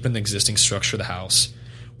 So we're keeping the existing structure of the house.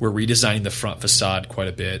 We're redesigning the front facade quite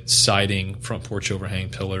a bit, siding, front porch overhang,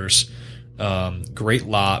 pillars. Great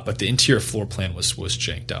lot, but the interior floor plan was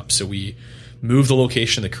janked up. So we moved the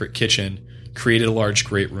location of the kitchen, created a large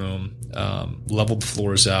great room, leveled the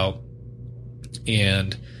floors out,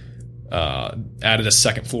 and added a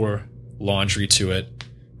second floor laundry to it.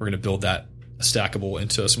 We're going to build that stackable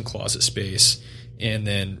into some closet space, and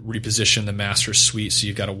then reposition the master suite so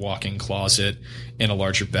you've got a walk-in closet and a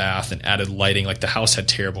larger bath, and added lighting. Like the house had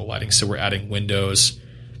terrible lighting, so we're adding windows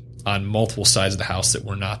on multiple sides of the house that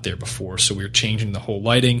were not there before. So we were changing the whole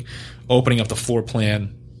lighting, opening up the floor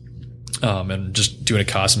plan, and just doing a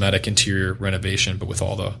cosmetic interior renovation, but with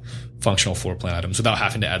all the functional floor plan items without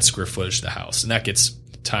having to add square footage to the house. And that gets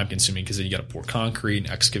time consuming because then you got to pour concrete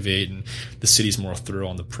and excavate, and the city's more thorough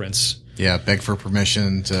on the prints. Yeah, beg for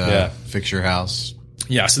permission to fix your house.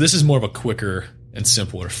 Yeah, so this is more of a quicker and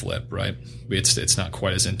simpler flip, right? It's not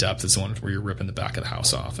quite as in depth as the one where you're ripping the back of the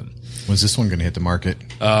house off. And when's this one going to hit the market?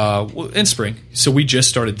 Well, in spring. So we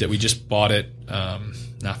just bought it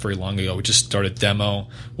not very long ago. We just started demo.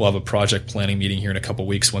 We'll have a project planning meeting here in a couple of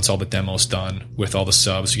weeks once all the demo's done with all the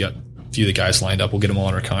subs. We got a few of the guys lined up. We'll get them all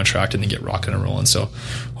under contract and then get rocking and rolling. So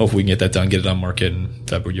hopefully we can get that done, get it on market in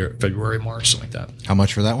February, March, something like that. How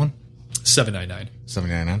much for that one? $799.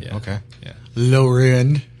 $799. Yeah. Okay. Yeah. Lower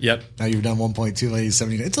end. Yep. Now you've done 1.2, like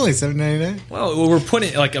 $79. It's only $799. Well,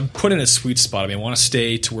 I'm putting a sweet spot. I mean, I want to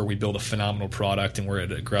stay to where we build a phenomenal product and we're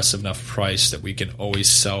at an aggressive enough price that we can always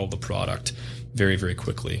sell the product very, very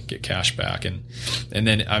quickly, get cash back. And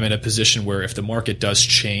then I'm in a position where if the market does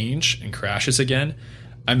change and crashes again,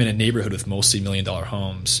 I'm in a neighborhood with mostly $1 million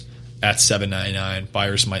homes at $799.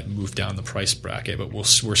 Buyers might move down the price bracket, but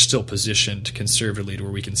we're still positioned conservatively to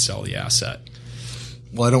where we can sell the asset.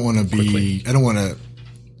 Well, I don't want to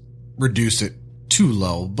reduce it too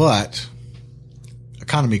low, but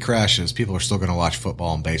economy crashes, people are still going to watch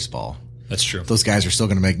football and baseball. That's true. Those guys are still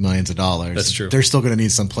going to make millions of dollars. That's true. They're still going to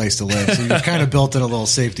need some place to live. So you've kind of built in a little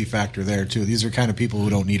safety factor there too. These are kind of people who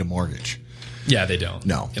don't need a mortgage. Yeah, they don't.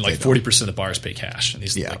 No. And like 40% of the buyers pay cash. And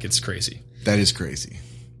it's crazy. That is crazy.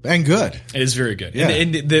 And good. It is very good. Yeah.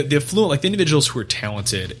 And the affluent, like the individuals who are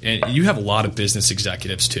talented, and you have a lot of business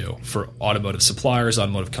executives too, for automotive suppliers,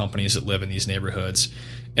 automotive companies that live in these neighborhoods.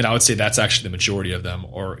 And I would say that's actually the majority of them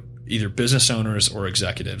are either business owners or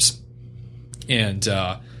executives. And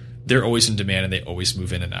they're always in demand and they always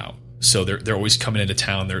move in and out. So they're always coming into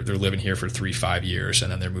town. They're living here for 3-5 years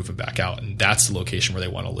and then they're moving back out. And that's the location where they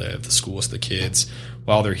want to live, the schools, the kids,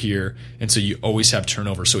 while they're here. And so you always have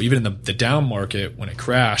turnover. So even in the down market, when it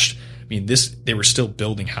crashed, I mean, they were still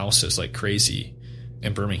building houses like crazy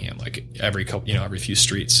in Birmingham, like every few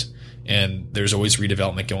streets. And there's always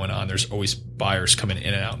redevelopment going on. There's always buyers coming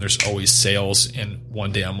in and out. And there's always sales in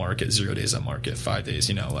 1 day on market, 0 days on market, 5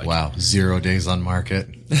 days, wow, 0 days on market.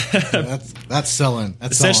 That's selling.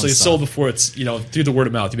 That's essentially selling it's sold before it's, through the word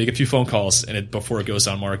of mouth. You make a few phone calls and before it goes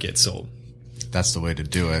on market, it's sold. That's the way to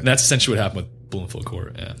do it. And that's essentially what happened with Bloomfield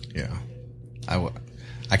Court. Yeah. Yeah.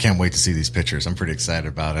 I can't wait to see these pictures. I'm pretty excited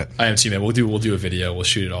about it. I am too, man. We'll do a video. We'll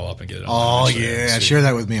shoot it all up and get it on. Oh, yeah. Share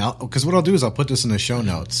that with me. Because what I'll do is I'll put this in the show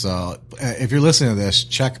notes. So if you're listening to this,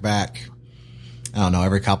 check back, I don't know,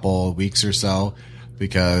 every couple of weeks or so.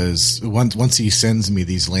 Because once he sends me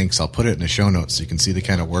these links, I'll put it in the show notes so you can see the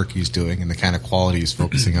kind of work he's doing and the kind of quality he's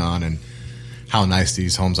focusing on and how nice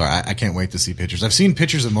these homes are. I can't wait to see pictures. I've seen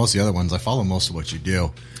pictures of most of the other ones. I follow most of what you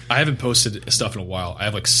do. I haven't posted stuff in a while. I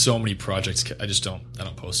have like so many projects. I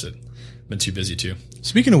don't post it. I've been too busy too.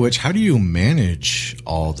 Speaking of which, how do you manage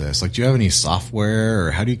all this? Like, do you have any software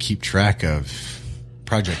or how do you keep track of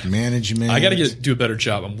project management? I got to do a better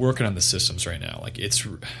job. I'm working on the systems right now.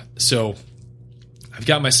 So I've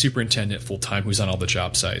got my superintendent full time who's on all the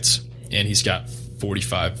job sites and he's got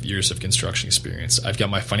 45 years of construction experience. I've got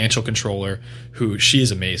my financial controller she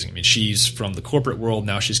is amazing. I mean, she's from the corporate world.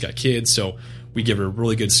 Now she's got kids. So we give her a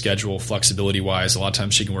really good schedule, flexibility wise. A lot of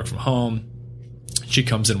times she can work from home. She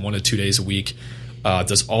comes in 1 to 2 days a week,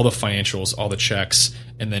 does all the financials, all the checks,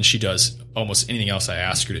 and then she does almost anything else I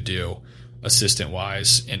ask her to do, assistant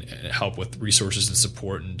wise, and help with resources and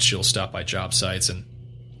support. And she'll stop by job sites and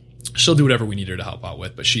she'll do whatever we need her to help out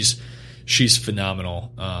with. But she's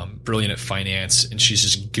phenomenal, brilliant at finance, and she's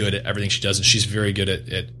just good at everything she does. And she's very good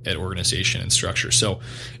at organization and structure. So,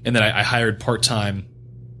 and then I hired part-time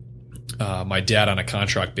my dad on a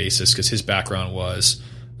contract basis because his background was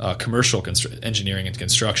commercial engineering and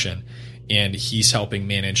construction, and he's helping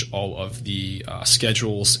manage all of the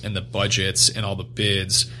schedules and the budgets and all the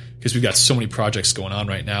bids because we've got so many projects going on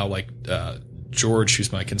right now. Like George,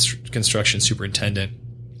 who's my construction superintendent,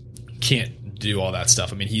 can't do all that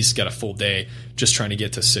stuff. I mean, he's got a full day just trying to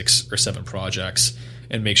get to 6 or 7 projects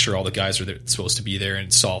and make sure all the guys are supposed to be there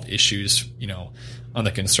and solve issues, on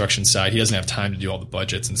the construction side. He doesn't have time to do all the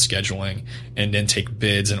budgets and scheduling and then take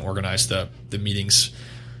bids and organize the meetings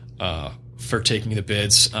for taking the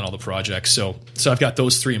bids on all the projects. So I've got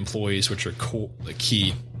those 3 employees, which are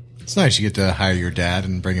key. It's nice you get to hire your dad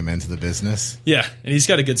and bring him into the business. Yeah, and he's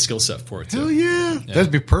got a good skill set for it too. Hell yeah.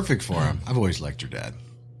 That'd be perfect for him. I've always liked your dad.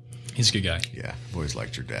 He's a good guy. Yeah, I've always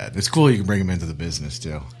liked your dad. It's cool you can bring him into the business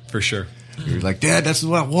too. For sure. You're like, Dad, that's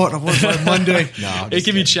what I want. I want my Monday. No, it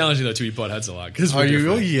can be challenging though to be butt heads a lot. Are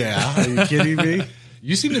you? Oh yeah. Are you kidding me?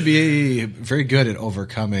 You seem to be very good at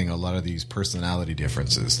overcoming a lot of these personality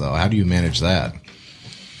differences, though. How do you manage that?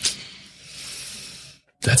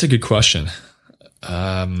 That's a good question.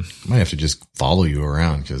 I might have to just follow you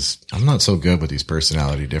around because I'm not so good with these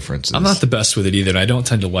personality differences. I'm not the best with it either. And I don't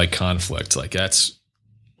tend to like conflict. Like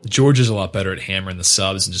George is a lot better at hammering the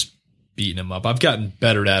subs and just beating them up. I've gotten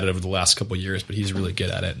better at it over the last couple of years, but he's really good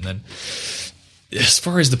at it. And then as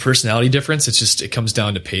far as the personality difference, it comes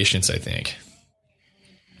down to patience, I think,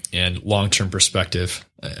 and long-term perspective.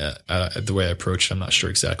 The way I approach it, I'm not sure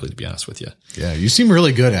exactly, to be honest with you. Yeah, you seem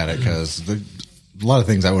really good at it, because a lot of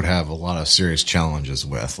things I would have a lot of serious challenges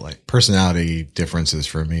with, like personality differences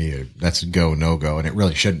for me. That's a go, no go, and it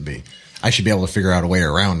really shouldn't be. I should be able to figure out a way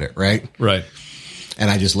around it, right? Right. And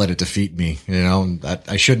I just let it defeat me, and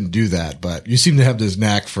I shouldn't do that. But you seem to have this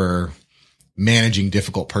knack for managing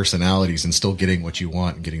difficult personalities and still getting what you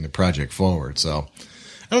want and getting the project forward. So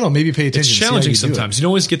I don't know, maybe pay attention. It's challenging sometimes. You don't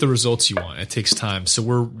always get the results you want. It takes time. So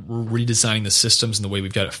we're redesigning the systems and the way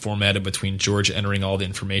we've got it formatted, between George entering all the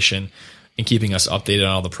information and keeping us updated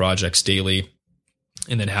on all the projects daily,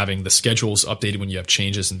 and then having the schedules updated when you have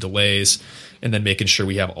changes and delays, and then making sure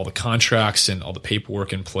we have all the contracts and all the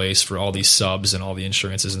paperwork in place for all these subs and all the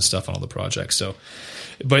insurances and stuff on all the projects. So,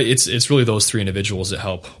 but it's really those three individuals that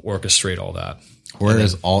help orchestrate all that. Where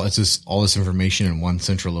is all this information in one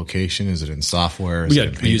central location? Is it in software? We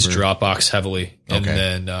use Dropbox heavily. And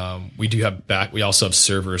then we also have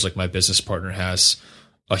servers. Like my business partner has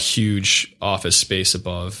a huge office space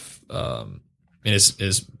above in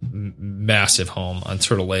his massive home on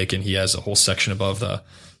Turtle Lake, and he has a whole section above the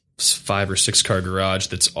 5 or 6 car garage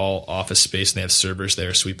that's all office space, and they have servers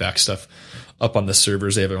there. So we back stuff up on the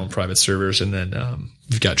servers. They have their own private servers, and then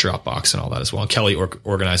we've got Dropbox and all that as well. And Kelly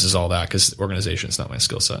organizes all that, because organization is not my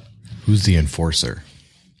skill set. Who's the enforcer?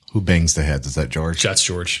 Who bangs the heads? Is that George? That's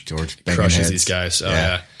George. George crushes heads. These guys. Oh,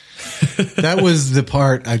 yeah. That was the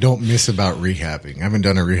part I don't miss about rehabbing. I haven't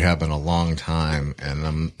done a rehab in a long time,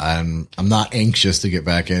 and I'm not anxious to get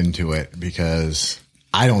back into it, because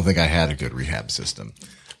I don't think I had a good rehab system.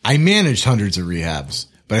 I managed hundreds of rehabs,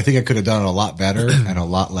 but I think I could have done it a lot better and a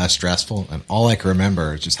lot less stressful. And all I can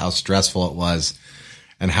remember is just how stressful it was,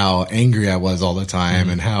 and how angry I was all the time,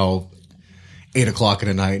 and how 8 o'clock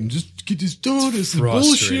at night and just get this done. It's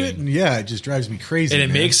bullshit. And yeah, it just drives me crazy. And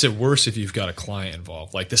it makes it worse if you've got a client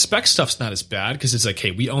involved. Like the spec stuff's not as bad, because it's like,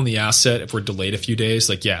 hey, we own the asset. If we're delayed a few days,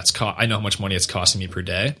 like, yeah, I know how much money it's costing me per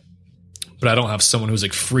day, but I don't have someone who's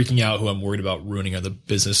like freaking out, who I'm worried about ruining the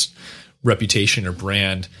business reputation or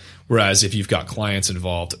brand. Whereas if you've got clients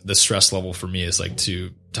involved, the stress level for me is like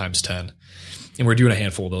 2 times 10. And we're doing a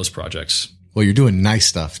handful of those projects. Well, you're doing nice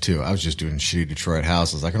stuff too. I was just doing shitty Detroit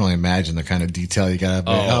houses. I can only imagine the kind of detail you got.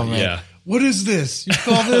 Oh man. Yeah. What is this? You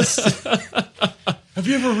call this? Have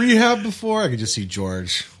you ever rehabbed before? I could just see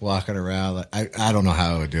George walking around. I don't know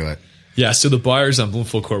how I would do it. Yeah. So the buyers on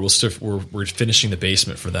Bloomfield Court, we're finishing the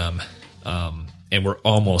basement for them. And we're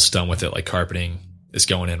almost done with it. Like carpeting is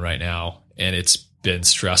going in right now, and it's been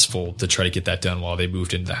stressful to try to get that done while they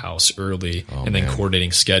moved into the house early, and then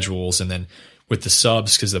coordinating schedules. And then with the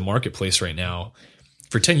subs, because the marketplace right now,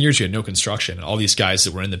 for 10 years, you had no construction, and all these guys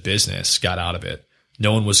that were in the business got out of it.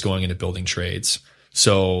 No one was going into building trades.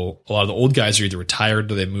 So a lot of the old guys are either retired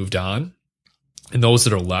or they moved on. And those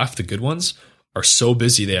that are left, the good ones, are so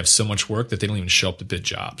busy. They have so much work that they don't even show up to bid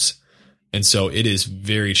jobs. And so it is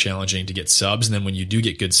very challenging to get subs. And then when you do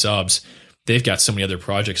get good subs, they've got so many other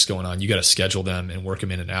projects going on. You got to schedule them and work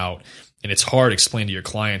them in and out. And it's hard to explain to your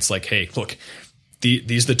clients, like, hey, look,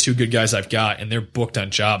 these are the 2 good guys I've got, and they're booked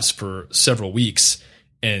on jobs for several weeks,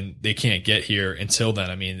 and they can't get here until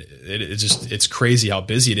then. I mean, it's crazy how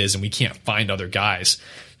busy it is, and we can't find other guys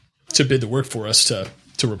to bid the work for us to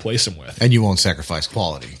replace them with. And you won't sacrifice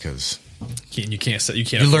quality, because you can't.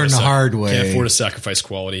 You learn the hard way. Can't afford to sacrifice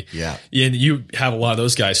quality. Yeah. And you have a lot of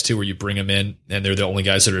those guys too, where you bring them in and they're the only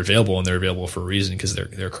guys that are available, and they're available for a reason, because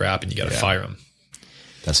they're crap, and you got to fire them.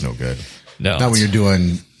 That's no good. No, not when you're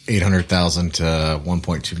doing $800,000 to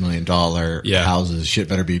 $1.2 million houses. Shit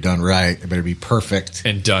better be done right. It better be perfect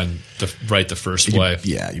and done right the first way.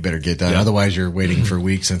 Yeah, you better get done. Yeah. Otherwise, you're waiting for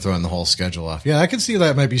weeks and throwing the whole schedule off. Yeah, I can see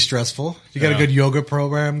that might be stressful. You got a good yoga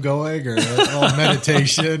program going, or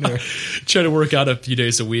meditation, or try to work out a few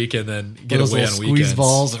days a week and then get away on weekends. Squeeze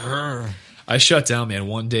balls. I shut down, man.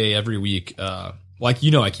 One day every week. I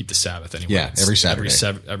keep the Sabbath anyway. Yeah, every Saturday,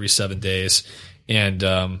 every 7 days, and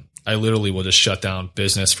I literally will just shut down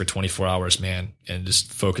business for 24 hours, man, and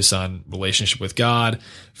just focus on relationship with God,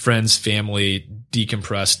 friends, family,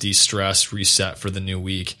 decompress, de-stress, reset for the new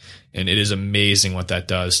week. And it is amazing what that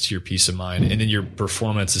does to your peace of mind. And then your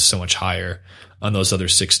performance is so much higher on those other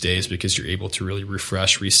 6 days, because you're able to really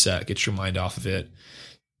refresh, reset, get your mind off of it,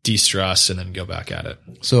 de-stress, and then go back at it.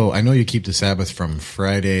 So I know you keep the Sabbath from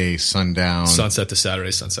Friday sundown. Sunset to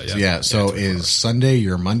Saturday sunset, yeah. Yeah, so is Sunday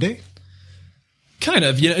your Monday? Kind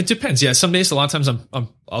of, yeah. It depends. Yeah, some days, a lot of times,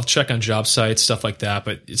 I'll check on job sites, stuff like that.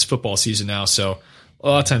 But it's football season now, so a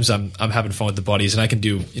lot of times I'm having fun with the buddies, and I can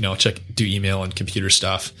do email and computer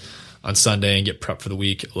stuff on Sunday and get prepped for the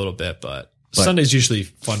week a little bit. But Sunday's usually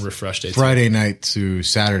fun refresh day. Friday night to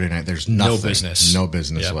Saturday night, there's nothing. No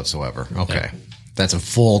business whatsoever. Okay. Yep. That's a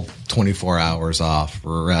full 24 hours off.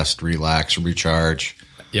 Rest, relax, recharge.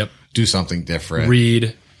 Yep. Do something different.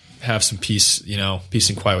 Read. Have some peace, peace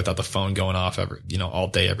and quiet without the phone going off all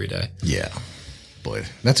day, every day. Yeah. Boy,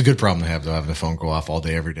 that's a good problem to have, though, having the phone go off all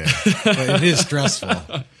day, every day. But it is stressful.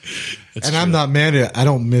 And true. I'm not mad at it. I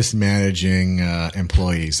don't miss managing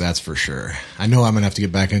employees, that's for sure. I know I'm going to have to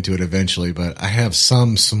get back into it eventually, but I have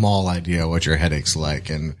some small idea what your headache's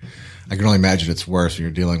like. And I can only imagine it's worse when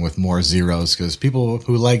you're dealing with more zeros, because people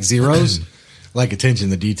who like zeros like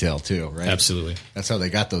attention to detail, too, right? Absolutely. That's how they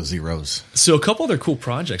got those zeros. So a couple other cool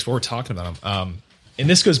projects while we're talking about them. And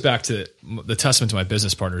this goes back to the testament to my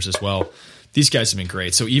business partners as well. These guys have been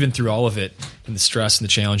great. So even through all of it and the stress and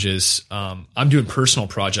the challenges, I'm doing personal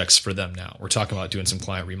projects for them now. We're talking about doing some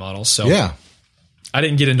client remodels. So yeah, I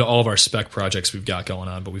didn't get into all of our spec projects we've got going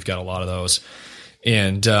on, but we've got a lot of those.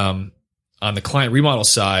 And on the client remodel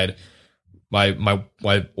side, my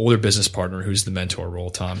older business partner, who's the mentor role,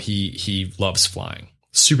 Tom, he loves flying,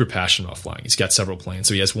 super passionate about flying. He's got several planes.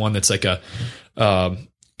 So he has one that's like a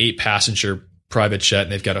 8-passenger private jet,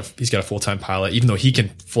 and he's got a full-time pilot. Even though he can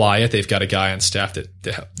fly it, they've got a guy on staff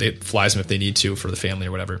that flies him if they need to for the family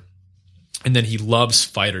or whatever. And then he loves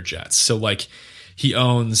fighter jets. So like he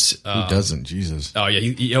owns who doesn't? Jesus. Oh yeah,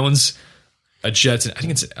 he owns a jet. I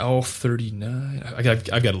think it's an L-39.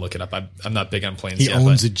 I've got to look it up. I'm not big on planes. He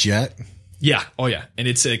owns a jet. Yeah. Oh yeah. And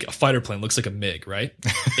it's like a fighter plane. Looks like a MiG, right?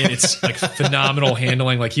 And it's like phenomenal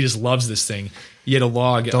handling. Like he just loves this thing. He had to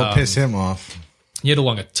log. Don't piss him off. He had to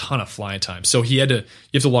log a ton of flying time. So you have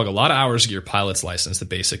to log a lot of hours to get your pilot's license, the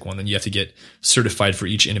basic one. Then you have to get certified for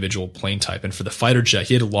each individual plane type. And for the fighter jet,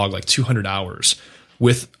 he had to log like 200 hours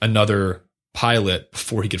with another pilot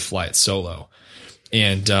before he could fly it solo.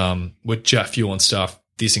 And with jet fuel and stuff,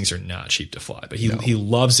 these things are not cheap to fly. But he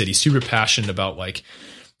loves it. He's super passionate about like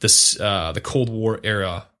this the Cold War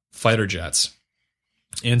era fighter jets.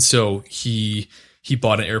 And so he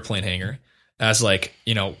bought an airplane hangar as like,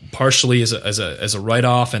 partially as a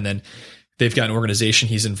write-off. And then they've got an organization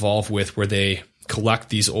he's involved with where they collect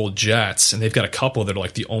these old jets, and they've got a couple that are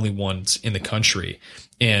like the only ones in the country.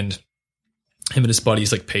 And him and his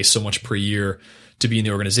buddies like pay so much per year to be in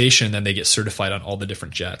the organization. And then they get certified on all the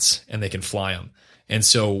different jets and they can fly them. And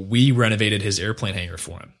so we renovated his airplane hangar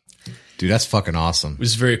for him. Dude, that's fucking awesome. It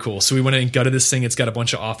was very cool. So we went in and gutted this thing. It's got a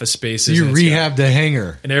bunch of office spaces. You rehabbed the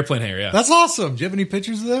hangar. An airplane hangar, yeah. That's awesome. Do you have any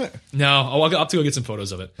pictures of that? No. I'll have to go get some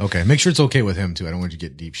photos of it. Okay. Make sure it's okay with him, too. I don't want you to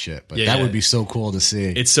get deep shit. But that would be so cool to see.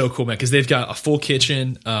 It's so cool, man, because they've got a full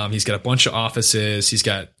kitchen. He's got a bunch of offices. He's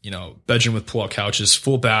got, bedroom with pull-out couches,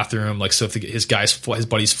 full bathroom. Like, so if his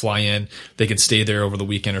buddies fly in, they can stay there over the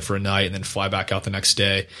weekend or for a night and then fly back out the next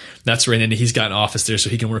day. That's right. And he's got an office there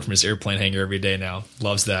so he can work from his airplane hangar every day now.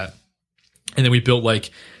 Loves that. And then we built like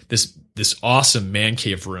this awesome man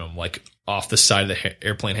cave room, like off the side of the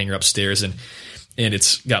airplane hangar upstairs. And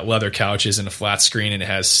it's got leather couches and a flat screen, and it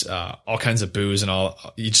has all kinds of booze and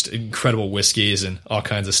just incredible whiskeys and all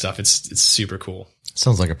kinds of stuff. It's super cool.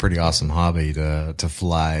 Sounds like a pretty awesome hobby to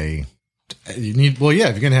fly. If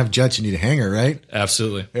you're going to have jets, you need a hangar, right?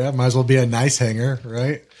 Absolutely. Yeah. Might as well be a nice hangar,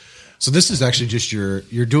 right? So this is actually just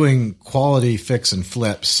you're doing quality fix and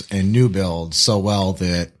flips and new builds so well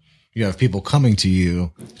that you have people coming to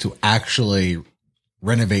you to actually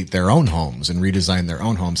renovate their own homes and redesign their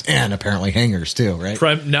own homes, and apparently hangars too, right?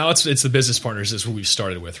 Now it's the business partners is what we've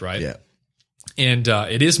started with, right? Yeah. And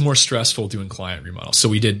it is more stressful doing client remodels. So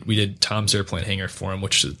we did Tom's airplane hangar for him,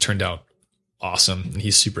 which turned out awesome, and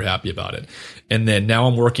he's super happy about it. And then now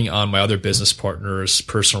I'm working on my other business partner's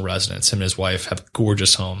personal residence. Him and his wife have a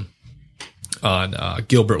gorgeous home on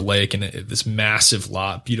Gilbert Lake, and this massive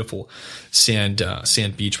lot, beautiful sand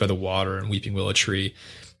beach by the water and weeping willow tree.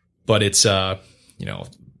 But it's above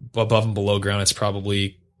and below ground, it's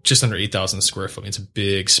probably just under 8,000 square foot. I mean, it's a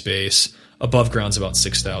big space. Above ground's about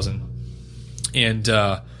 6,000. And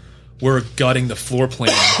we're gutting the floor plan,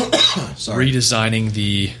 redesigning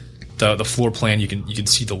the floor plan. You can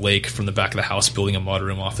see the lake from the back of the house, building a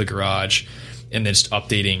mudroom off the garage, and then just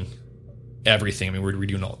updating everything. I mean, we're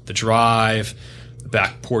redoing all the drive, the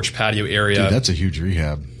back porch patio area. Dude, that's a huge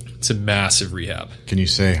rehab. It's a massive rehab. Can you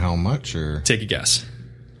say how much, or take a guess?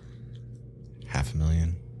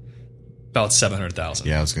 $500,000. About 700,000.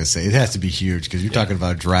 Yeah, I was going to say it has to be huge because you're talking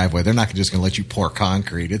about a driveway. They're not just going to let you pour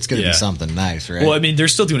concrete. It's going to be something nice, right? Well, I mean, they're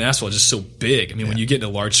still doing asphalt, just so big. I mean, when you get into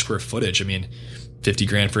large square footage, I mean, 50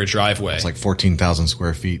 grand for a driveway. It's like 14,000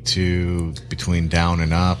 square feet too, between down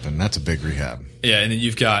and up, and that's a big rehab. Yeah, and then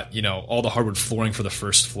you've got, all the hardwood flooring for the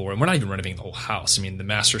first floor, and we're not even renovating the whole house. I mean, the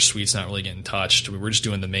master suite's not really getting touched. We were just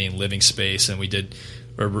doing the main living space, and we did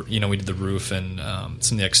the roof and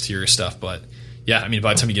some of the exterior stuff. But yeah, I mean,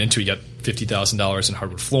 by the time you get into it, you got $50,000 in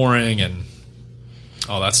hardwood flooring and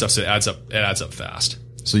all that stuff. So it adds up fast.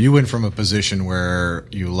 So you went from a position where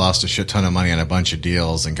you lost a shit ton of money on a bunch of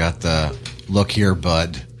deals and got the look here,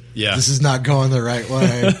 bud. Yeah, this is not going the right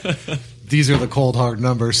way. These are the cold hard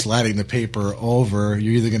numbers, sliding the paper over.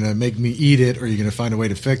 You're either going to make me eat it or you're going to find a way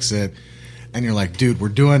to fix it. And you're like, dude, we're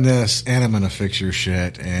doing this and I'm going to fix your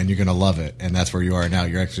shit and you're going to love it. And that's where you are now.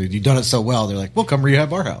 You've done it so well. They're like, well, come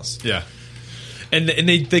rehab our house. Yeah. And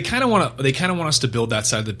they kind of want us to build that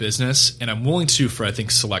side of the business, and I'm willing to for I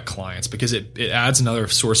think select clients, because it adds another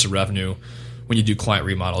source of revenue when you do client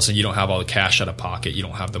remodels and you don't have all the cash out of pocket, you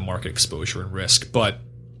don't have the market exposure and risk. But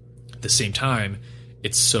at the same time,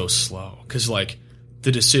 it's so slow because like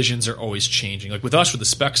the decisions are always changing. Like with us, with the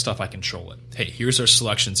spec stuff, I control it. Hey, here's our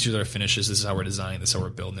selections, here's our finishes, this is how we're designing, this is how we're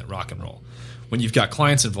building it, rock and roll. When you've got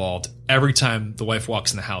clients involved, every time the wife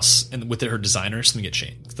walks in the house and with her designer, something gets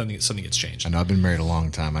changed. I know, I've been married a long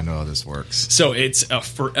time. I know how this works. So it's a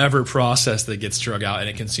forever process that gets drug out and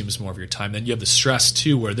it consumes more of your time. Then you have the stress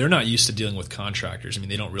too, where they're not used to dealing with contractors. I mean,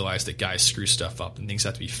 they don't realize that guys screw stuff up and things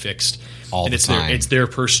have to be fixed all the time. It's their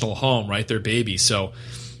personal home, right? Their baby. So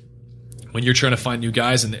when you're trying to find new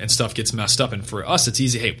guys and stuff gets messed up, and for us, it's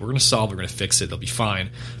easy. Hey, we're going to solve, we're going to fix it. They'll be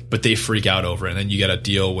fine. But they freak out over it. And then you got to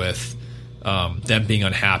deal with them being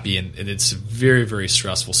unhappy, and it's very, very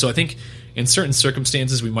stressful. So I think in certain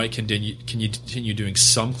circumstances, we might continue doing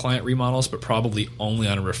some client remodels, but probably only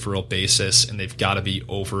on a referral basis, and they've got to be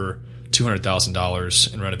over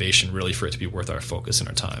 $200,000 in renovation really for it to be worth our focus and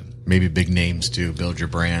our time. Maybe big names to build your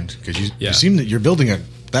brand, because you seem that you're building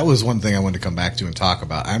that was one thing I wanted to come back to and talk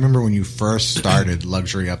about. I remember when you first started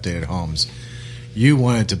Luxury Updated Homes, you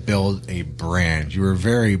wanted to build a brand. You were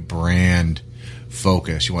very brand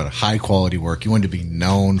focused. You wanted high quality work. You wanted to be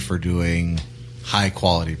known for doing high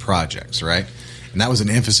quality projects, right? And that was an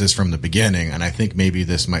emphasis from the beginning. And I think maybe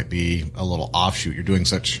this might be a little offshoot. You're doing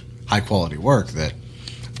such high quality work that,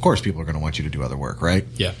 of course, people are going to want you to do other work, right?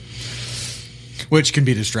 Yeah. Which can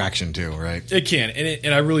be distraction too, right? It can,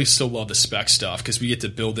 and I really still love the spec stuff because we get to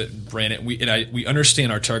build it and brand it. We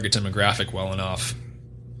understand our target demographic well enough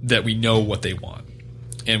that we know what they want,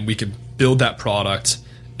 and we can build that product,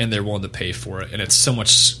 and they're willing to pay for it. And it's so much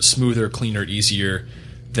smoother, cleaner, easier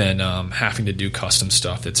than having to do custom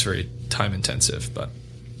stuff that's very time intensive. But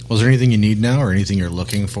was there anything you need now, or anything you're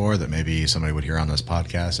looking for that maybe somebody would hear on this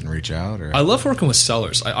podcast and reach out? Or I love working with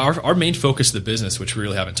sellers. Our main focus of the business, which we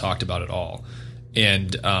really haven't talked about at all,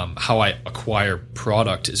 and how I acquire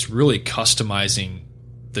product, is really customizing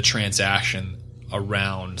the transaction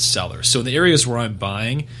around sellers. So in the areas where I'm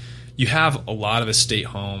buying, you have a lot of estate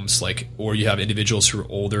homes, or you have individuals who are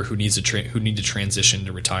older who need to transition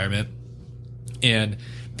to retirement, and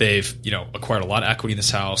they've acquired a lot of equity in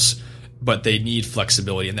this house, but they need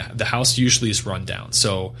flexibility, and the house usually is run down.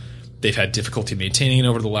 So they've had difficulty maintaining it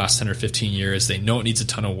over the last 10 or 15 years. They know it needs a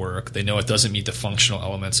ton of work. They know it doesn't meet the functional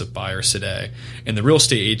elements of buyers today. And the real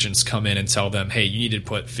estate agents come in and tell them, hey, you need to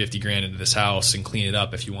put 50 grand into this house and clean it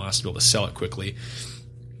up if you want us to be able to sell it quickly.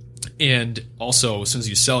 And also, as soon as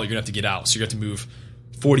you sell it, you're going to have to get out. So you're going to have to move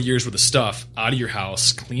 40 years worth of stuff out of your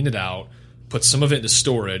house, clean it out, put some of it into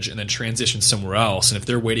storage, and then transition somewhere else. And if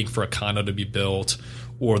they're waiting for a condo to be built,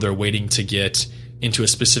 or they're waiting to get into a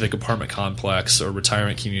specific apartment complex or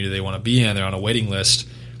retirement community they want to be in, they're on a waiting list,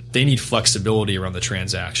 they need flexibility around the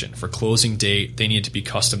transaction. For closing date, they need to be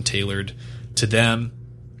custom tailored to them.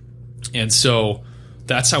 And so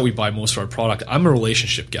that's how we buy most of our product. I'm a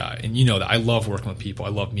relationship guy, and you know that. I love working with people. I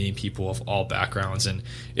love meeting people of all backgrounds, and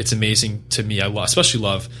it's amazing to me. I especially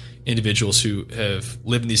love individuals who have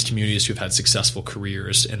lived in these communities, who have had successful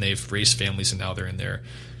careers, and they've raised families, and now they're in their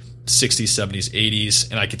 60s, 70s,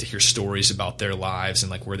 80s, and I get to hear stories about their lives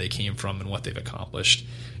and where they came from and what they've accomplished.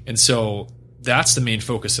 And so that's the main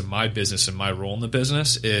focus of my business, and my role in the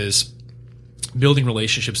business is building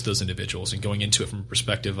relationships with those individuals and going into it from a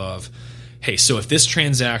perspective of, hey, so if this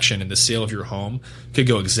transaction and the sale of your home could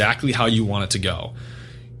go exactly how you want it to go,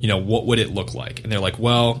 what would it look like? And they're like,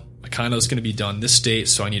 well, my condo is going to be done this date,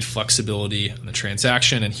 so I need flexibility on the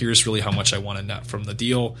transaction, and here's really how much I want to net from the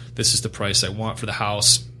deal. This is the price I want for the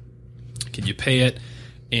house. Can you pay it?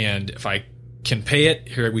 And if I can pay it,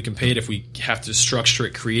 here we can pay it. If we have to structure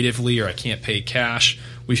it creatively, or I can't pay cash,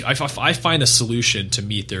 I find a solution to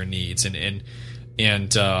meet their needs and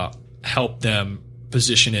help them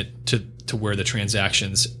position it to where the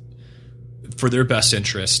transactions for their best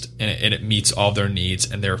interest, and it meets all their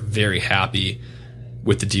needs, and they're very happy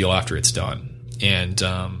with the deal after it's done. And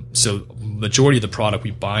so majority of the product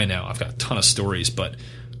we buy now, I've got a ton of stories, but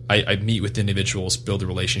I meet with individuals, build a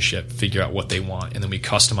relationship, figure out what they want, and then we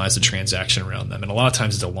customize the transaction around them. And a lot of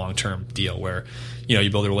times it's a long-term deal where, you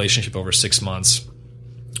build a relationship over 6 months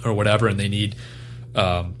or whatever, and they need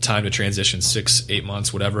time to transition 6-8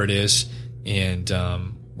 months, whatever it is. And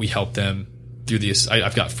we help them through this.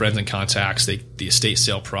 I've got friends and contacts, the estate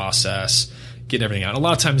sale process, getting everything out. A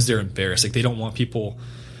lot of times they're embarrassed. Like, they don't want people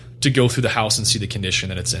to go through the house and see the condition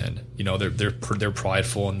that it's in. They're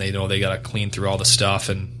prideful, and they know they got to clean through all the stuff,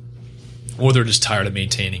 or they're just tired of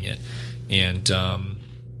maintaining it, and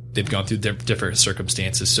they've gone through different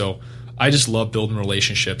circumstances. So I just love building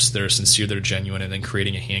relationships that are sincere, that are genuine, and then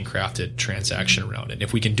creating a handcrafted transaction around it. And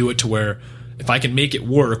if we can do it to where, if I can make it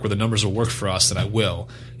work, where the numbers will work for us, then I will.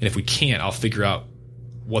 And if we can't, I'll figure out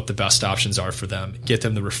what the best options are for them, get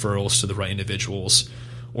them the referrals to the right individuals,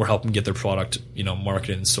 or help them get their product,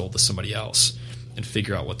 marketed and sold to somebody else, and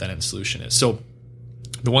figure out what that end solution is. So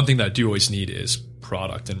the one thing that I do always need is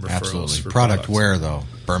product and referrals. Absolutely. For product where, though?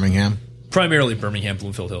 Birmingham? Primarily Birmingham,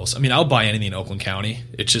 Bloomfield Hills. I mean, I'll buy anything in Oakland County.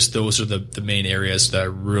 It's just those are the main areas that I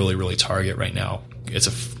really, really target right now. It's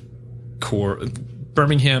a core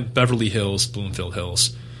Birmingham, Beverly Hills, Bloomfield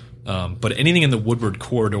Hills. But anything in the Woodward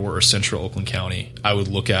corridor or central Oakland County, I would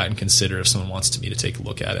look at and consider if someone wants me to take a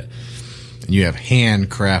look at it. And you have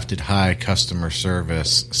handcrafted, high customer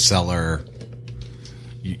service, seller.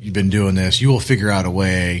 You've been doing this. You will figure out a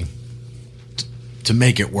way to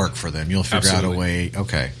make it work for them. You'll figure out a way.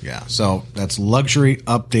 Okay, yeah. So that's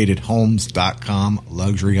luxuryupdatedhomes.com,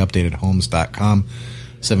 luxuryupdatedhomes.com,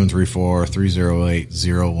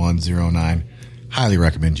 734-308-0109. Highly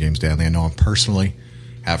recommend James Danley. I know him personally,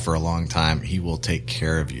 have for a long time. He will take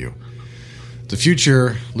care of you. The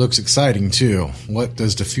future looks exciting, too. What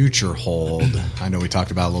does the future hold? I know we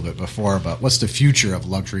talked about it a little bit before, but what's the future of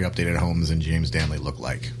Luxury Updated Homes and James Danley look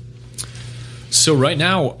like? So right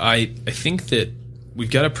now, I think that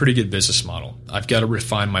we've got a pretty good business model. I've got to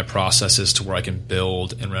refine my processes to where I can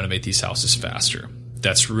build and renovate these houses faster.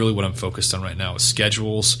 That's really what I'm focused on right now, is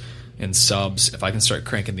schedules and subs. If I can start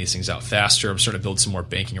cranking these things out faster, I'm starting to build some more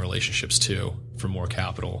banking relationships, too, for more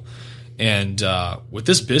capital. And with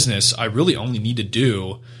this business, I really only need to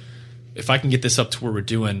do, if I can get this up to where we're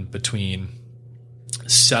doing between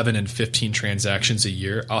 7 and 15 transactions a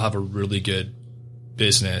year, I'll have a really good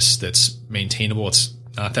business that's maintainable. It's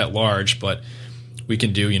not that large, but we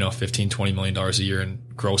can do, $15, $20 million a year in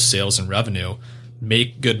gross sales and revenue,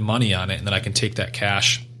 make good money on it, and then I can take that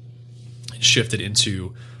cash and shift it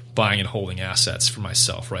into buying and holding assets for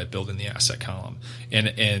myself, right? Building the asset column.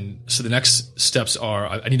 And so the next steps are,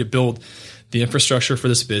 I need to build the infrastructure for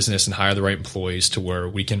this business and hire the right employees to where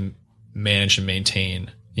we can manage and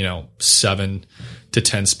maintain, 7 to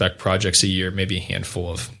 10 spec projects a year, maybe a handful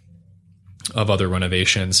of other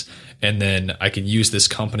renovations. And then I can use this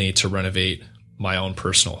company to renovate my own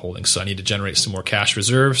personal holdings. So I need to generate some more cash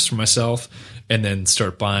reserves for myself, and then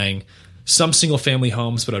start buying some single family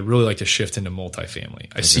homes, but I'd really like to shift into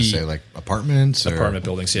multifamily. I see, say, like apartments, apartment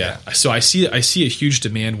buildings. Yeah. So I see a huge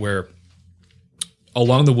demand where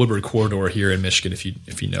along the Woodward corridor here in Michigan,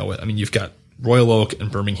 if you know it, I mean, you've got Royal Oak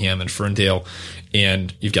and Birmingham and Ferndale,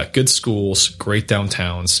 and you've got good schools, great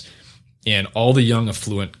downtowns, and all the young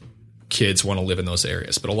affluent kids want to live in those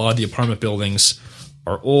areas. But a lot of the apartment buildings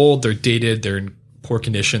are old, they're dated, they're in poor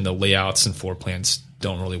condition. The layouts and floor plans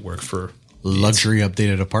don't really work for luxury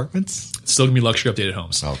updated apartments. It's still gonna be luxury updated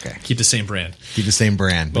homes. Okay, keep the same brand.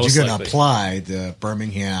 But you're gonna apply the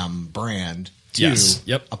Birmingham brand to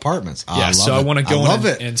apartments. So I want to go in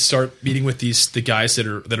and start meeting with the guys that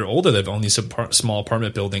are older. They've owned these small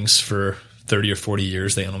apartment buildings for 30 or 40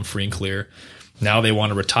 years. They own them free and clear. Now they want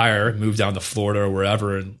to retire, move down to Florida or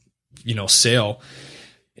wherever, and sail.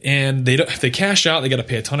 And if they cash out, they got to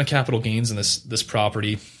pay a ton of capital gains in this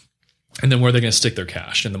property. And then where they're going to stick their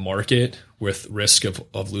cash in the market with risk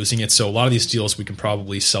of losing it. So a lot of these deals we can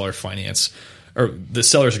probably seller finance, or the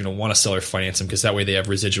sellers are going to want to seller finance them, because that way they have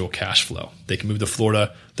residual cash flow. They can move to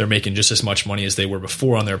Florida. They're making just as much money as they were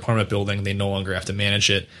before on their apartment building. They no longer have to manage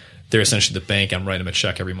it. They're essentially the bank. I'm writing them a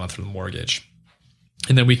check every month for the mortgage.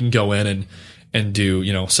 And then we can go in and do,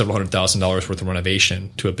 several $100,000 worth of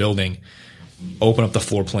renovation to a building, open up the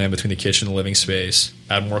floor plan between the kitchen and the living space,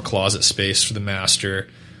 add more closet space for the master,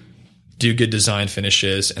 do good design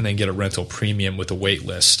finishes, and then get a rental premium with a wait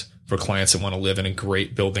list for clients that want to live in a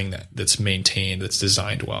great building that's maintained, that's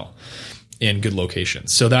designed well. in good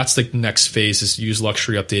locations. So that's the next phase, is use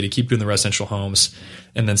Luxury Updated, keep doing the residential homes,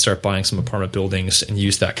 and then start buying some apartment buildings and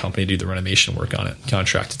use that company to do the renovation work on it,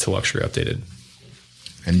 contract it to Luxury Updated.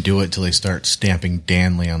 And do it till they start stamping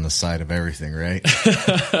Danley on the side of everything, right?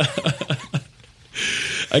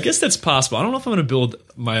 I guess that's possible. I don't know if I'm going to build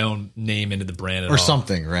my own name into the brand at all. Or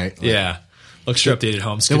something, right? Like, yeah. Luxury Updated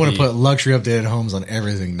Homes. They want to put Luxury Updated Homes on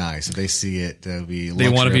everything nice. If they see it, they'll be They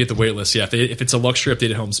want to be at the wait list. Yeah. If it's a Luxury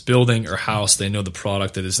Updated Homes building or house, they know the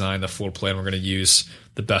product, the design, the floor plan. We're going to use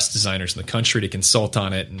the best designers in the country to consult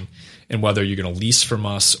on it. And whether you're going to lease from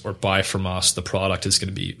us or buy from us, the product is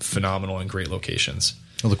going to be phenomenal in great locations.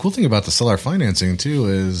 Well, the cool thing about the seller financing, too,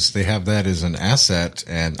 is they have that as an asset.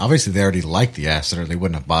 And obviously, they already like the asset or they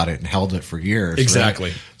wouldn't have bought it and held it for years.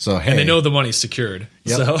 Exactly. Right? So, hey. And they know the money's secured.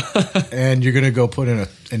 Yep. So and you're going to go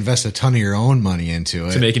invest a ton of your own money into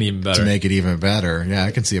it. To make it even better. To make it even better. Yeah,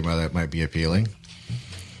 I can see why that might be appealing.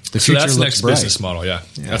 The future that's the next business model, yeah.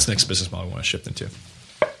 That's the next business model we want to shift into.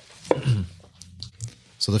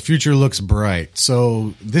 So the future looks bright.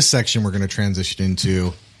 So this section we're going to transition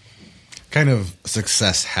into kind of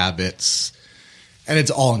success habits, and it's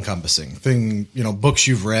all encompassing books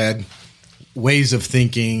you've read, ways of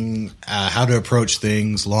thinking, how to approach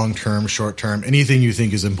things, long-term, short-term, anything you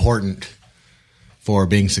think is important for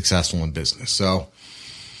being successful in business. So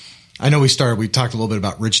I know we talked a little bit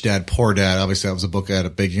about Rich Dad, Poor Dad. Obviously that was a book that had a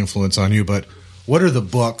big influence on you, but what are the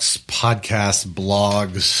books, podcasts,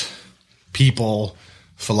 blogs, people,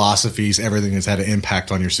 philosophies, everything that's had an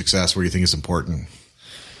impact on your success where you think is important?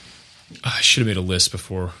 I should have made a list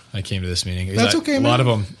before I came to this meeting. That's okay, man. A lot of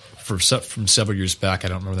them from several years back. I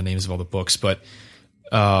don't remember the names of all the books, but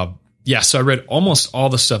so I read almost all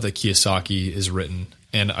the stuff that Kiyosaki has written,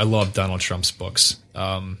 and I love Donald Trump's books.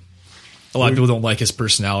 A lot of people don't like his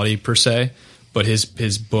personality per se, but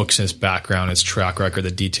his books and his background, his track record,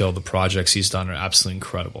 the detail of the projects he's done are absolutely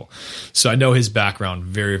incredible. So I know his background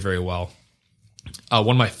very, very well. One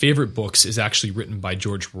of my favorite books is actually written by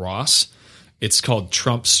George Ross. It's called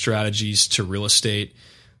Trump Strategies to Real Estate.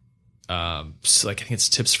 I think it's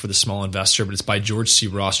Tips for the Small Investor, but it's by George C.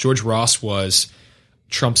 Ross. George Ross was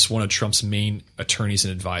one of Trump's main attorneys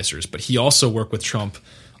and advisors, but he also worked with Trump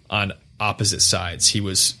on opposite sides.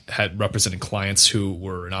 He had represented clients who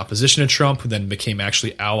were in opposition to Trump, who then became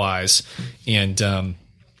actually allies. And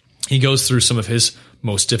he goes through some of his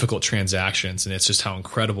most difficult transactions, and it's just how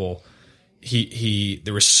incredible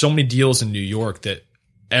there were so many deals in New York that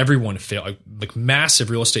everyone failed. Like massive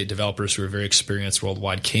real estate developers who were very experienced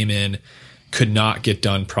worldwide came in, could not get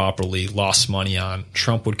done properly, lost money on.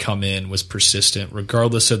 Trump would come in, was persistent,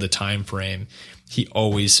 regardless of the time frame. He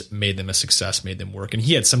always made them a success, made them work. And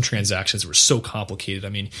he had some transactions that were so complicated. I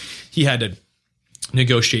mean, he had to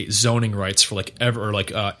negotiate zoning rights for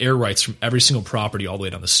air rights from every single property all the way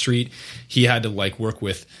down the street. He had to work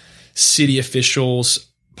with city officials.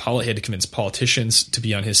 He had to convince politicians to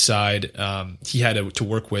be on his side. He had to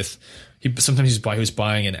work with. Sometimes he was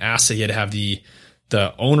buying an asset. He had to have the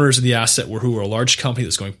owners of the asset who were a large company that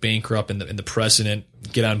was going bankrupt, and the president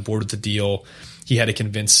get on board with the deal. He had to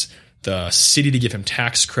convince the city to give him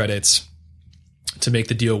tax credits to make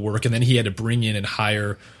the deal work, and then he had to bring in and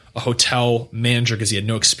hire a hotel manager because he had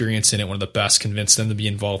no experience in it. One of the best, convinced them to be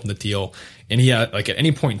involved in the deal, and he had at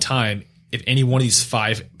any point in time, if any one of these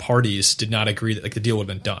five parties did not agree that the deal would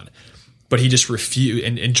have been done, but he just refused.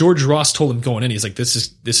 And George Ross told him going in, he's like,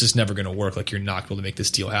 this is never going to work. You're not going to make this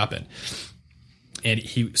deal happen. And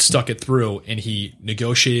he stuck it through, and he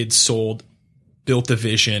negotiated, sold, built the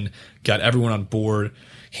vision, got everyone on board,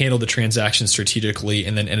 handled the transaction strategically,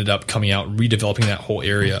 and then ended up coming out and redeveloping that whole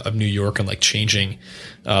area of New York and changing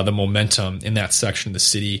the momentum in that section of the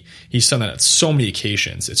city. He's done that at so many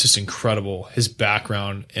occasions. It's just incredible, his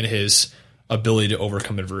background and his ability to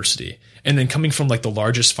overcome adversity. And then coming from the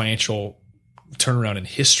largest financial turnaround in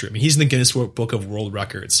history. I mean, he's in the Guinness Book of World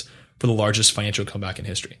Records for the largest financial comeback in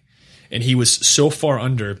history. And he was so far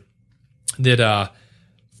under that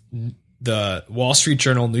the Wall Street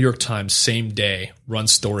Journal, New York Times, same day run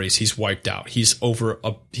stories. He's wiped out. He's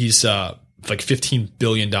 $15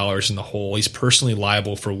 billion in the hole. He's personally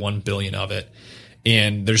liable for $1 billion of it.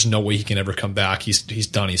 And there's no way he can ever come back. He's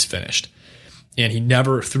done. He's finished. And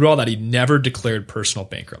through all that, he never declared personal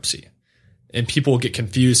bankruptcy. And people get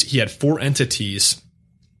confused. He had 4 entities.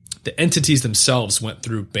 The entities themselves went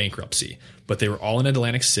through bankruptcy, but they were all in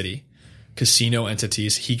Atlantic City, casino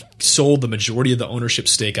entities. He sold the majority of the ownership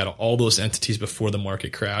stake out of all those entities before the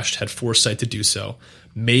market crashed, had foresight to do so,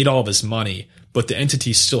 made all of his money, but the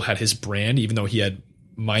entities still had his brand, even though he had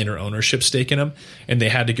minor ownership stake in them. And they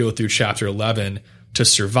had to go through Chapter 11 to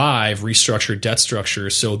survive, restructure debt structure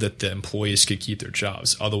so that the employees could keep their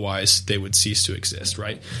jobs. Otherwise, they would cease to exist,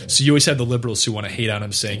 right? So you always have the liberals who want to hate on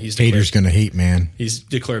him, saying haters going to hate, man. He's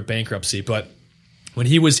declared bankruptcy. But when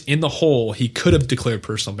he was in the hole, he could have declared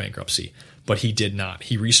personal bankruptcy, but he did not.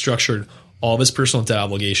 He restructured all of his personal debt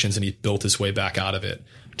obligations, and he built his way back out of it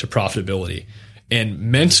to profitability. And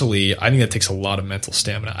mentally, I think that takes a lot of mental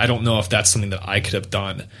stamina. I don't know if that's something that I could have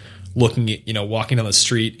done, looking at, walking down the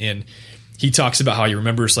street, and he talks about how he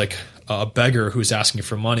remembers like a beggar who's asking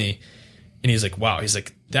for money, and he's like, wow, he's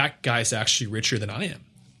like, that guy's actually richer than I am.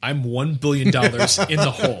 I'm $1 billion in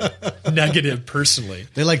the hole, negative personally.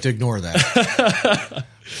 They like to ignore that.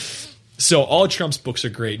 So all of Trump's books are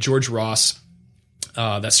great. George Ross,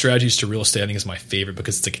 that Strategies to Real Estate, I think, is my favorite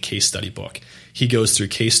because it's like a case study book. He goes through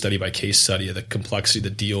case study by case study of the complexity of the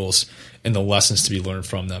deals and the lessons to be learned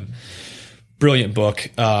from them. Brilliant book.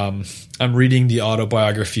 I'm reading the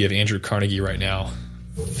autobiography of Andrew Carnegie right now.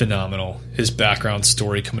 Phenomenal. His background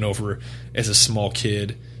story coming over as a small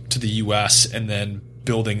kid to the U.S. and then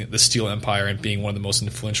building the steel empire and being one of the most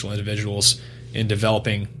influential individuals in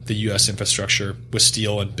developing the U.S. infrastructure with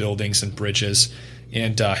steel and buildings and bridges,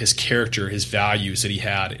 and his character, his values that he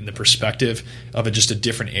had in the perspective of just a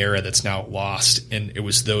different era that's now lost. And it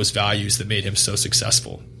was those values that made him so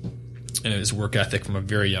successful, and his work ethic from a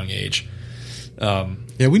very young age.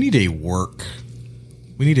 Yeah, we need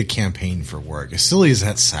a campaign for work. As silly as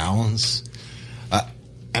that sounds,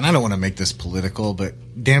 and I don't want to make this political, but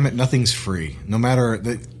damn it, nothing's free. No matter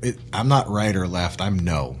I'm not right or left. I'm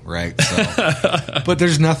no, right? So, but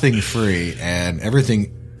there's nothing free, and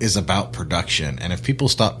everything is about production. And if people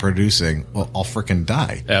stop producing, well, I'll frickin'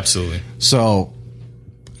 die. Absolutely. So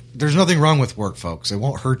there's nothing wrong with work, folks. It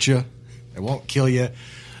won't hurt you. It won't kill you.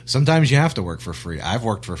 Sometimes you have to work for free. I've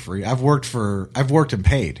worked for free. I've worked and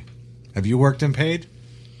paid. Have you worked and paid?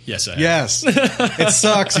 Yes, I have. Yes. It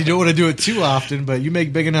sucks. You don't want to do it too often, but you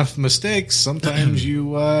make big enough mistakes. Sometimes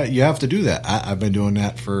you have to do that. I've been doing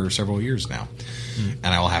that for several years now, and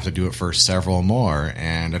I will have to do it for several more,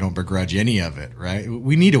 and I don't begrudge any of it, right?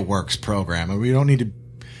 We need a works program, and we don't need to.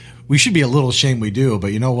 We should be a little ashamed we do,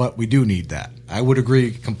 but you know what? We do need that. I would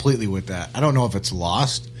agree completely with that. I don't know if it's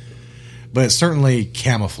lost, but it's certainly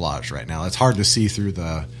camouflage right now. It's hard to see through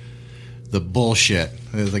the bullshit.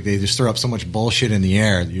 It's like they just throw up so much bullshit in the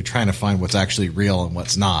air that you're trying to find what's actually real and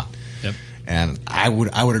what's not. Yep. And I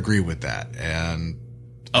would agree with that. And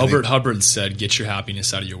Albert Hubbard said, "Get your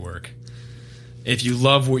happiness out of your work. If you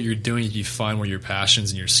love what you're doing, if you find where your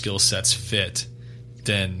passions and your skill sets fit,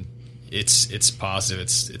 then it's positive.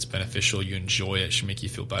 It's beneficial. You enjoy it. It should make you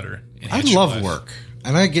feel better." I love work.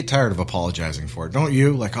 And I get tired of apologizing for it. Don't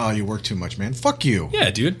you? Like, oh, you work too much, man. Fuck you. Yeah,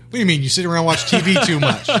 dude. What do you mean? You sit around and watch TV too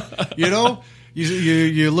much? You know?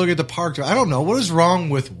 You look at the park. I don't know. What is wrong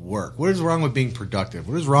with work? What is wrong with being productive?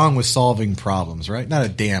 What is wrong with solving problems, right? Not a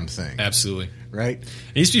damn thing. Absolutely. Right?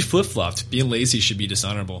 It needs to be flip-flopped. Being lazy should be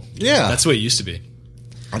dishonorable. Yeah. That's the way it used to be.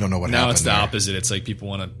 I don't know what now happened it's the there. opposite. It's like people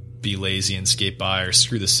want to be lazy and skate by or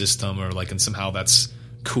screw the system or like, and somehow that's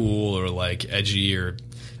cool or like edgy or...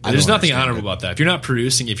 There's nothing honorable about that. If you're not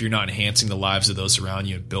producing, if you're not enhancing the lives of those around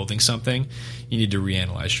you and building something, you need to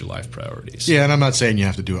reanalyze your life priorities. Yeah, and I'm not saying you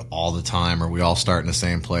have to do it all the time or we all start in the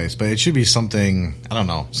same place, but it should be something, I don't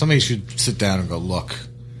know, somebody should sit down and go, look,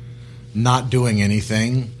 not doing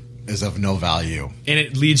anything is of no value. And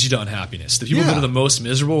it leads you to unhappiness. The people that are the most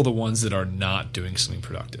miserable are the ones that are not doing something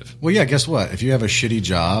productive. Well, yeah, guess what? If you have a shitty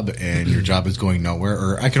job and your job is going nowhere,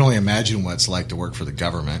 or I can only imagine what it's like to work for the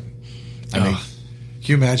government. I mean...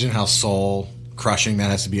 Can you imagine how soul crushing that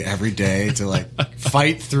has to be every day to like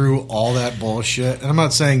fight through all that bullshit? And I'm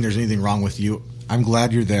not saying there's anything wrong with you. I'm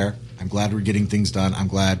glad you're there. I'm glad we're getting things done. I'm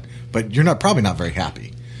glad, but you're probably not very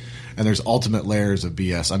happy. And there's ultimate layers of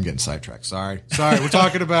BS. I'm getting sidetracked. Sorry. We're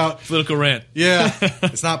talking about political rant. Yeah,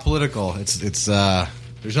 it's not political. It's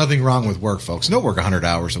there's nothing wrong with work, folks. Don't work 100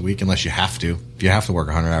 hours a week unless you have to. If you have to work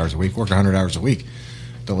 100 hours a week, work 100 hours a week.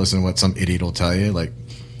 Don't listen to what some idiot will tell you. Like,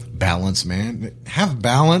 balance, man. Have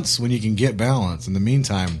balance when you can get balance. In the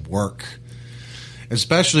meantime, work.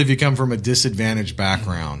 Especially if you come from a disadvantaged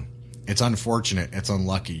background. It's unfortunate. It's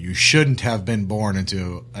unlucky. You shouldn't have been born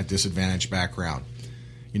into a disadvantaged background.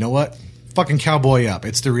 You know what? Fucking cowboy up.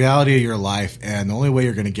 It's the reality of your life, and the only way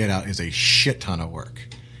you're going to get out is a shit ton of work.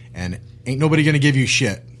 And ain't nobody going to give you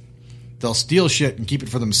shit. They'll steal shit and keep it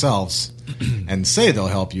for themselves and say they'll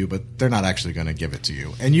help you, but they're not actually going to give it to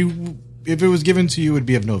you. And you... If it was given to you, it would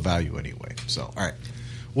be of no value anyway. So, all right.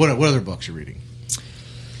 What other books are you reading?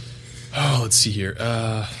 Oh, let's see here.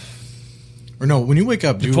 Or no, when you wake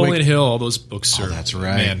up... Napoleon Hill, all those books are... Oh, that's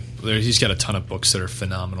right. Man, he's got a ton of books that are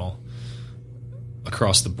phenomenal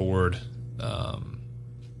across the board.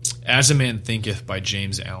 As a Man Thinketh by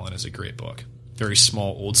James Allen is a great book. Very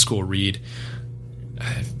small, old school read.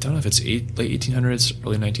 I don't know if it's late 1800s,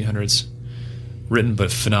 early 1900s written,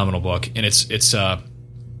 but phenomenal book. And it's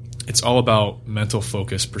all about mental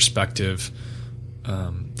focus, perspective,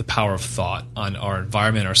 the power of thought on our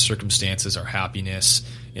environment, our circumstances, our happiness,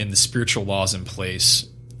 and the spiritual laws in place.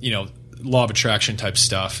 Law of attraction type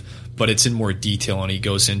stuff, but it's in more detail, and he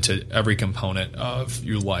goes into every component of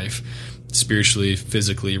your life, spiritually,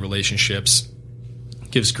 physically, relationships.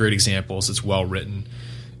 Gives great examples. It's well written.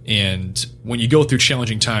 And when you go through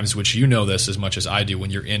challenging times, which you know this as much as I do, when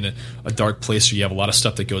you're in a dark place or you have a lot of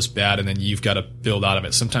stuff that goes bad and then you've got to build out of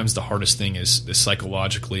it, sometimes the hardest thing is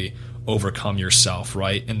psychologically overcome yourself,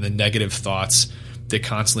 right? And the negative thoughts that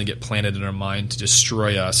constantly get planted in our mind to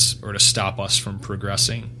destroy us or to stop us from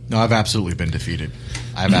progressing. No, I've absolutely been defeated.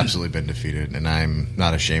 I've absolutely been defeated, and I'm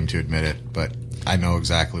not ashamed to admit it, but I know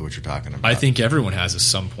exactly what you're talking about. I think everyone has at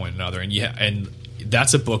some point or another, and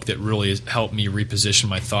that's a book that really has helped me reposition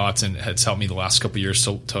my thoughts, and has helped me the last couple of years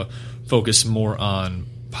to focus more on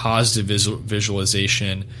positive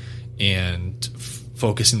visualization and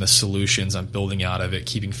focusing the solutions on building out of it,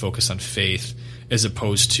 keeping focus on faith, as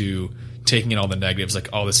opposed to taking in all the negatives, like,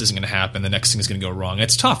 oh, this isn't going to happen, the next thing is going to go wrong.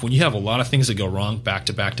 It's tough when you have a lot of things that go wrong back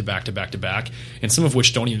to back to back to back to back, and some of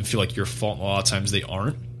which don't even feel like your fault, and a lot of times they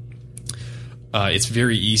aren't. It's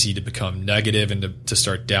very easy to become negative and to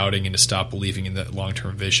start doubting and to stop believing in the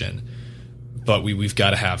long-term vision. But we've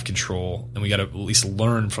got to have control, and we got to at least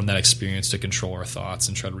learn from that experience to control our thoughts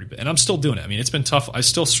and try to and I'm still doing it. I mean, it's been tough. I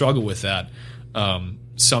still struggle with that.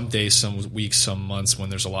 Some days, some weeks, some months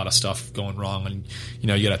when there's a lot of stuff going wrong, and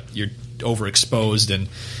you're overexposed, and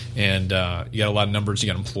you got a lot of numbers, you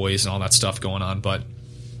got employees and all that stuff going on. But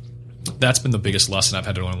that's been the biggest lesson I've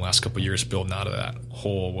had to learn in the last couple of years building out of that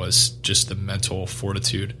hole, was just the mental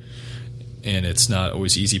fortitude. And it's not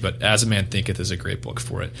always easy, but As a Man Thinketh is a great book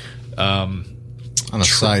for it. On a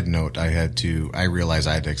side note, I realized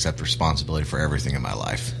I had to accept responsibility for everything in my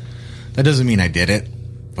life. That doesn't mean I did it,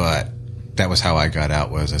 but that was how I got out.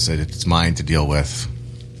 Was I said, it's mine to deal with.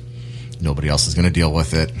 Nobody else is going to deal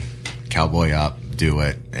with it. Cowboy up, do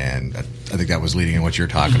it. And I think that was leading in what you're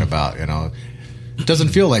talking about. It doesn't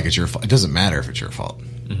feel like it's your fault. It doesn't matter if it's your fault.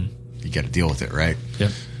 Mm-hmm. You got to deal with it, right?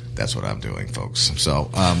 Yep. That's what I'm doing, folks.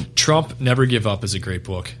 So, Trump, Never Give Up is a great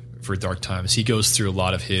book for dark times. He goes through a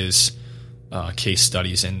lot of his case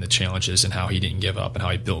studies and the challenges and how he didn't give up and how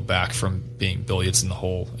he built back from being billions in the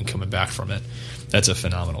hole and coming back from it. That's a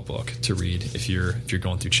phenomenal book to read if you're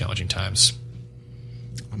going through challenging times.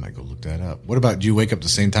 I might go look that up. What about, do you wake up the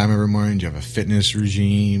same time every morning? Do you have a fitness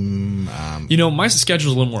regime? My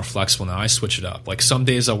schedule is a little more flexible now. I switch it up. Like, some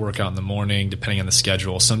days I'll work out in the morning, depending on the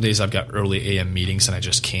schedule. Some days I've got early AM meetings and I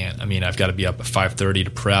just can't. I mean, I've got to be up at 5:30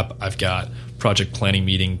 to prep. I've got project planning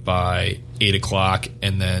meeting by 8 o'clock,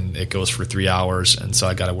 and then it goes for 3 hours. And so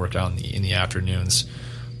I got to work out in the afternoons.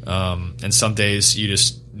 And some days you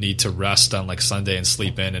just need to rest on like Sunday and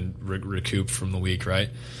sleep in and recoup from the week, right?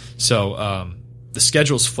 So, the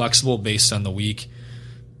schedule is flexible based on the week.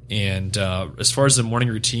 And as far as the morning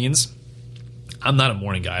routines, I'm not a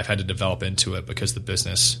morning guy. I've had to develop into it because the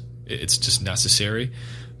business, it's just necessary.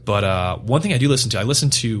 But one thing I listen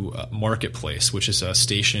to Marketplace, which is a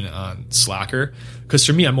station on Slacker. Because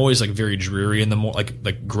for me, I'm always like very dreary in the morning,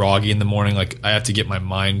 like groggy in the morning. Like, I have to get my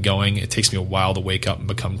mind going. It takes me a while to wake up and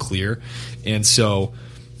become clear. And so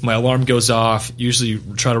my alarm goes off, usually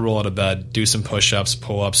try to roll out of bed, do some push-ups,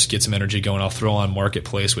 pull-ups, get some energy going. I'll throw on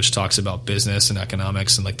Marketplace, which talks about business and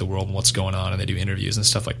economics and like the world and what's going on, and they do interviews and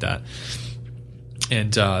stuff like that.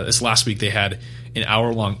 And this last week they had an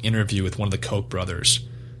hour-long interview with one of the Koch brothers.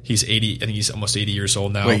 He's 80, I think he's almost 80 years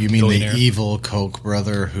old now. Wait, you mean the evil Koch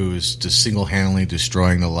brother who's just single-handedly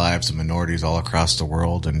destroying the lives of minorities all across the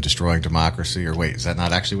world and destroying democracy? Or wait, is that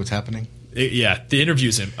not actually what's happening? Yeah, the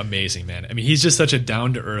interview's amazing, man. I mean, he's just such a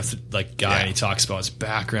down-to-earth like guy, and he talks about his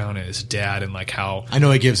background and his dad and like how... I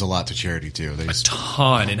know he gives a lot to charity, too. A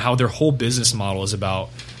ton, and how their whole business model is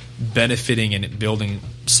about benefiting and building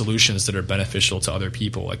solutions that are beneficial to other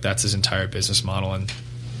people. Like, that's his entire business model,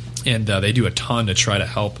 and they do a ton to try to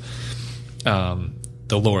help the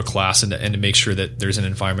lower class and to make sure that there's an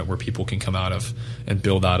environment where people can come out of and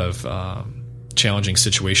build out of challenging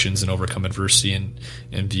situations and overcome adversity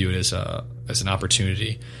and view it as an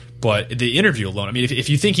opportunity. But the interview alone, I mean, if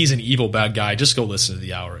you think he's an evil bad guy, just go listen to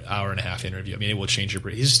the hour and a half interview. I mean, it will change your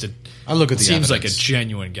brain. He's just I look at the seems evidence. Like a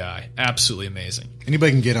genuine guy. Absolutely amazing.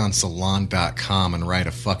 Anybody can get on Salon.com and write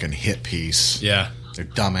a fucking hit piece. Yeah. They're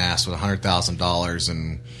dumbass with $100,000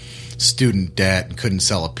 in student debt and couldn't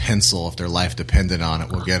sell a pencil if their life depended on it.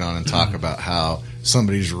 We'll get on and talk about how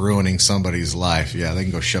somebody's ruining somebody's life, yeah, they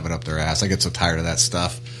can go shove it up their ass. I get so tired of that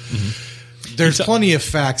stuff. There's plenty of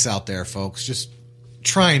facts out there, folks. Just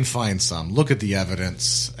try and find some. Look at the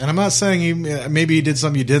evidence. And I'm not saying maybe he did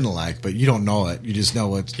something you didn't like, but you don't know it. You just know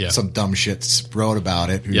what some dumb shit wrote about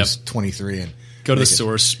it who's 23 and go to the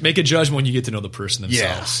source. Make a judgment when you get to know the person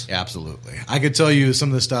themselves. Yeah, absolutely. I could tell you some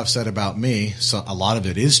of the stuff said about me. So a lot of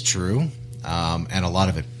it is true, and a lot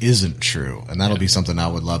of it isn't true. And that'll be something I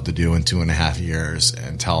would love to do in 2.5 years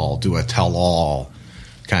and do a tell-all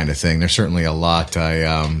kind of thing. There's certainly a lot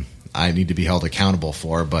I need to be held accountable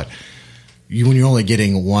for, but when you're only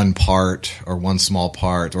getting one part or one small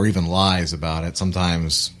part or even lies about it,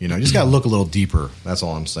 sometimes, you just got to look a little deeper. That's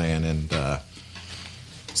all I'm saying. And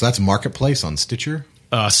so that's Marketplace on Stitcher?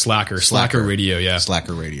 Slacker Radio, yeah.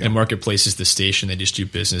 Slacker Radio. And Marketplace is the station. They just do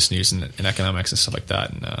business news and economics and stuff like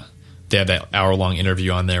that. And they have that hour-long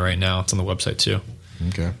interview on there right now. It's on the website, too.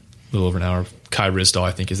 Okay. A little over an hour. Kai Rizdal,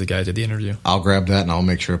 I think, is the guy that did the interview. I'll grab that, and I'll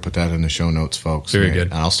make sure to put that in the show notes, folks. Very good.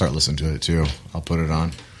 And I'll start listening to it, too. I'll put it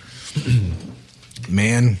on.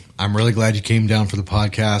 Man, I'm really glad you came down for the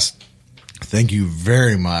podcast. Thank you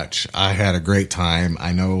very much. I had a great time.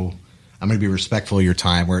 I know I'm going to be respectful of your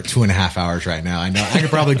time. We're at 2.5 hours right now. I know I could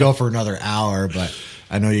probably go for another hour, but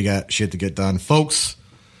I know you got shit to get done. Folks,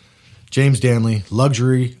 James Danley,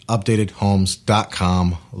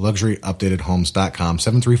 luxuryupdatedhomes.com, luxuryupdatedhomes.com,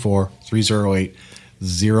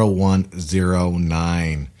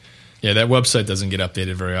 734-308-0109. Yeah, that website doesn't get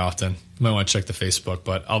updated very often. You might want to check the Facebook,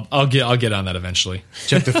 but I'll get on that eventually.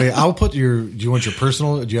 Check the Facebook. I'll put do you want your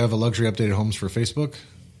personal, do you have a Luxury Updated Homes for Facebook?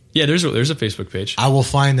 Yeah, there's a Facebook page. I will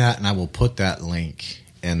find that and I will put that link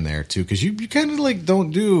in there too, because you kind of don't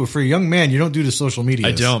do, for a young man, you don't do the social media.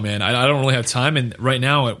 I don't, man. I don't really have time, and right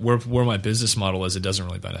now where my business model is, it doesn't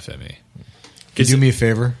really benefit me. Can you do me a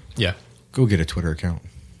favor? Yeah. Go get a Twitter account.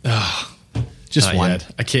 Just one.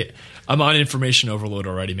 Yet. I can't. I'm on information overload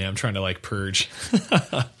already, man. I'm trying to purge.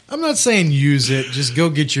 I'm not saying use it. Just go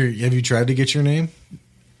get your. Have you tried to get your name?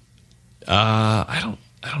 I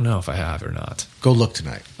don't know if I have or not. Go look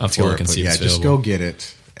tonight. I'll have to look and see. Yeah, just go get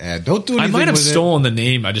it. And don't do anything. I might have stolen the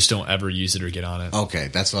name. I just don't ever use it or get on it. Okay,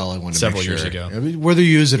 that's all I wanted to Several make sure. years ago. Whether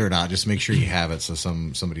you use it or not, just make sure you have it so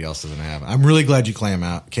somebody else doesn't have it. I'm really glad you came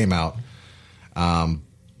out. I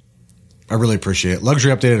really appreciate it.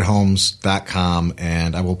 LuxuryUpdatedHomes.com,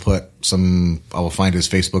 and I will find his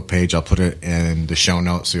Facebook page. I'll put it in the show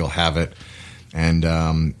notes so you'll have it.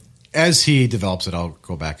 And as he develops it, I'll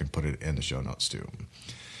go back and put it in the show notes too. I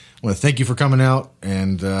want to thank you for coming out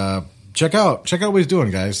and check out what he's doing,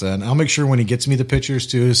 guys. And I'll make sure when he gets me the pictures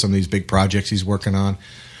too, some of these big projects he's working on,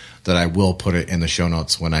 that I will put it in the show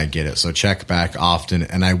notes when I get it. So check back often,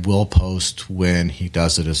 and I will post when he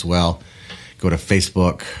does it as well. Go to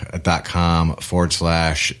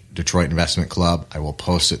facebook.com/Detroit Investment Club. I will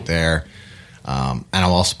post it there. And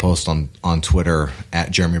I'll also post on Twitter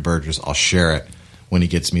at Jeremy Burgess. I'll share it when he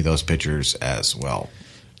gets me those pictures as well.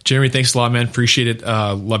 Jeremy, thanks a lot, man. Appreciate it.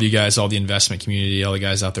 Love you guys, all the investment community, all the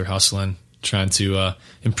guys out there hustling, trying to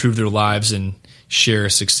improve their lives and share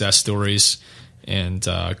success stories and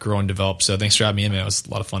grow and develop. So thanks for having me in, man. It was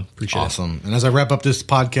a lot of fun. Appreciate it. Awesome. And as I wrap up this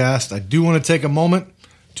podcast, I do want to take a moment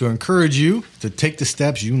to encourage you to take the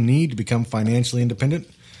steps you need to become financially independent.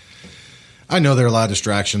 I know there are a lot of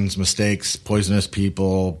distractions, mistakes, poisonous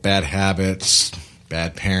people, bad habits,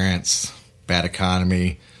 bad parents, bad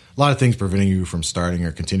economy, a lot of things preventing you from starting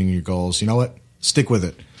or continuing your goals. You know what? Stick with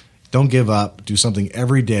it. Don't give up. Do something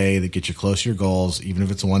every day that gets you close to your goals, even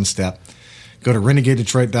if it's one step. Go to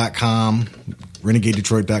renegadedetroit.com,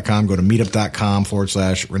 renegadedetroit.com. Go to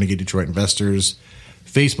meetup.com/Renegade Detroit Investors.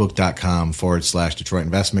 Facebook.com/Detroit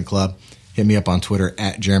Investment Club. Hit me up on Twitter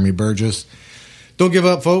at Jeremy Burgess. Don't give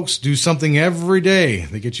up, folks. Do something every day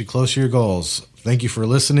that gets you closer to your goals. Thank you for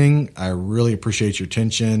listening. I really appreciate your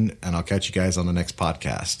attention, and I'll catch you guys on the next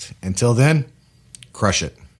podcast. Until then, crush it.